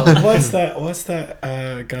 now. What's that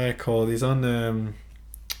guy called? He's on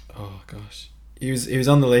oh gosh. He was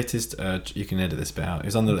on the latest you can edit this bit out. He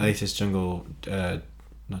was on the latest Jungle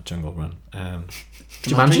not Jungle Run.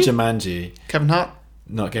 Jumanji? Jumanji. Kevin Hart?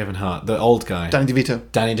 Not Kevin Hart, the old guy. Danny DeVito.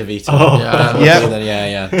 Danny DeVito. Oh.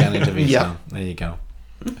 Yeah. Danny DeVito. Yeah. There you go.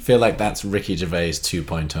 I feel like that's Ricky Gervais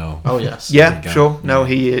 2.0. Oh yes. Yeah, There you go. sure. No,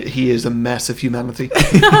 he is a mess of humanity.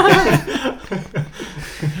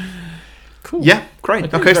 Cool. Yeah,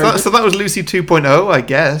 great. Okay, very so that was Lucy 2.0, I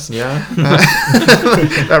guess. Yeah.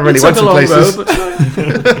 That really It went took a some long places. road,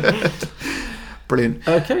 but Brilliant.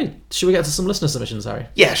 okay. Should we get to some listener submissions, Harry?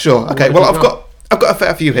 Yeah, sure. Okay. What Well, have I've you got a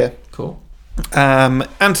fair few here. Cool.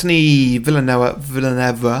 Anthony Villeneuve.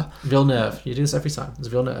 Villeneuve. You do this every time. It's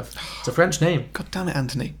Villeneuve. It's a French name. God damn it,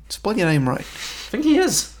 Anthony. Spell your name right. I think he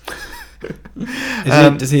is.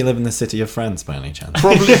 Does he live in the city of France by any chance?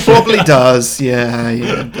 Probably does.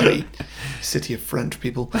 Yeah. Bloody city of French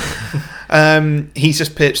people. He's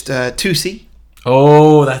just pitched Tusi.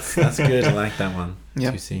 Oh, that's good. I like that one.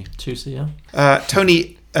 Yeah. 2C, yeah.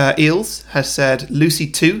 Tony Eels has said Lucy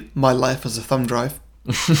 2, My Life as a Thumb Drive.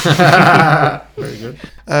 Very good.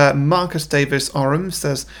 Marcus Davis Oram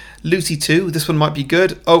says Lucy 2, this one might be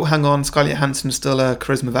good. Oh, hang on, Scarlett Johansson's still a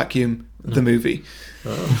charisma vacuum. the movie.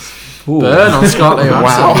 Burn on Scarlett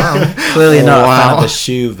Johansson. Wow. Clearly not a fan Wow. of the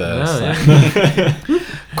shoe verse. Yeah,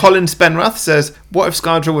 Colin Spenrath says, what if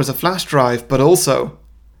Skardra was a flash drive, but also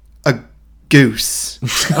a goose?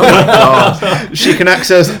 Oh my god. She can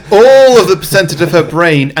access all of the percentage of her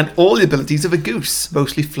brain and all the abilities of a goose,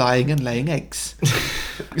 mostly flying and laying eggs.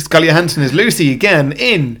 Scarlett Johansson is Lucy again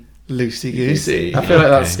in Lucy Goosey. I feel like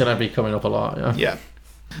that's going to be coming up a lot. Yeah. Yeah.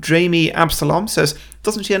 Jamie Absalom says,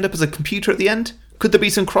 doesn't she end up as a computer at the end? Could there be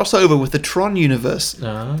some crossover with the Tron universe,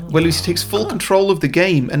 where Lucy takes full control of the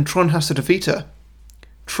game and Tron has to defeat her?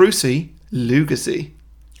 Trucy Lugacy.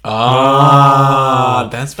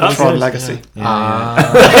 That's pretty Tron good. Legacy. It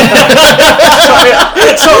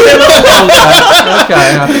took me a little while there.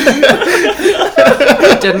 Okay.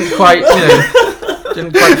 Didn't quite,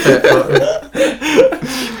 didn't quite fit. But...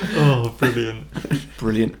 Oh, brilliant.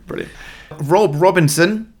 Brilliant. Rob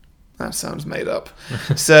Robinson, that sounds made up,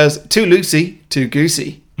 says, to Lucy, to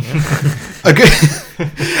Goosey. A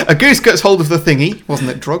goose gets hold of the thingy, wasn't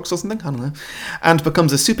it drugs or something? I don't know. And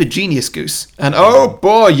becomes a super genius goose. And oh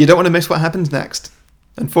boy, you don't want to miss what happens next.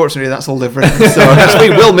 Unfortunately, that's all they've written, so I guess we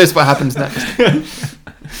will miss what happens next.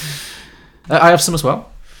 I have some as well.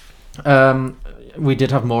 We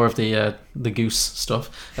did have more of the goose stuff,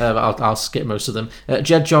 but I'll skip most of them.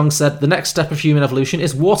 Jed Jong said, the next step of human evolution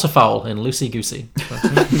is waterfowl in Lucy Goosey.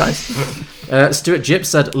 Nice. Stuart Jipp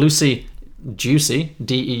said, Lucy Juicy,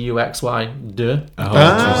 D-E-U-X-Y, de.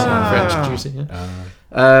 French, juicy,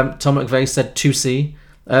 yeah. Tom McVeigh said 2C.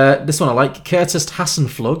 This one I like. Curtis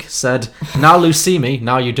Hassenflug said, now Lucy me,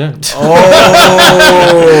 now you don't.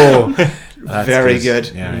 Oh! That's Very good.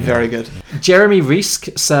 Yeah, Very good. Jeremy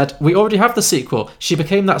Reisk said, we already have the sequel. She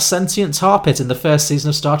became that sentient tar pit in the first season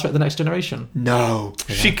of Star Trek The Next Generation. No.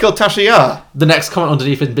 She killed Tasha Yar. The next comment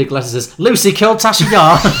underneath in big letters is, Lucy killed Tasha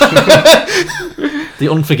Yar. The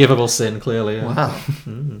unforgivable sin, clearly. Yeah. Wow.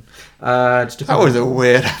 Just a That was a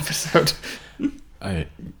weird episode.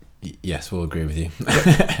 Yes, we'll agree with you.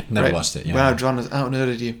 Never Right. watched it. Yeah. Wow, John has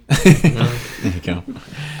out-nerded you. There you go.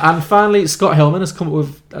 And finally, Scott Hillman has come up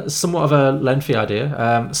with somewhat of a lengthy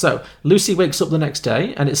idea. So, Lucy wakes up the next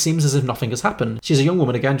day, and it seems as if nothing has happened. She's a young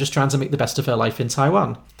woman again, just trying to make the best of her life in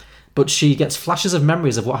Taiwan. But she gets flashes of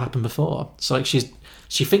memories of what happened before. So, like, she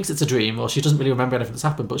thinks it's a dream, or she doesn't really remember anything that's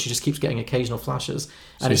happened, but she just keeps getting occasional flashes.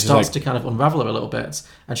 And So it she's starts like- to kind of unravel her a little bit.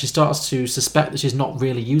 And she starts to suspect that she's not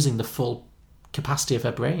really using the full capacity of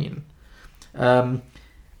her brain. And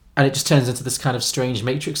it just turns into this kind of strange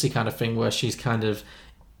Matrixy kind of thing where she's kind of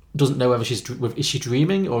doesn't know whether is she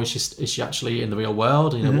dreaming or is she actually in the real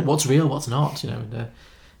world? You know, what's real, what's not? You know,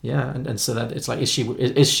 and so then it's like, is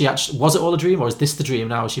she actually, was it all a dream, or is this the dream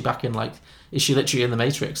now? Is she back in, like, is she literally in the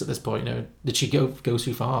Matrix at this point? You know, did she go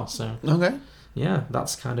too far? So Okay. yeah,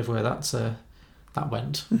 that's kind of where that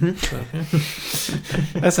went. So, yeah.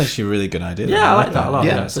 That's actually a really good idea. Yeah, I like that a lot.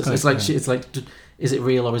 Yeah, Yeah, so it's like is it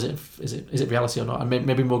real or is it reality or not? And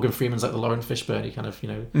maybe Morgan Freeman's like the Lauren Fishburne. He kind of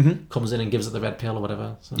comes in and gives it the red pill or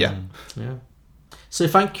whatever. So, Yeah. yeah. So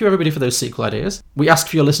thank you everybody for those sequel ideas. We ask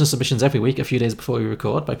for your listener submissions every week, a few days before we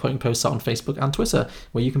record, by putting posts out on Facebook and Twitter,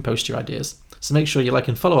 where you can post your ideas. So make sure you like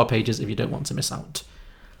and follow our pages if you don't want to miss out.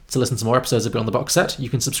 To listen to more episodes of Beyond the Box Set, you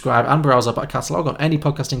can subscribe and browse our back catalogue on any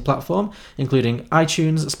podcasting platform, including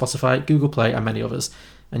iTunes, Spotify, Google Play, and many others.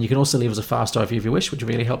 And you can also leave us a 5-star review if you wish, which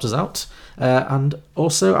really helps us out. And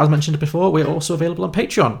also, as mentioned before, we're also available on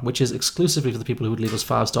Patreon, which is exclusively for the people who would leave us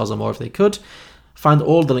 5 stars or more if they could. Find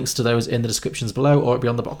all the links to those in the descriptions below or at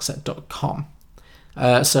beyondtheboxset.com.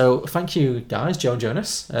 So thank you guys, Joe and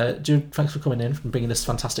Jonas. Thanks for coming in and bringing this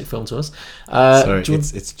fantastic film to us. Sorry,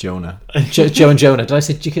 it's Jonah. Joe and Jonah. Did I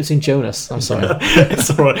say you keep saying Jonas? I'm sorry.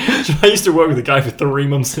 It's alright. I used to work with a guy for 3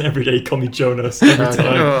 months, and every day he called me Jonas every Okay.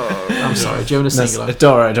 time. I'm sorry, Jonas singular.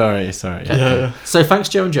 Don't worry, sorry. Okay. Yeah. So thanks,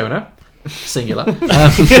 Joe and Jonah, singular. Do you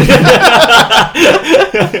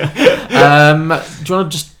want to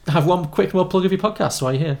just have one quick more plug of your podcast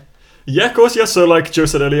while you're here? Yeah, of course, yeah. So like Joe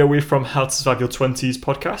said earlier, we're from How to Survive Your 20s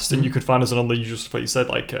podcast, and you can find us on all the usual stuff you said,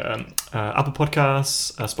 like Apple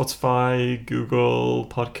Podcasts, Spotify, Google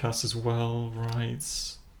Podcasts as well, right?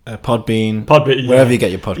 Podbean, Podbean, wherever you get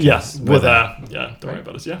your podcasts. Yes, we're there. Yeah, don't worry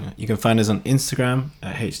about us, yeah. You can find us on Instagram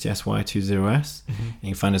at HTSY20S. And you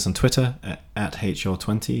can find us on Twitter at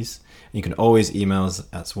HYOUR20s. And you can always email us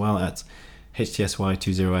as well at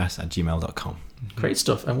HTSY20s@gmail.com. Great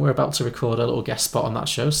stuff. And we're about to record a little guest spot on that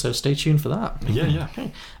show, so stay tuned for that. Yeah.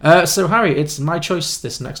 Okay. So Harry, it's my choice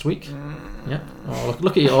this next week. Yeah. Oh,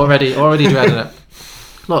 look at you already dreading it.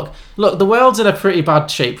 Look, the world's in a pretty bad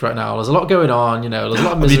shape right now. There's a lot going on, you know. There's a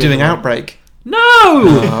lot of Are you misery. doing Outbreak?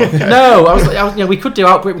 No, no. We could do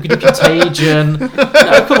Outbreak. We could do Contagion.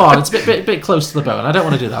 No, come on, it's a bit close to the bone. I don't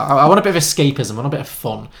want to do that. I want a bit of escapism. I want a bit of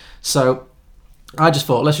fun. So I just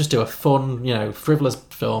thought, let's just do a fun, frivolous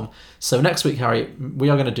film. So next week, Harry, we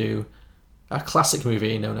are going to do a classic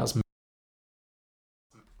movie known as.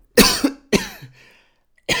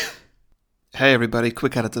 Hey everybody,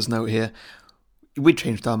 quick editor's note here. We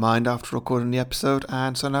changed our mind after recording the episode,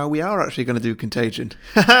 and so now we are actually going to do Contagion.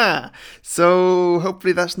 So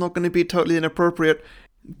hopefully that's not going to be totally inappropriate.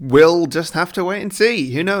 We'll just have to wait and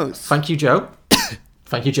see. Who knows? Thank you, Joe.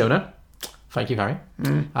 Thank you, Jonah. Thank you, Harry.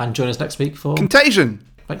 And join us next week for Contagion.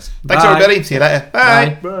 Thanks. Thanks, Bye. everybody. See you later.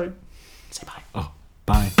 Bye. Bye. Say bye. Oh,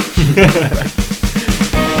 bye.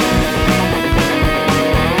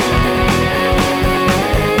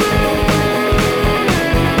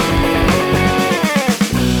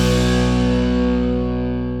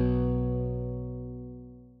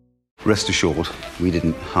 Rest assured, we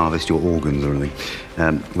didn't harvest your organs or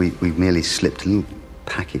anything. We merely slipped a little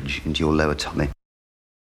package into your lower tummy.